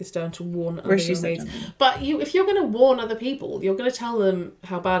she wrote this down to warn other maids. But if you're going to warn other people, you're going to tell them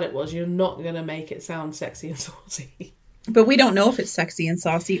how bad it was. You're not going to make it sound sexy and saucy. But we don't know if it's sexy and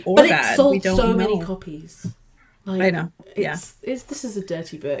saucy or bad. But it sold so many copies. Like, I know. Yeah. This is a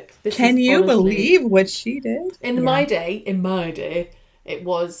dirty book. Can you believe what she did? In my day, it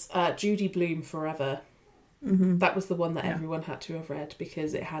was Judy Blume Forever. That was the one that everyone had to have read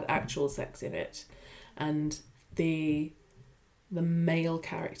because it had actual sex in it, and the male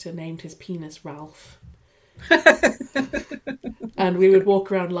character named his penis Ralph. And we would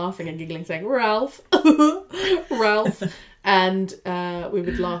walk around laughing and giggling, saying Ralph, Ralph, and we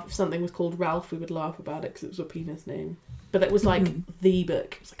would laugh if something was called Ralph. We would laugh about it because it was a penis name. But it was like the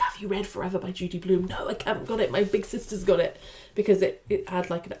book. It was like, have you read Forever by Judy Blume? No, I haven't got it. My big sister's got it because it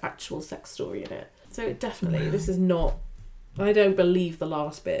had like an actual sex story in it. So it definitely, this is not, I don't believe the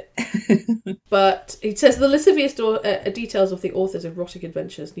last bit. But it says the lascivious details of the author's erotic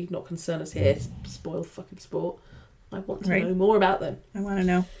adventures need not concern us here. Spoil fucking sport. I want to know more about them. I want to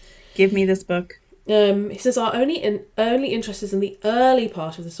know. Give me this book. He says our only interest is in the early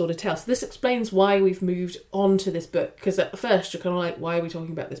part of the sordid tale. So this explains why we've moved on to this book. Because at first you're kind of like, why are we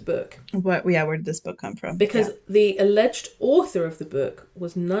talking about this book? What? Yeah, where did this book come from? Because the alleged author of the book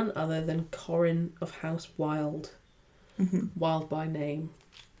was none other than Corin of House Wild. Wild by name,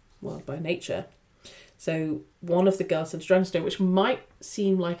 wild by nature. So one of the girls sent to Dragonstone, which might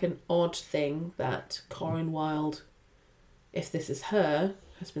seem like an odd thing that Corin Wild, if this is her,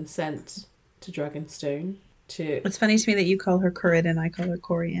 has been sent to Dragonstone to... It's funny to me that you call her Corinne and I call her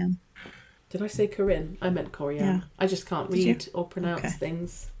Corianne. Did I say Corinne? I meant Corianne. Yeah. I just can't read or pronounce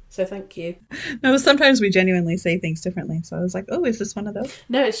things. So thank you. No, sometimes we genuinely say things differently. So I was like, oh, is this one of those?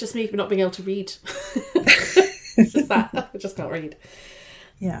 No, it's just me not being able to read. It's just that. I just can't read.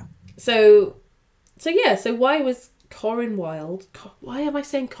 Yeah. So why was Corin Wild... Why am I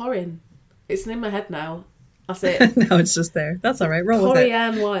saying Corin? It's in my head now. That's it. No, it's just there. That's all right. Roll with it.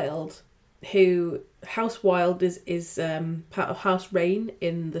 Corianne Wild, who... House Wild is part of House Rain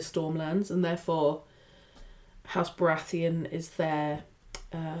in the Stormlands, and therefore House Baratheon is their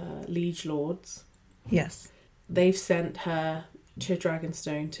liege lords. Yes. They've sent her to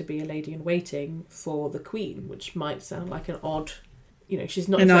Dragonstone to be a lady in waiting for the Queen, which might sound like an odd... she's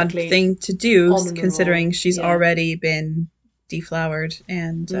not an exactly odd thing to do, considering she's already been deflowered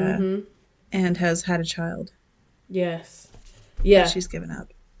and has had a child. Yes. Yeah. She's given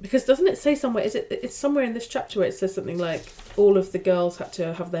up. Because doesn't it say somewhere, it's somewhere in this chapter where it says something like all of the girls had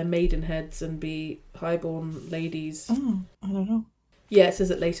to have their maiden heads and be highborn ladies. Oh, I don't know. Yeah, it says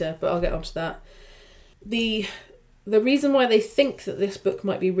it later, but I'll get onto that. The reason why they think that this book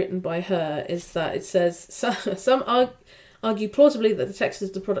might be written by her is that it says, some argue plausibly that the text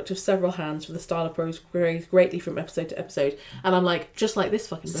is the product of several hands, for the style of prose varies greatly from episode to episode. And I'm like, just like this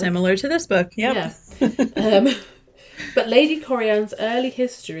fucking book. Similar to this book, yep. Yeah. But Lady Corianne's early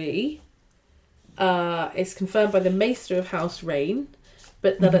history is confirmed by the Maester of House Rain,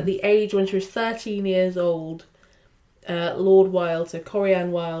 but that at the age when she was 13 years old, Lord Wild, so Corianne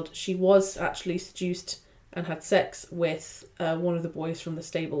Wild, she was actually seduced and had sex with one of the boys from the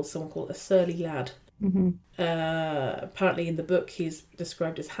stables, someone called a surly lad. Apparently in the book he's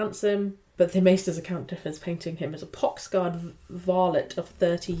described as handsome, but the Maester's account differs, painting him as a pox-scarred varlet of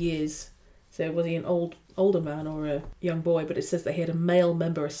 30 years. So was he an older man or a young boy? But it says that he had a male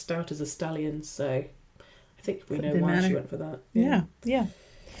member as stout as a stallion, so I think we know why she went for that. Yeah.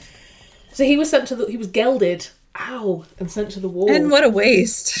 So he was he was gelded, and sent to the wall. And what a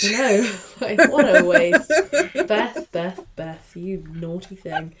waste. I know, like, what a waste. Beth, you naughty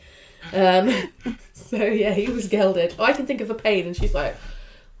thing. So yeah, he was gelded. I can think of a pain, and she's like,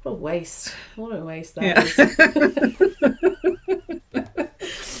 what a waste that is.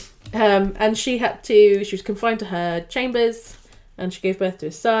 And she was confined to her chambers, and she gave birth to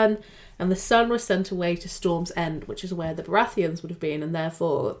a son, and the son was sent away to Storm's End, which is where the Baratheons would have been, and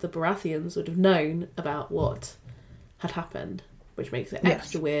therefore the Baratheons would have known about what had happened, which makes it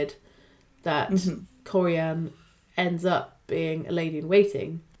extra weird that Corianne ends up being a lady in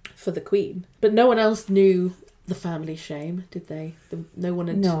waiting for the Queen. But no one else knew the family shame, did they? No one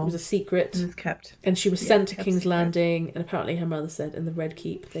had. No. It was a secret. It was kept. And she was sent to King's Landing, and apparently her mother said, in the Red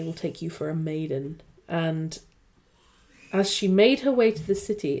Keep, they will take you for a maiden. And as she made her way to the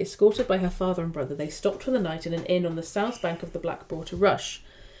city, escorted by her father and brother, they stopped for the night in an inn on the south bank of the Blackwater Rush,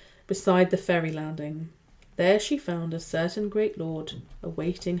 beside the ferry landing. There she found a certain great lord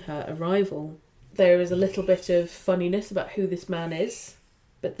awaiting her arrival. There is a little bit of funniness about who this man is,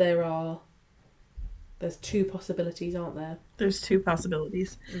 but there's two possibilities, aren't there? There's two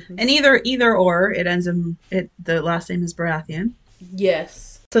possibilities. And either or, it ends in the last name is Baratheon.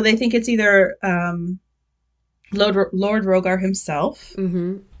 Yes. So they think it's either Lord Rogar himself,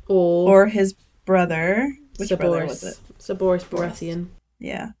 or his brother. Which brother was it? Sir Boris Baratheon.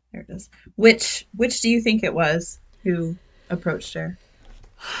 Yeah, there it is. Which do you think it was who approached her?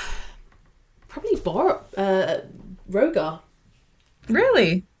 Probably Rogar.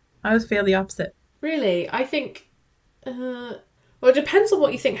 Really? I would feel the opposite. Really? I think... well, it depends on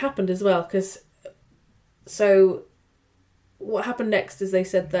what you think happened as well, because... So, what happened next is they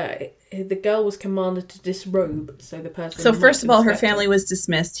said that the girl was commanded to disrobe, so the person... So, first of all, her family was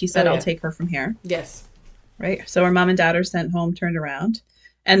dismissed. He said, I'll take her from here. Yes. Right? So, her mom and dad are sent home, turned around.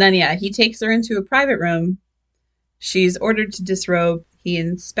 And then, he takes her into a private room. She's ordered to disrobe. He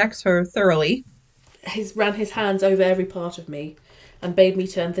inspects her thoroughly. He's ran his hands over every part of me, and bade me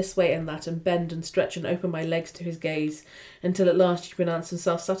turn this way and that, and bend and stretch and open my legs to his gaze, until at last he pronounced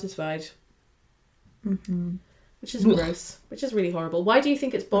himself satisfied. Which is gross. Which is really horrible. Why do you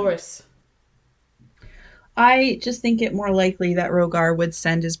think it's Boris? I just think it more likely that Rogar would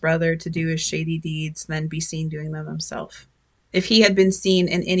send his brother to do his shady deeds than be seen doing them himself. If he had been seen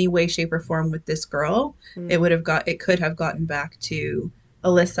in any way, shape, or form with this girl, it could have gotten back to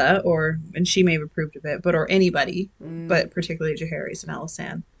Alyssa, and she may have approved of it, or anybody, but particularly Jaehaerys and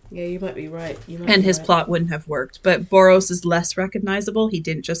Alysanne. Yeah, you might be right. And his plot wouldn't have worked. But Boros is less recognizable. He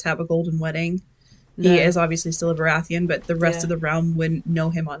didn't just have a golden wedding. No. He is obviously still a Baratheon, but the rest of the realm wouldn't know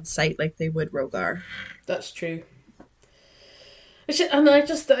him on sight like they would Rogar. That's true.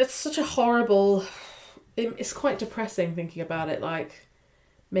 It's such a horrible... It's quite depressing thinking about it, like,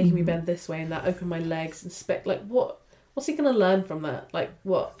 making me bend this way and that, open my legs and what's he going to learn from that? Like,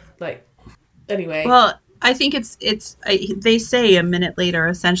 what? Like, anyway. Well, I think they say a minute later,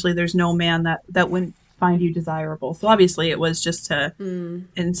 essentially, there's no man that wouldn't find you desirable. So obviously it was just to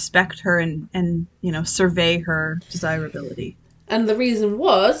inspect her and survey her desirability. And the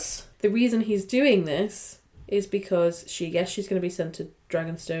reason he's doing this is because she's going to be sent to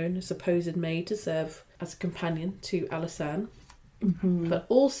Dragonstone, a supposed maid to serve as a companion to Alysanne. Mm-hmm. But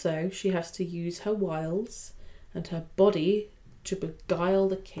also she has to use her wiles and her body to beguile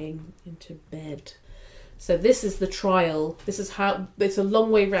the king into bed. So this is the trial. This is how... It's a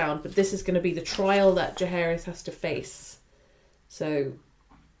long way round, but this is going to be the trial that Jaehaerys has to face. So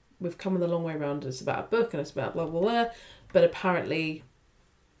we've come a long way round. It's about a book and it's about blah, blah, blah. But apparently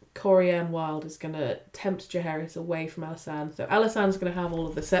Corianne Wilde is going to tempt Jaehaerys away from Alysanne. So Alysanne's going to have all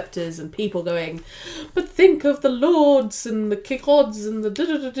of the scepters and people going, but think of the lords and the kickods and the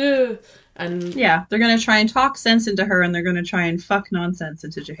da-da-da-da. And yeah, they're going to try and talk sense into her and they're going to try and fuck nonsense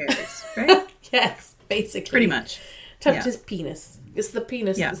into Jaehaerys, right? Yes, basically. Pretty much. Tempt his penis. It's the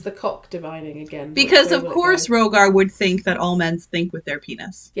penis, it's the cock divining again. Because of course Rogar would think that all men think with their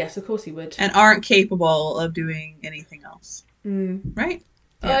penis. Yes, of course he would. And aren't capable of doing anything else. Right?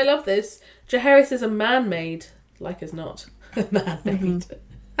 Yeah. Oh, I love this. Jaehaerys is a man-made, like as not. A man-made.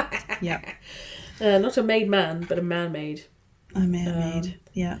 Yeah. Not a made man, but a man-made. A man-made,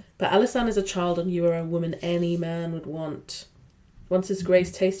 yeah. But Alysanne is a child and you are a woman any man would want. Once his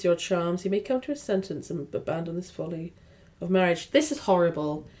grace tastes your charms, he may come to a sentence and abandon this folly of marriage. This is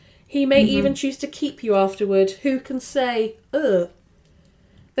horrible. He may even choose to keep you afterward. Who can say? There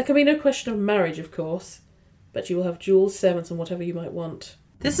can be no question of marriage, of course, but you will have jewels, servants, and whatever you might want.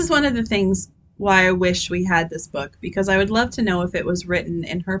 This is one of the things why I wish we had this book, because I would love to know if it was written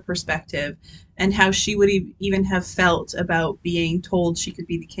in her perspective and how she would even have felt about being told she could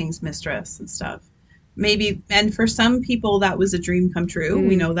be the king's mistress and stuff. Maybe, and for some people that was a dream come true.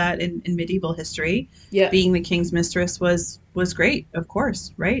 We know that in medieval history, being the king's mistress was great, of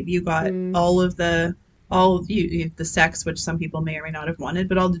course, right? You got all of the sex, which some people may or may not have wanted,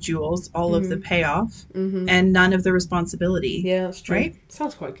 but all the jewels, all of the payoff, and none of the responsibility. Yeah, that's true. Right?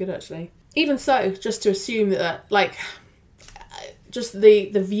 Sounds quite good, actually. Even so, just to assume that like, just the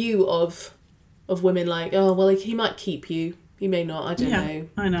view of women, like, oh, well, he might keep you. He may not. I don't know.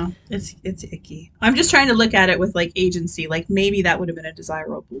 I know. It's icky. I'm just trying to look at it with like agency. Like maybe that would have been a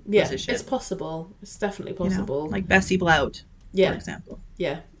desirable position. It's possible. It's definitely possible. Like Bessie Blout, for example.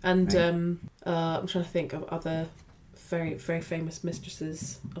 Yeah, and I'm trying to think of other very, very famous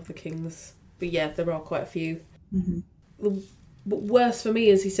mistresses of the kings. But yeah, there are quite a few. The worst for me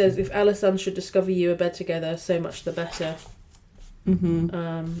is he says, if Alysanne should discover you a bed together, so much the better.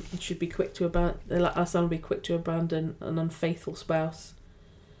 It should be quick to Alysanne will be quick to abandon an unfaithful spouse.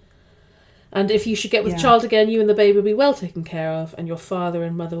 And if you should get with child again, you and the baby will be well taken care of, and your father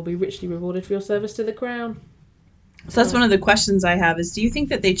and mother will be richly rewarded for your service to the crown. So that's one of the questions I have is, do you think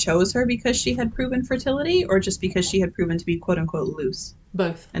that they chose her because she had proven fertility, or just because she had proven to be quote unquote loose?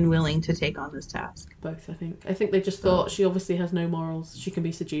 Both. And willing to take on this task? Both, I think. I think they just thought she obviously has no morals. She can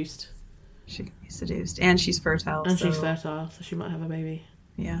be seduced. She can be seduced. And she's fertile. She's fertile, so she might have a baby.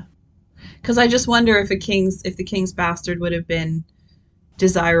 Yeah. Because I just wonder if the king's bastard would have been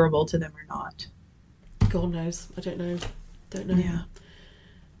desirable to them or not. God knows. I don't know. Yeah.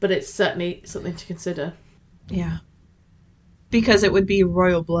 But it's certainly something to consider. Yeah. Because it would be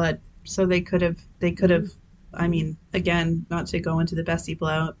royal blood. So they could have, I mean, again, not to go into the Bessie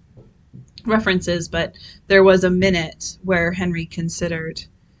Blout references, but there was a minute where Henry considered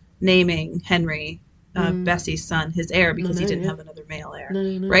naming Henry, Bessie's son, his heir, because he didn't have another male heir.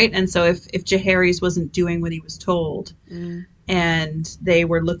 Right? And so if Jaehaerys wasn't doing what he was told, and they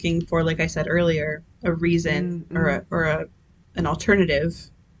were looking for, like I said earlier, a reason or an alternative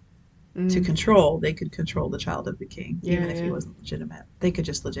to control, they could control the child of the king, even if he wasn't legitimate. They could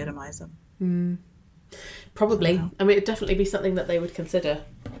just legitimize him. Probably. So. I mean, it'd definitely be something that they would consider.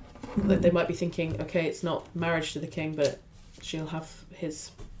 That they might be thinking, okay, it's not marriage to the king, but she'll have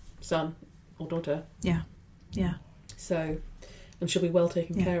his son or daughter. Yeah. Yeah. So, and she'll be well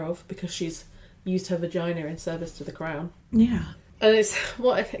taken care of because she's used her vagina in service to the crown. Yeah. And it's,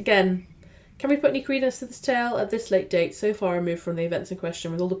 what, again, can we put any credence to this tale? At this late date, so far removed from the events in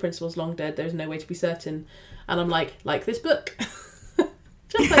question, with all the principals long dead, there is no way to be certain. And I'm like this book.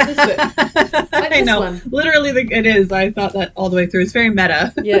 Just like this book. Like I know. one. Literally, it is. I thought that all the way through. It's very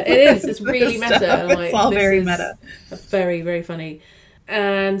meta. Yeah, it is. It's really meta. And I'm like, it's all very meta. Very, very funny.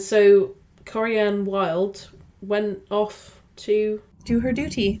 And so, Corianne Wilde went off to do her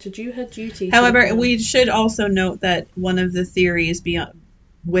duty. To do her duty. However, we should also note that one of the theories beyond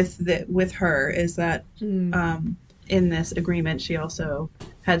with her is that in this agreement she also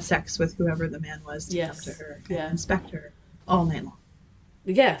had sex with whoever the man was to come to her and inspect her all night long.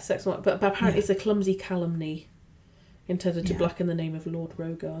 Yeah, sex, but apparently it's a clumsy calumny intended to blacken the name of Lord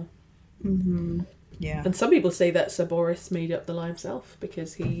Rogar. Mm-hmm. Yeah. And some people say that Sir Boris made up the lie himself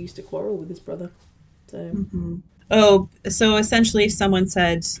because he used to quarrel with his brother. So. Mm-hmm. Oh, so essentially someone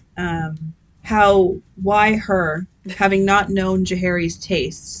said, why her, having not known Jaehaerys's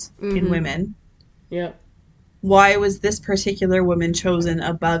tastes in women? Yeah. Why was this particular woman chosen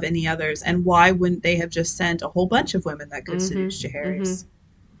above any others? And why wouldn't they have just sent a whole bunch of women that could seduce Jaehaerys?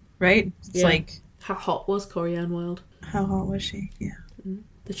 Right? It's like... How hot was Corianne Wilde? How hot was she? Yeah.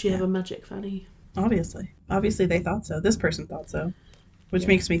 Did she have a magic fanny? Obviously. Obviously they thought so. This person thought so. Which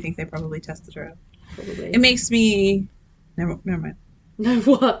makes me think they probably tested her out. Probably. It makes me... Never mind. No,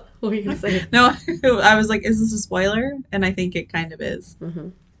 what? What were you going to say? No, I was like, is this a spoiler? And I think it kind of is. Mm-hmm.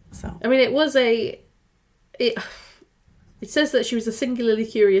 So. I mean, it was It says that she was a singularly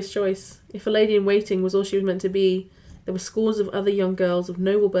curious choice. If a lady in waiting was all she was meant to be, there were scores of other young girls of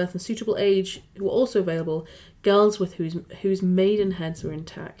noble birth and suitable age who were also available, girls with whose maiden heads were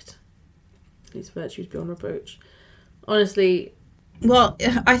intact. These virtues beyond reproach. Honestly... Well,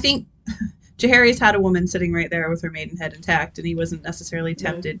 I think Jaehaerys had a woman sitting right there with her maiden head intact, and he wasn't necessarily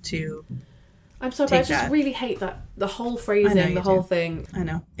tempted to... I'm sorry, but I just really hate that. The whole phrasing, the whole thing. I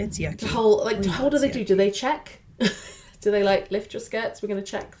know. It's yucky. The whole, what do they do? Do they check? Do they, lift your skirts? We're going to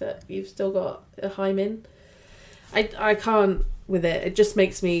check that you've still got a hymen? I can't with it. It just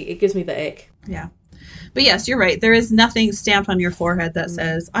gives me the ick. Yeah. But yes, you're right. There is nothing stamped on your forehead that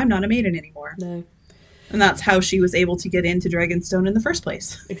says, I'm not a maiden anymore. No. And that's how she was able to get into Dragonstone in the first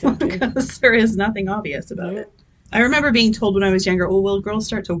place. Exactly. Because there is nothing obvious about it. I remember being told when I was younger, will girls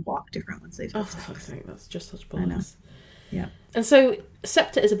start to walk different once they've... Oh, for fuck's sake, that's just such bollocks. I know. Yeah. And so,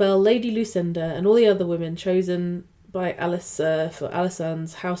 Septa Isabel, Lady Lucinda, and all the other women chosen by Alice for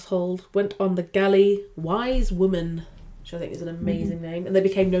Alisanne's household went on the galley Wise Woman, which I think is an amazing name. And they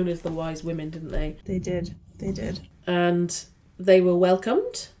became known as the Wise Women, didn't they? They did. And they were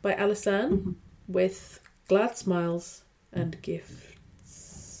welcomed by Alisanne with glad smiles and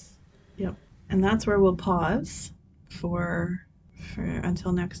gifts. Yep. And that's where we'll pause for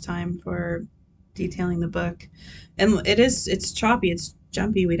until next time for detailing the book. And it's choppy, it's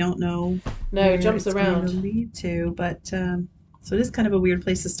jumpy, we don't know. No, it jumps around. To lead to, but so it is kind of a weird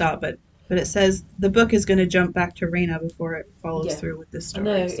place to stop, but it says the book is going to jump back to Rhaena before it follows through with this story.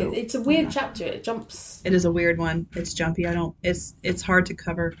 No, so, it's a weird chapter. It jumps. It is a weird one. It's jumpy. It's hard to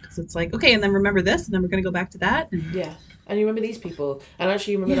cover because it's like, okay, and then remember this, and then we're going to go back to that. And... Yeah. And you remember these people, and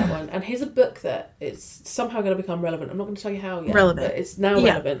actually you remember that one. And here's a book that is somehow going to become relevant. I'm not going to tell you how yet. Relevant. But it's now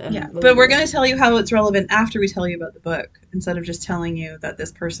relevant. And but we're going to tell you how it's relevant after we tell you about the book, instead of just telling you that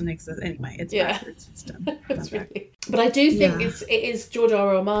this person exists. Anyway, it's backwards. It's done. But I do think it is George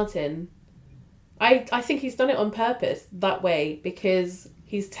R.R. Martin. I think he's done it on purpose that way because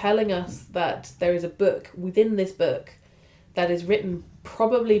he's telling us that there is a book within this book that is written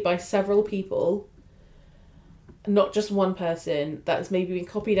probably by several people, not just one person, that's maybe been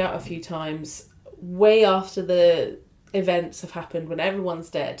copied out a few times way after the events have happened when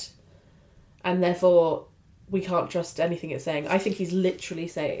everyone's dead, and therefore we can't trust anything it's saying. I think he's literally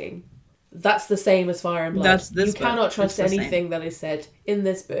saying that's the same as Fire and Blood. You cannot trust anything that is said in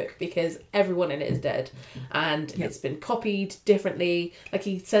this book because everyone in it is dead and it's been copied differently. Like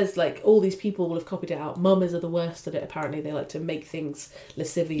he says, all these people will have copied it out. Mummers are the worst at it, apparently. They like to make things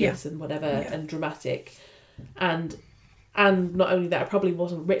lascivious and whatever and dramatic. And not only that, it probably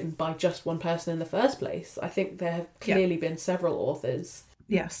wasn't written by just one person in the first place. I think there have clearly been several authors.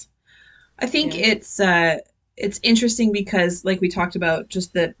 Yes. I think it's interesting because, like we talked about,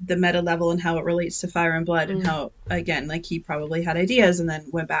 just the meta level and how it relates to Fire and Blood and how, again, he probably had ideas and then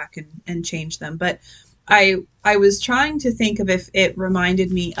went back and changed them. But I was trying to think of if it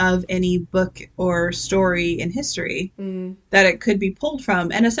reminded me of any book or story in history that it could be pulled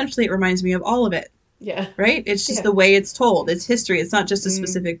from. And essentially it reminds me of all of it. Yeah. Right? It's just the way it's told. It's history. It's not just a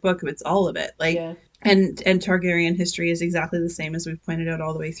specific book. It's all of it. And Targaryen history is exactly the same as we've pointed out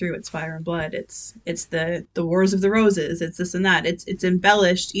all the way through. It's fire and blood. It's the Wars of the Roses. It's this and that. It's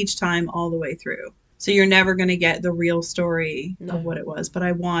embellished each time all the way through. So you're never going to get the real story of what it was. But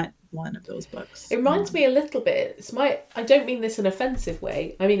I want one of those books. It reminds me a little bit. I don't mean this in an offensive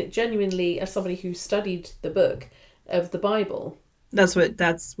way. I mean it genuinely as somebody who studied the book of the Bible. That's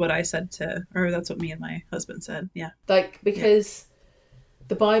what I said that's what me and my husband said. Yeah. Because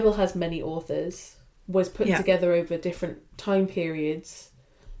the Bible has many authors. Was put together over different time periods.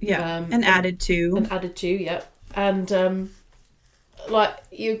 Yeah, and added to. Yeah. And,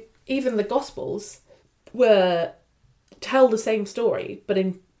 even the Gospels tell the same story, but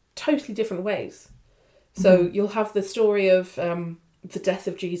in totally different ways. So you'll have the story of the death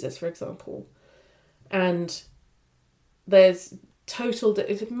of Jesus, for example. And there's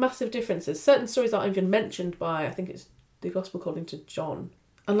massive differences. Certain stories aren't even mentioned by, I think it's the Gospel according to John.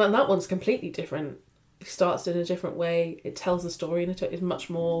 And then that one's completely different. It starts in a different way. It tells the story and it's much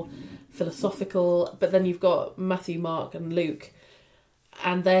more philosophical. But then you've got Matthew, Mark and Luke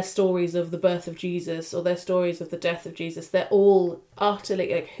and their stories of the birth of Jesus or their stories of the death of Jesus. They're all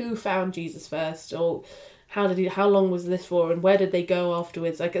utterly who found Jesus first or how long was this for and where did they go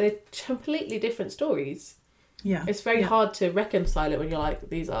afterwards? They're completely different stories. Yeah. It's very hard to reconcile it when you're like,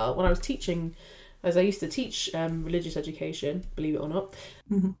 these are... When I was teaching, as I used to teach religious education, believe it or not,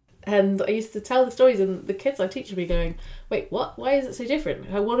 and I used to tell the stories, and the kids I teach would be going, "Wait, what? Why is it so different?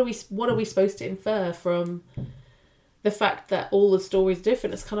 What are we supposed to infer from the fact that all the stories are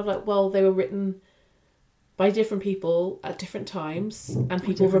different?" It's kind of like, well, they were written by different people at different times, and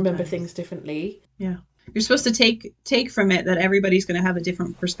people remember things differently. Yeah, you're supposed to take from it that everybody's going to have a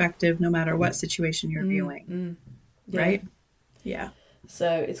different perspective, no matter what situation you're viewing, right? Yeah. So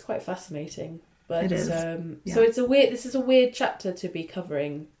it's quite fascinating, but it is. So it's this is a weird chapter to be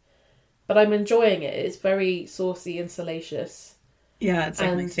covering. But I'm enjoying it. It's very saucy and salacious. Yeah, it's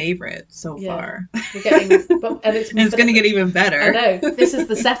like my favourite so far. We're getting, and it's going to get even better. I know. This is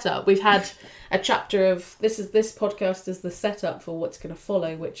the setup. We've had a chapter of this podcast is the setup for what's going to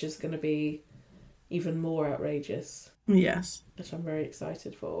follow, which is going to be even more outrageous. Yes, which I'm very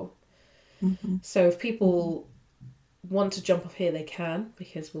excited for. So if people want to jump off here, they can,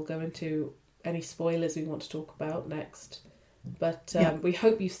 because we'll go into any spoilers we want to talk about next. But we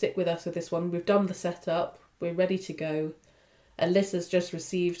hope you stick with us with this one. We've done the setup. We're ready to go. Alyssa's just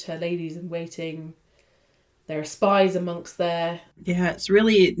received her ladies in waiting. There are spies amongst there. Yeah, it's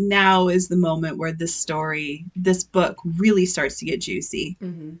really, now is the moment where this book really starts to get juicy.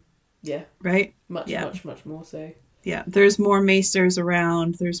 Yeah. Right? Much more so. Yeah, there's more maesters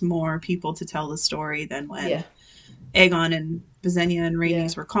around. There's more people to tell the story than when Aegon and Visenya and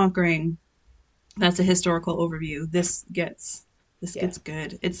Rhaenys were conquering. That's a historical overview. This gets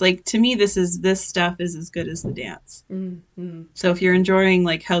good. It's like, to me, this stuff is as good as the dance. So if you're enjoying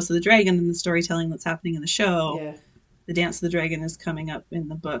like House of the Dragon and the storytelling that's happening in the show, the Dance of the Dragon is coming up in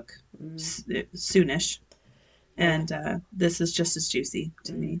the book soonish. And this is just as juicy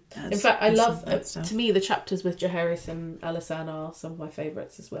to me. In fact, I love, to me, the chapters with Jaehaerys and Alysanne are some of my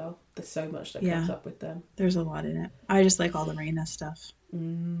favourites as well. There's so much that comes up with them. There's a lot in it. I just like all the Rhaena stuff.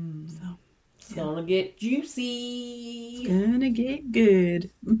 So. It's gonna get juicy. It's gonna get good.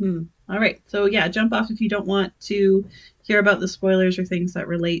 All right. So jump off if you don't want to hear about the spoilers or things that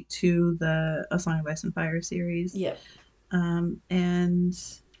relate to the A Song of Ice and Fire series. Yep. And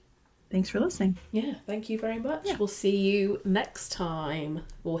thanks for listening. Yeah, thank you very much. We'll see you next time.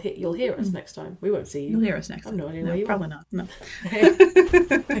 You'll hear us next time. We won't see you. You'll hear us next time. I have no idea where you probably are. not. No.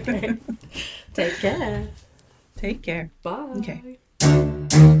 Okay. Take care. Take care. Bye. Okay.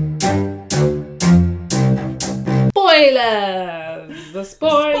 Spoilers! The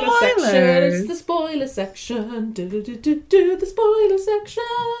spoiler section. It's the spoiler section. The spoiler section.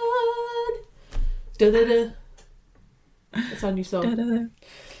 That's our new song.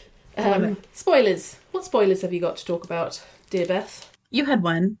 Spoilers. What spoilers have you got to talk about, dear Beth? You had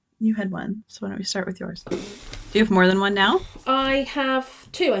one. So why don't we start with yours? Do you have more than one now? I have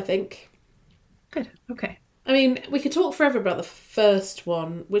 2, I think. Good. Okay. I mean, we could talk forever about the first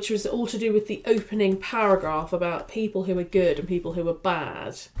one, which was all to do with the opening paragraph about people who are good and people who are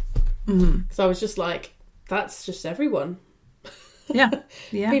bad. Because I was just like, that's just everyone. Yeah.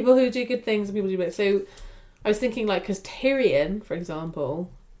 People who do good things and people who do bad. So I was thinking, like, because Tyrion, for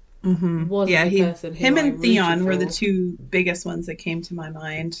example, was the person who him and Theon were the 2 biggest ones that came to my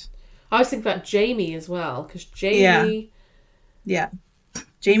mind. I was thinking about Jaime as well, because Jaime... Yeah.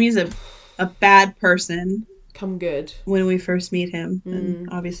 Jaime's a bad person. become good. When we first meet him, and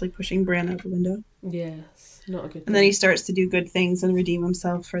obviously pushing Bran out the window. Yes, not a good thing. And then he starts to do good things and redeem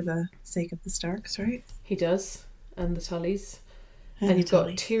himself for the sake of the Starks, right? He does, and the Tullys. And you've got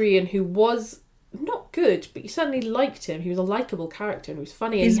Tyrion, who was not good, but you certainly liked him. He was a likeable character, and he was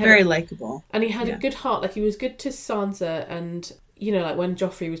funny. He's very likeable. And he had a good heart. Like, he was good to Sansa, and, you know, like, when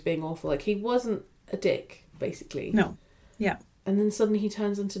Joffrey was being awful, like, he wasn't a dick, basically. No. Yeah. And then suddenly he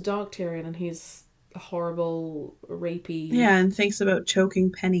turns into Dark Tyrion, and he's a horrible, rapey... Yeah, and thinks about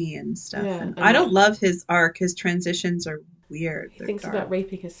choking Penny and stuff. Yeah, and I don't love his arc. His transitions are weird. He thinks about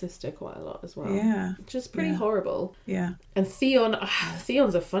raping his sister quite a lot as well. Yeah. Which is pretty horrible. Yeah. And Theon,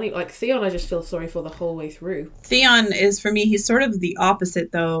 Theon's a funny... Like, Theon I just feel sorry for the whole way through. Theon is, for me, he's sort of the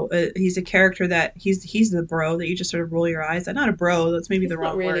opposite, though. He's a character that... He's the bro that you just sort of roll your eyes at. Not a bro, that's maybe the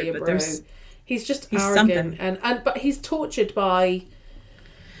wrong word. But there's... He's just arrogant. And but he's tortured by...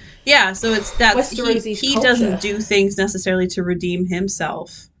 Yeah, so he culture. Doesn't do things necessarily to redeem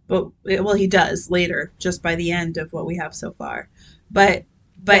himself, but he does later, just by the end of what we have so far. But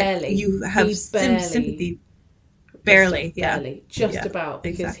barely. You have sympathy, barely, about,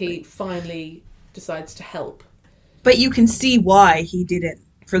 because he finally decides to help. But you can see why he did it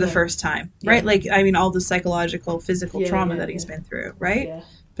for the first time, right? Like, I mean, all the psychological, physical trauma that he's been through, right? Yeah.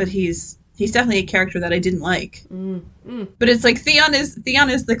 But he's definitely a character that I didn't like. But it's like Theon is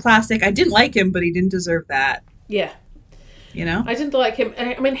the classic. I didn't like him, but he didn't deserve that. Yeah, you know. I didn't like him.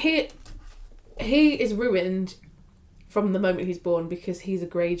 I mean, he is ruined from the moment he's born because he's a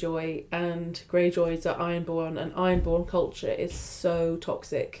Greyjoy, and Greyjoys are Ironborn, and Ironborn culture is so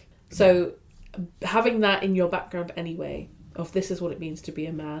toxic. So having that in your background anyway, of this is what it means to be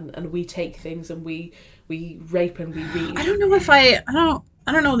a man, and we take things and we rape and we read. I don't know if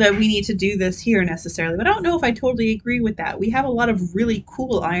I don't know that we need to do this here necessarily, but I don't know if I totally agree with that. We have a lot of really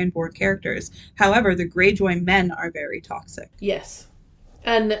cool Ironborn characters. However, the Greyjoy men are very toxic. Yes.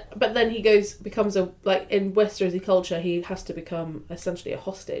 But then he becomes in Westerosi culture, he has to become essentially a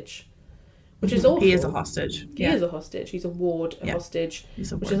hostage. Which is awful. He is a hostage. He is a hostage. He's a ward, a hostage.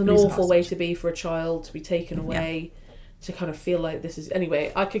 Which is an awful way to be for a child, to be taken away, to kind of feel like this is...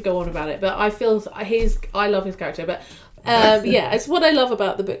 Anyway, I could go on about it, but I love his character, but... it's what I love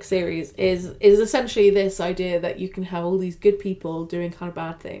about the book series is essentially this idea that you can have all these good people doing kind of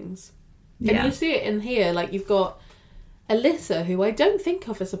bad things. And you see it in here, like you've got Alyssa, who I don't think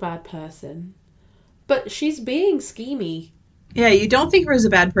of as a bad person, but she's being schemy. Yeah, you don't think of her as a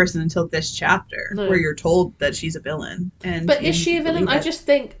bad person until this chapter, where you're told that she's a villain. But is she a villain? I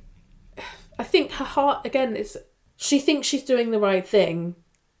think her heart, again, she thinks she's doing the right thing.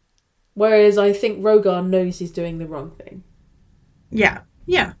 Whereas I think Rogar knows he's doing the wrong thing. Yeah,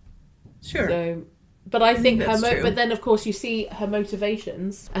 sure. So, but I think but then of course you see her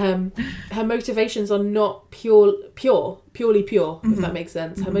motivations. Her motivations are not purely pure, if that makes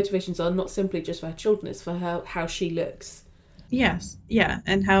sense. Her motivations are not simply just for her children; it's for how she looks. Yes,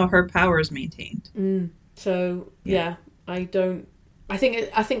 and how her power is maintained. So I don't. I think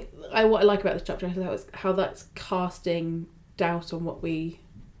what I like about this chapter is how that's casting doubt on what we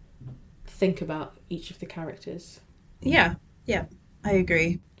think about each of the characters. I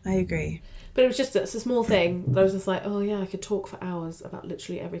agree. But it was just, it's a small thing that I was just like, oh yeah, I could talk for hours about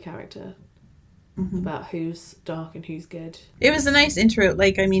literally every character, about who's dark and who's good. It was a nice intro.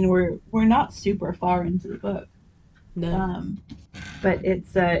 Like, I mean, we're not super far into the book, but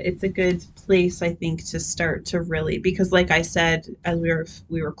it's a good place, I think, to start to really, because like I said, as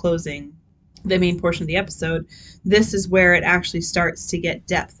we were closing the main portion of the episode, this is where it actually starts to get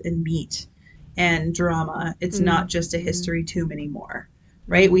depth and meat and drama. It's not just a history tomb anymore,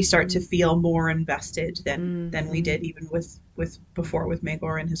 right? We start to feel more invested than we did even with before with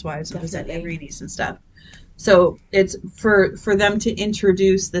Maegor and his wives and Rhaenys and stuff. So it's for them to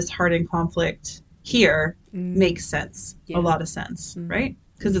introduce this hardened conflict here makes sense, a lot of sense, right?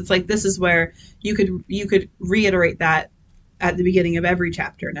 Because it's like, this is where you could reiterate that at the beginning of every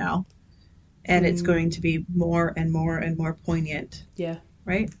chapter now. And it's going to be more and more and more poignant. Yeah.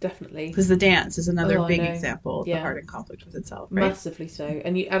 Right? Definitely. Because the dance is another big example of the hardened conflict with itself. Right? Massively so.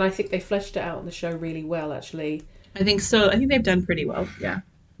 And I think they fleshed it out in the show really well, actually. I think so. I think they've done pretty well. Yeah.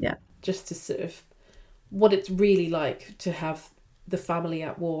 Just to sort of... what it's really like to have the family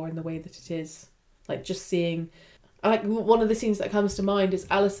at war in the way that it is. Like, just seeing... like, one of the scenes that comes to mind is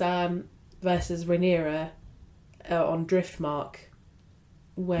Alysanne versus Rhaenyra on Driftmark.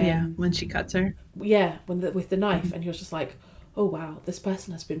 When she cuts her. Yeah, with the knife, and he was just like, "Oh wow, this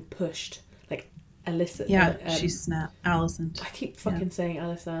person has been pushed." Like Alyssa. Yeah, she's snapped. Alicent. I keep fucking saying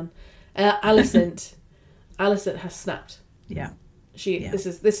Alysanne. Alicent. Alicent has snapped. Yeah.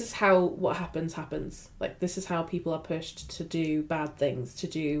 This is how what happens. Like, this is how people are pushed to do bad things,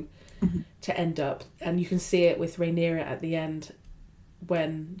 to end up. And you can see it with Rhaenyra at the end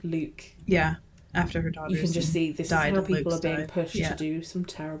when Luke... Yeah, after her daughter. You can just see this is how people are being pushed to do some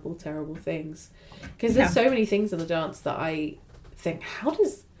terrible, terrible things. Because there's so many things in the dance that I think, how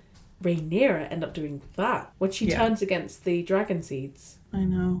does Rhaenyra end up doing that? When she turns against the dragon seeds. I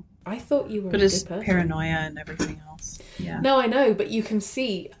know. I thought you were a good person. But it's paranoia and everything else. Yeah. No, I know, but I can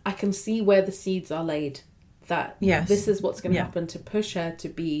see where the seeds are laid. That this is what's going to happen to push her to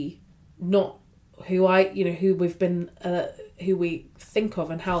be not who we've been, who we think of,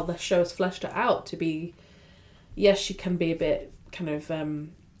 and how the show has fleshed her out to be. Yes, she can be a bit kind of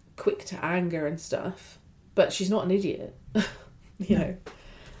quick to anger and stuff, but she's not an idiot, you know.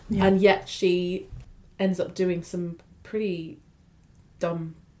 Yeah. And yet she ends up doing some pretty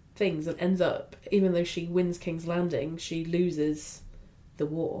dumb things and ends up, even though she wins King's Landing, she loses the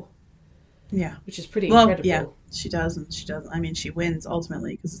war. Yeah. Which is pretty incredible. Yeah, she does, and she does. I mean, she wins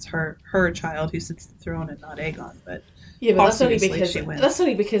ultimately because it's her child who sits the throne and not Aegon. But that's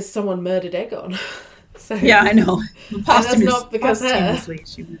only because someone murdered Aegon. So yeah, I know. That's not because posthumously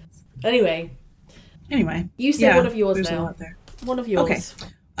she wins. Anyway, you said one of yours now. A lot there. One of yours.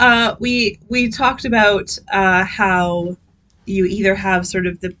 Okay. We talked about how you either have sort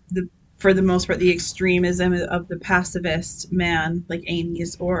of the for the most part the extremism of the pacifist man like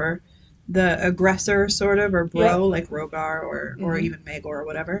Aenys, or the aggressor sort of, or bro like Rogar or even Maegor or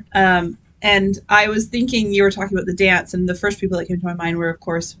whatever. And I was thinking, you were talking about the dance, and the first people that came to my mind were, of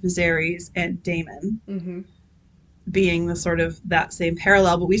course, Viserys and Daemon, being the sort of that same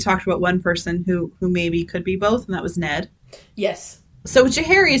parallel. But we talked about one person who maybe could be both, and that was Ned. Yes. So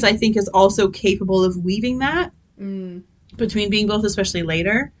Jaehaerys, I think, is also capable of weaving that between being both, especially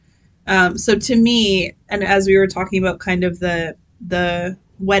later. So to me, and as we were talking about kind of the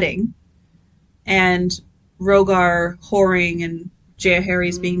wedding, and Rogar whoring and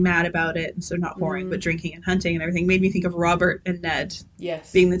Jaehaerys being mad about it, and so not whoring, but drinking and hunting and everything, made me think of Robert and Ned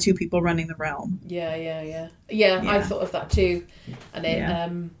being the two people running the realm. Yeah, I thought of that too. And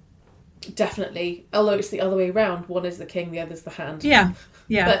it definitely, although it's the other way around, one is the king, the other's the hand. Yeah,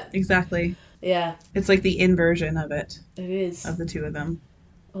 but, exactly. Yeah. It's like the inversion of it. It is. Of the two of them.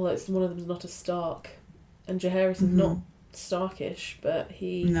 Although it's one of them's not a Stark. And Jaehaerys is not Starkish, but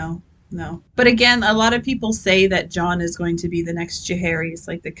he... No. But again, a lot of people say that Jon is going to be the next Jaehaerys,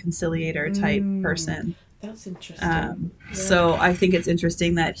 like the conciliator type person. That's interesting. So I think it's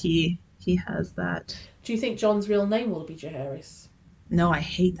interesting that he has that. Do you think Jon's real name will be Jaehaerys? No, I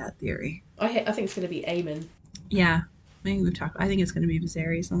hate that theory. I think it's going to be Aemon. Yeah. Maybe we've talked. I think it's going to be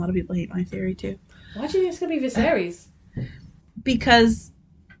Viserys, and a lot of people hate my theory too. Why do you think it's going to be Viserys? Because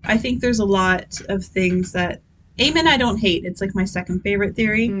I think there's a lot of things that Aemon I don't hate. It's like my second favorite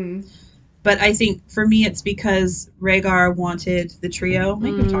theory. But I think for me it's because Rhaegar wanted the trio. I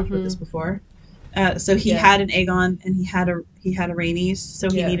think we've talked about this before. So he had an Aegon and he had a Rhaenys, so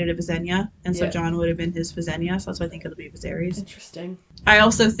he needed a Visenya, and so Jon would have been his Visenya. So that's why I think it'll be Viserys. Interesting. I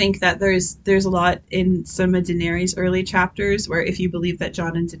also think that there's a lot in some of Daenerys' early chapters where if you believe that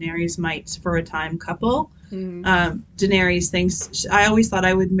Jon and Daenerys might for a time couple, Daenerys thinks, I always thought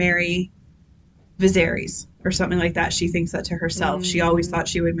I would marry Viserys or something like that. She thinks that to herself. She always thought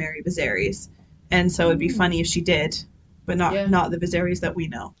she would marry Viserys, and so it'd be funny if she did, but not the Viserys that we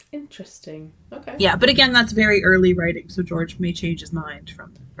know. Interesting. Okay. Yeah, but again, that's very early writing, so George may change his mind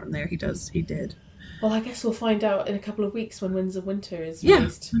from there. He did. Well, I guess we'll find out in a couple of weeks when Winds of Winter is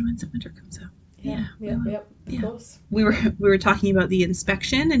released. When Winds of Winter comes out. Of course. We were talking about the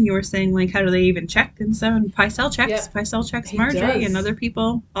inspection, and you were saying, like, how do they even check and so, and Pycelle checks. Yep. Pycelle checks Margaery and other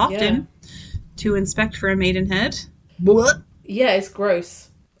people often to inspect for a maidenhead. What? Yeah, it's gross.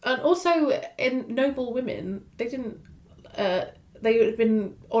 And also, in Noble Women, they didn't... they would have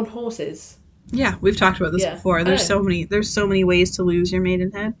been on horses. Yeah, we've talked about this before. There's so many ways to lose your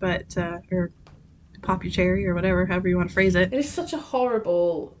maidenhead, but or pop your cherry or whatever, however you want to phrase it. It is such a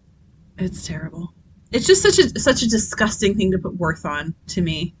horrible... It's terrible. It's just such a disgusting thing to put worth on, to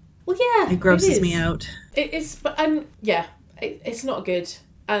me. Well, yeah, it grosses me out. It is, but it's not good.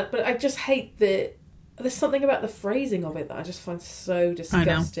 But I just hate there's something about the phrasing of it that I just find so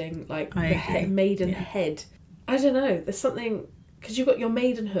disgusting. Like the maidenhead. I don't know. There's something, because you've got your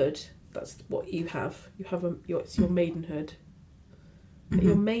maidenhood. That's what you have. It's your maidenhood. But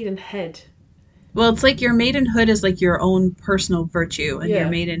your maidenhead. Well, it's like your maidenhood is like your own personal virtue, and your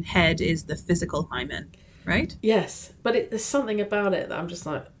maidenhead is the physical hymen, right? Yes, but there's something about it that I'm just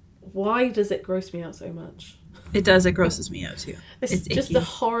like, why does it gross me out so much? It does. It grosses me out too. It's just icky. A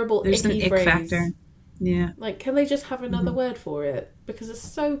horrible, There's icky an ick phrase. factor. Yeah. Like, can they just have another word for it? Because it's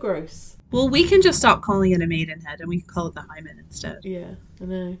so gross. Well, we can just stop calling it a maidenhead and we can call it the hymen instead. Yeah, I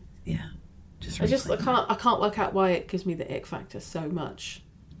know. Yeah. I can't work out why it gives me the ick factor so much.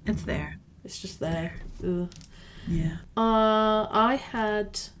 It's there. It's just there. Ugh. Yeah. I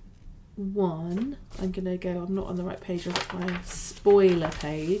had one. I'm not on the right page. I've got my spoiler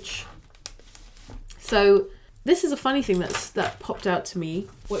page. So this is a funny thing that popped out to me,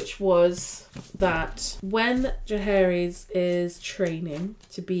 which was that when Jaehaerys is training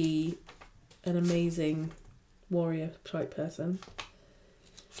to be an amazing warrior type person,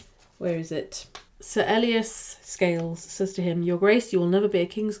 where is it? Sir Elias Scales says to him, "Your Grace, you will never be a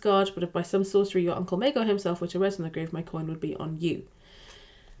Kingsguard, but if by some sorcery your Uncle Maegor himself were to rest in the grave, my coin would be on you."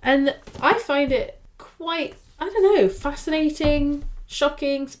 And I find it quite, I don't know, fascinating,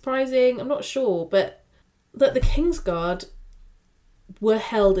 shocking, surprising, I'm not sure, but that the Kingsguard were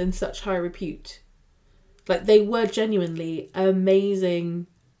held in such high repute. Like, they were genuinely amazing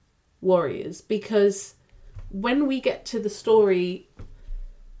warriors, because when we get to the story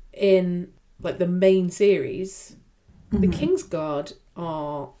in, like, the main series, the Kingsguard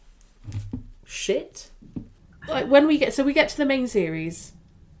are shit. Like, when we get to the main series,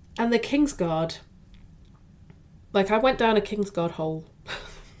 and the Kingsguard, like, I went down a Kingsguard hole,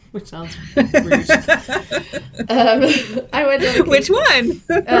 which sounds rude. I went down Which one?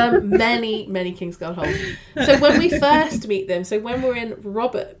 many Kingsguard holes. So when we first meet them, so when we're in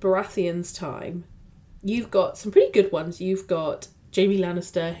Robert Baratheon's time, you've got some pretty good ones. You've got Jaime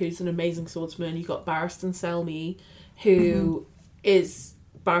Lannister, who's an amazing swordsman. You've got Barristan Selmy, who is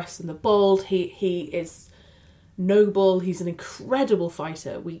Barristan the Bold. He is noble. He's an incredible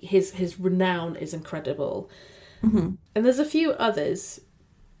fighter. His renown is incredible. And there's a few others,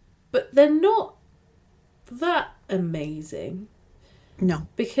 but they're not that amazing. No.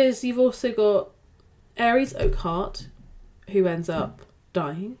 Because you've also got Aerys Oakheart, who ends up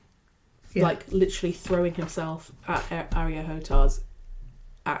dying. Yeah. Like, literally throwing himself at Arya Hotar's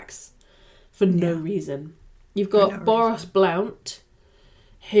axe for no reason. You've got Boros Blount,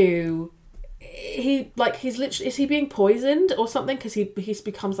 who he's literally, is he being poisoned or something? Because he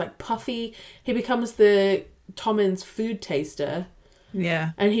becomes like puffy. He becomes the Tommen's food taster.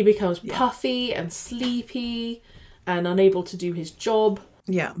 Yeah. And he becomes puffy and sleepy and unable to do his job.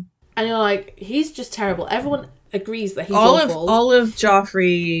 Yeah. And you're like, he's just terrible. Everyone agrees that he's awful. All of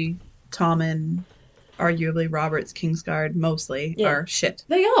Joffrey, Tommen, arguably Robert's Kingsguard, mostly, are shit.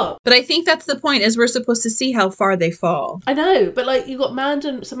 They are. But I think that's the point, is we're supposed to see how far they fall. I know, but like, you've got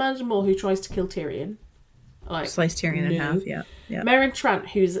Sir Mandon Moore, who tries to kill Tyrion. Like, slice Tyrion in half, yeah. Meryn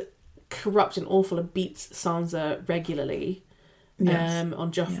Trant, who's corrupt and awful and beats Sansa regularly.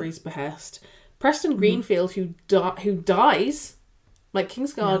 On Joffrey's behest. Preston Greenfield, who dies. Like,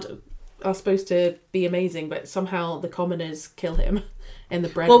 Kingsguard are supposed to be amazing, but somehow the commoners kill him in the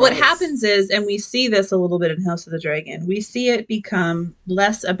bread Well, rights. what happens is, and we see this a little bit in House of the Dragon, we see it become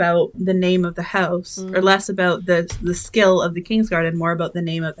less about the name of the house, or less about the skill of the Kingsguard, and more about the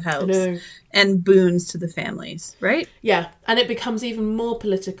name of the house. And boons to the families, right? Yeah, and it becomes even more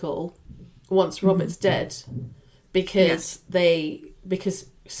political once Robert's dead. Because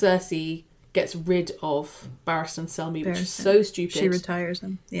Cersei gets rid of Barristan Selmy, which is so stupid. She retires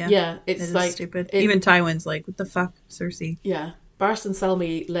him. Yeah. Yeah, it's like stupid. Even Tywin's like, what the fuck, Cersei? Yeah. Barristan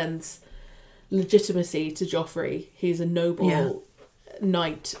Selmy lends legitimacy to Joffrey. He's a noble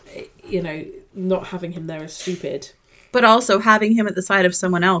knight. You know, not having him there is stupid. But also having him at the side of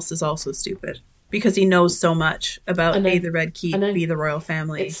someone else is also stupid. Because he knows so much about A, the Red Keep, B, the royal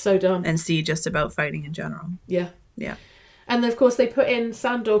family. It's so dumb. And C, just about fighting in general. Yeah. Yeah. And of course they put in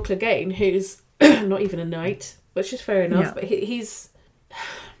Sandor Clegane, who's not even a knight, which is fair enough, but he's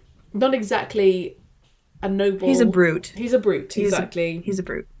not exactly a noble... He's a brute. He's a brute, exactly. He's a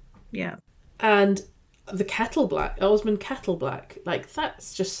brute, yeah. And the Osmond Kettleblack, like,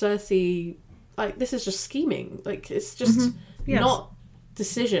 that's just Cersei... Like, this is just scheming. Like, it's just not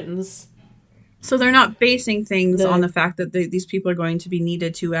decisions... So they're not basing things on the fact that these people are going to be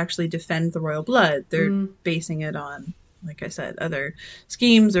needed to actually defend the royal blood. They're basing it on, like I said, other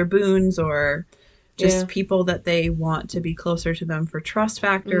schemes or boons or just people that they want to be closer to them for trust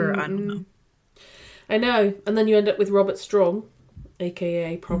factor. I don't know. I know. And then you end up with Robert Strong,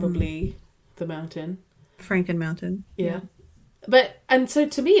 a.k.a. probably the Mountain. Franken Mountain. Yeah. And so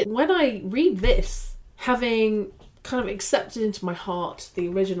to me, when I read this, having... kind of accepted into my heart the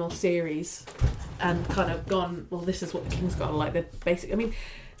original series and kind of gone, well, this is what the Kingsguard are like. They're basic. I mean,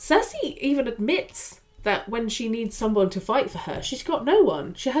 Cersei even admits that when she needs someone to fight for her, she's got no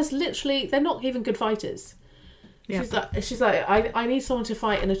one. She has literally, they're not even good fighters. Yeah. She's like, I need someone to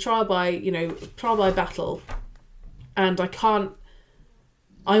fight in a trial by battle, and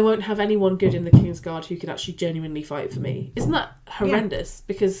I won't have anyone good in the Kingsguard who can actually genuinely fight for me. Isn't that horrendous?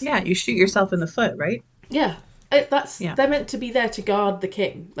 Because you shoot yourself in the foot, right? Yeah. They're meant to be there to guard the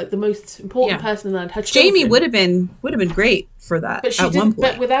king, like the most important person in the land. Her children. Jaime would have been great for that, but at one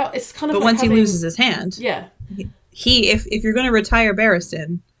point. But it's kind of. But like once he loses his hand, if you're going to retire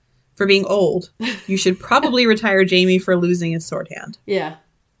Barristan for being old, you should probably retire Jaime for losing his sword hand. Yeah.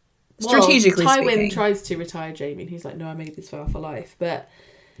 Strategically speaking. Tywin tries to retire Jaime, and he's like, "No, I made this vow for life." But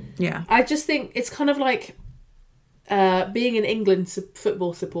yeah, I just think it's kind of like being an England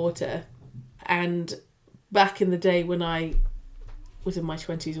football supporter, and back in the day when I was in my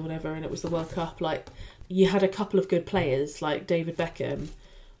 20s or whatever, and it was the World Cup, like, you had a couple of good players like David Beckham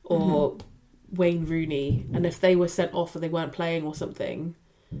or Wayne Rooney, and if they were sent off or they weren't playing or something,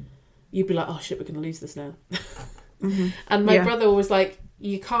 you'd be like, oh shit, we're going to lose this now. And my brother was like,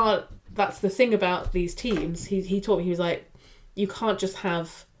 you can't, that's the thing about these teams. He taught me, he was like, you can't just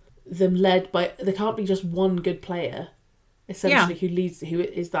have them led by, there can't be just one good player essentially who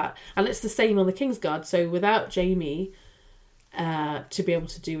is that, and it's the same on the Kingsguard. So without Jaime to be able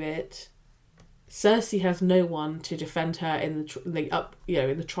to do it, Cersei has no one to defend her in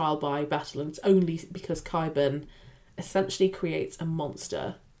the trial by battle, and it's only because Qyburn essentially creates a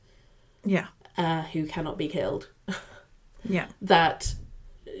monster who cannot be killed that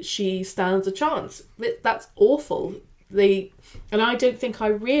she stands a chance. That's awful. And I don't think I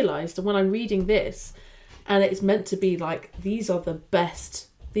realised, and when I'm reading this, and it's meant to be like, these are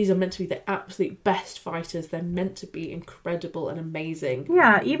meant to be the absolute best fighters. They're meant to be incredible and amazing.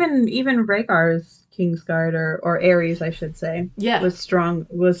 Yeah, even Rhaegar's Kingsguard or Aerys, I should say, was strong,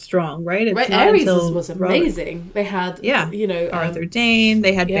 right? Aerys was amazing. They had Arthur Dayne,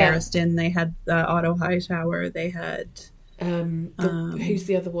 they had Barristan, they had Otto Hightower, they had who's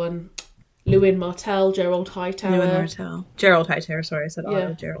the other one? Lewin Martell, Gerald Hightower. Gerald Hightower, sorry, I said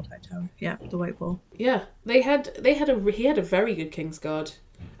Otto. Gerald Hightower. Yeah, the White Bull. Yeah, he had a very good Kingsguard.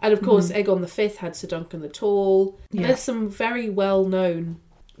 And of course, Aegon V had Sir Duncan the Tall. Yeah. There's some very well-known,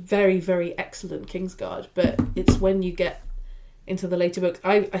 very, very excellent Kingsguard, but it's when you get into the later books,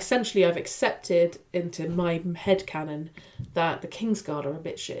 I've accepted into my headcanon that the Kingsguard are a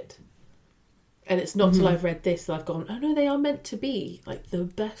bit shit. And it's not till I've read this that I've gone, oh no, they are meant to be like the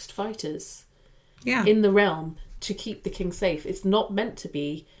best fighters in the realm to keep the king safe. It's not meant to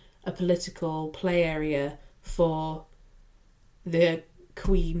be a political play area for the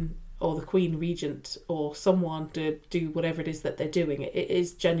queen or the queen regent or someone to do whatever it is that they're doing. It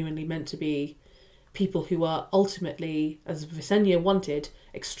is genuinely meant to be people who are ultimately, as Visenya wanted,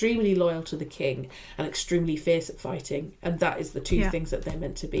 extremely loyal to the king and extremely fierce at fighting. And that is the two things that they're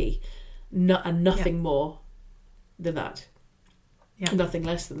meant to be. And nothing more than that. Nothing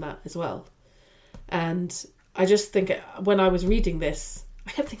less than that as well. And I just think when I was reading this,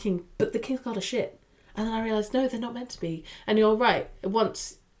 I kept thinking, but the Kingsguard are shit. And then I realised, no, they're not meant to be. And you're right.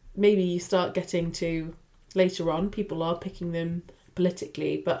 Once maybe you start getting to later on, people are picking them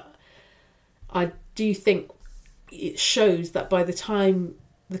politically. But I do think it shows that by the time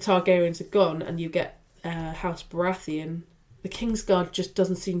the Targaryens are gone and you get House Baratheon, the Kingsguard just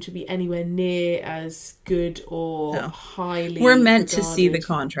doesn't seem to be anywhere near as good or highly We're meant regarded. To see the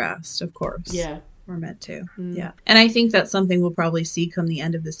contrast, of course. Yeah. We're meant to. Yeah. And I think that's something we'll probably see come the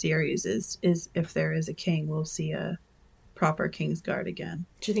end of the series is if there is a king, we'll see a proper Kingsguard again.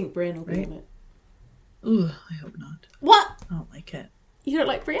 Do you think Brienne will be on it? Ooh, I hope not. What? I don't like it. You don't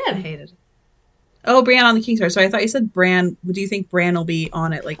like Brienne? I hate it. Oh, Brienne on the Kingsguard. So I thought you said Bran. Do you think Bran will be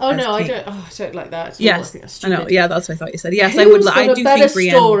on it? Like, oh no, I don't. Oh, I don't like that. Yes, I know. Yeah, that's what I thought you said. Yes, I would. I do think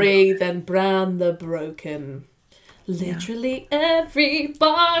Brienne. Story than Bran the Broken. Literally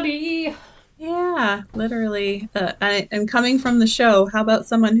everybody. Yeah, literally. And coming from the show, how about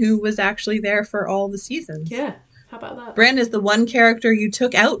someone who was actually there for all the seasons? Yeah, how about that? Bran is the one character you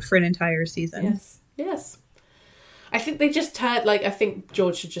took out for an entire season. Yes. I think they just had, I think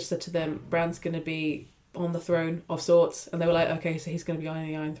George should just said to them, Bran's going to be on the throne of sorts. And they were like, okay, so he's going to be on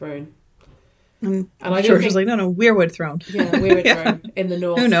the Iron Throne. And George was like, no, Weirwood Throne. Yeah, Weirwood Throne in the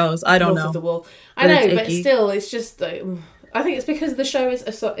north. Who knows? I don't know. Of the wall. I know, but still, it's just, I think it's because the show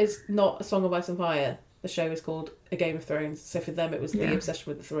is not A Song of Ice and Fire. The show is called A Game of Thrones. So for them, it was the obsession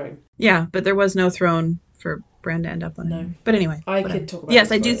with the throne. Yeah, but there was no throne for Bran to end up on. No. But anyway. I could talk about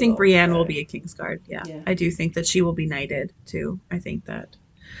Yes, I do think Brienne will be a Kingsguard. Yeah. I do think that she will be knighted too. I think that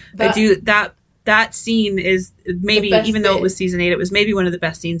I do that scene is maybe, even though it was season 8, it was maybe one of the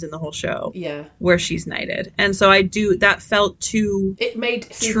best scenes in the whole show. Yeah. Where she's knighted. And so that felt too it made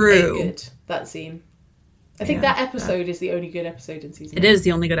true. Good, that scene. I think that episode is the only good episode in season 8. It is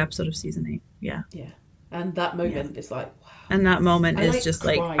the only good episode of season 8. Yeah. Yeah. And that moment is like, wow. And that moment is just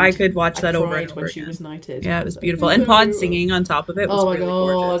cried. Like, I could watch that over and over when again. She was knighted. Yeah, it was beautiful. And Pod singing on top of it was really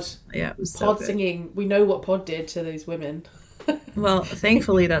gorgeous. Yeah, it was Pod singing. We know what Pod did to those women. Well,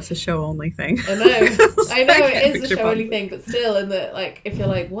 thankfully that's a show-only thing. I know it is a show-only thing, but still, in the like, if you're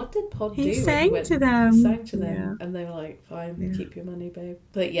like, what did Pod do? He sang to them. He sang to them, and they were like, fine, keep your money, babe.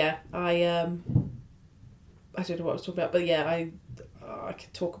 But yeah, I don't know what I was talking about, but yeah, I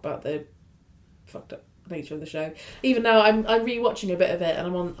could talk about the fucked up nature of the show. Even now, I'm rewatching a bit of it,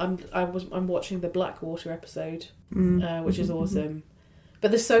 and I'm watching the Blackwater episode, which is awesome. But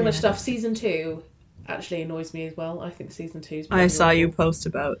there's so much stuff. Season 2 actually annoys me as well. I think season 2 is I saw awful. You post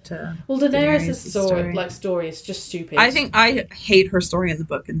about Daenerys' story is just stupid. I think I hate her story in the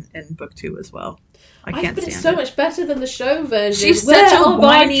book in book 2 as well. I can't but stand it's so much better than the show version. She's such a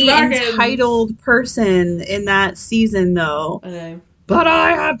whiny, entitled person in that season, though. I know. But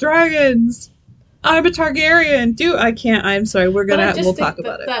I have dragons. I'm a Targaryen. I can't. I'm sorry. We'll talk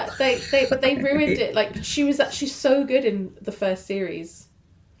about it. But they ruined it. Like, she's so good in the first series.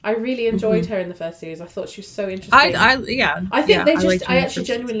 I really enjoyed her in the first series. I thought she was so interesting. I think I actually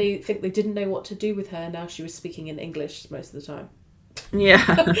genuinely think they didn't know what to do with her. Now she was speaking in English most of the time.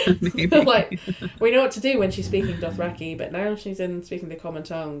 Yeah, maybe. Like, we know what to do when she's speaking Dothraki, but now she's speaking the common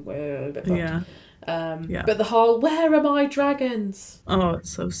tongue. We're a bit fucked. But the whole, where are my dragons? Oh, it's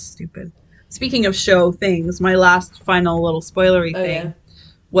so stupid. Speaking of show things, my last final little spoilery thing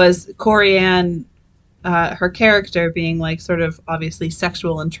was Corianne. Her character being like sort of obviously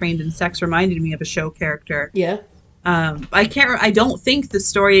sexual and trained in sex reminded me of a show character. Yeah. I don't think the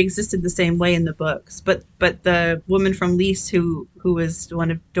story existed the same way in the books, but the woman from Lys who was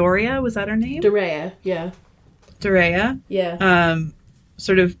one of Doria, was that her name? Dorea, yeah. Dorea. Yeah.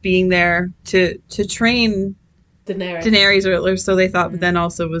 Sort of being there to train Daenerys, or so they thought, but then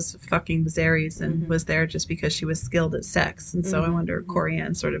also was fucking Viserys and was there just because she was skilled at sex. And so I wonder if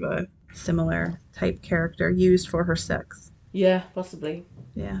Corianne's sort of a similar type character used for her sex. Yeah, possibly.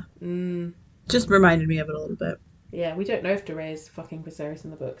 Yeah. Just reminded me of it a little bit. Yeah, we don't know if Dorea is fucking Viserys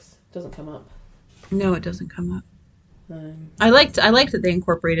in the books. It doesn't come up. No, it doesn't come up. I liked that they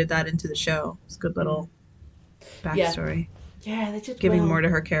incorporated that into the show. It's a good little backstory. Yeah, they did giving more to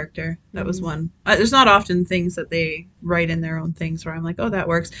her character. That was one. There's not often things that they write in their own things where I'm like, oh, that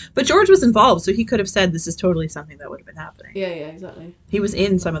works. But George was involved, so he could have said this is totally something that would have been happening. Yeah, exactly. He was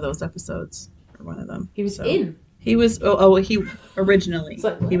in some of those episodes, or one of them. He was in? He was, he originally.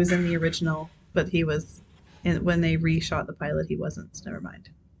 He was in the original, but he was, when they reshot the pilot, he wasn't. So never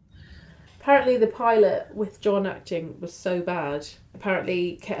mind. Apparently the pilot with John acting was so bad.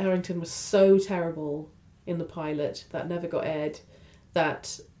 Apparently Kit Harington was so terrible in the pilot that never got aired,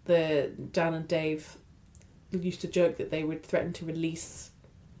 that Dan and Dave used to joke that they would threaten to release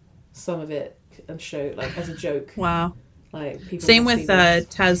some of it and show, like, as a joke. Wow. Like, people same with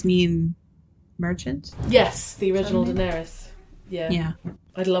Tasmeen Merchant. Yes, the original Daenerys. Yeah.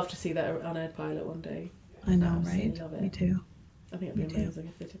 I'd love to see that unaired pilot one day. I know, right? Love it. Me too. I think it'd be amazing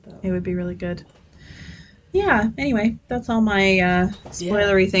if they did that. It would be really good. Yeah, anyway, that's all my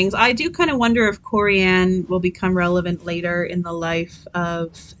spoilery things. I do kind of wonder if Corianne will become relevant later in the life of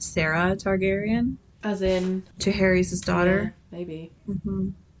Sarah Targaryen. As in? To Harry's daughter. Yeah, maybe.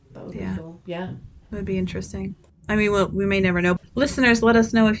 Mm-hmm. That would be cool. Yeah. It would be interesting. I mean, we may never know. Listeners, let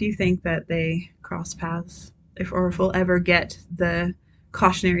us know if you think that they cross paths. If we'll ever get the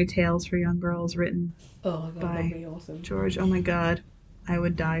cautionary tales for young girls written that'd be awesome. George. Oh my God. I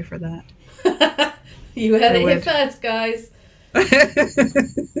would die for that. You heard it here first, guys.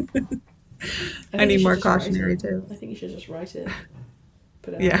 I need more cautionary tales. I think you should just write it.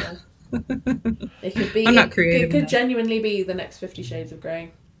 Put it out there. It could be. I'm not creative. It could genuinely be the next 50 Shades of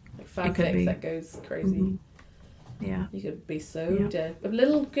Grey. Like fanfic that goes crazy. Mm-hmm. Yeah. You could be so dead.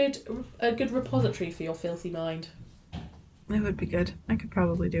 A good repository for your filthy mind. It would be good. I could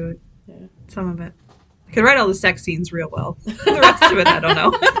probably do it. Yeah. Some of it. I could write all the sex scenes real well. The rest of it, I don't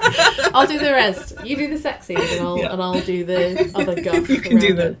know. I'll do the rest. You do the sex scenes and I'll do the other guff. You can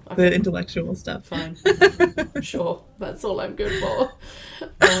do the intellectual stuff. Fine. Sure. That's all I'm good for.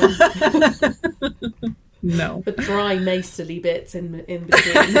 No. The dry, masterly bits in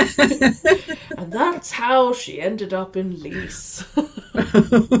between. And that's how she ended up in Lys.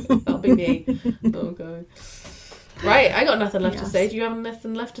 That'll be me. Oh, God. Right, I got nothing left to say. Do you have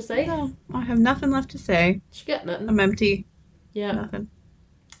nothing left to say? No, I have nothing left to say. Did you get nothing? I'm empty. Yeah. Nothing.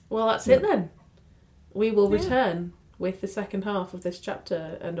 Well, that's it then. We will return with the second half of this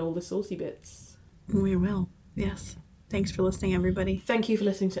chapter and all the saucy bits. We will, yes. Thanks for listening, everybody. Thank you for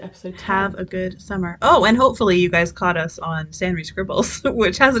listening to episode 10. Have a good summer. Oh, and hopefully you guys caught us on Sandry Scribbles,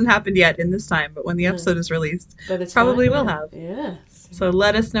 which hasn't happened yet in this time, but when the episode is released, probably will have. Yes. So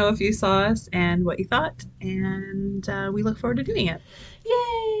let us know if you saw us and what you thought, and we look forward to doing it.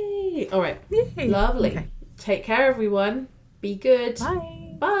 Yay! All right. Yay. Lovely. Okay. Take care, everyone. Be good.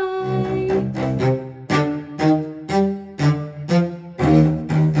 Bye. Bye.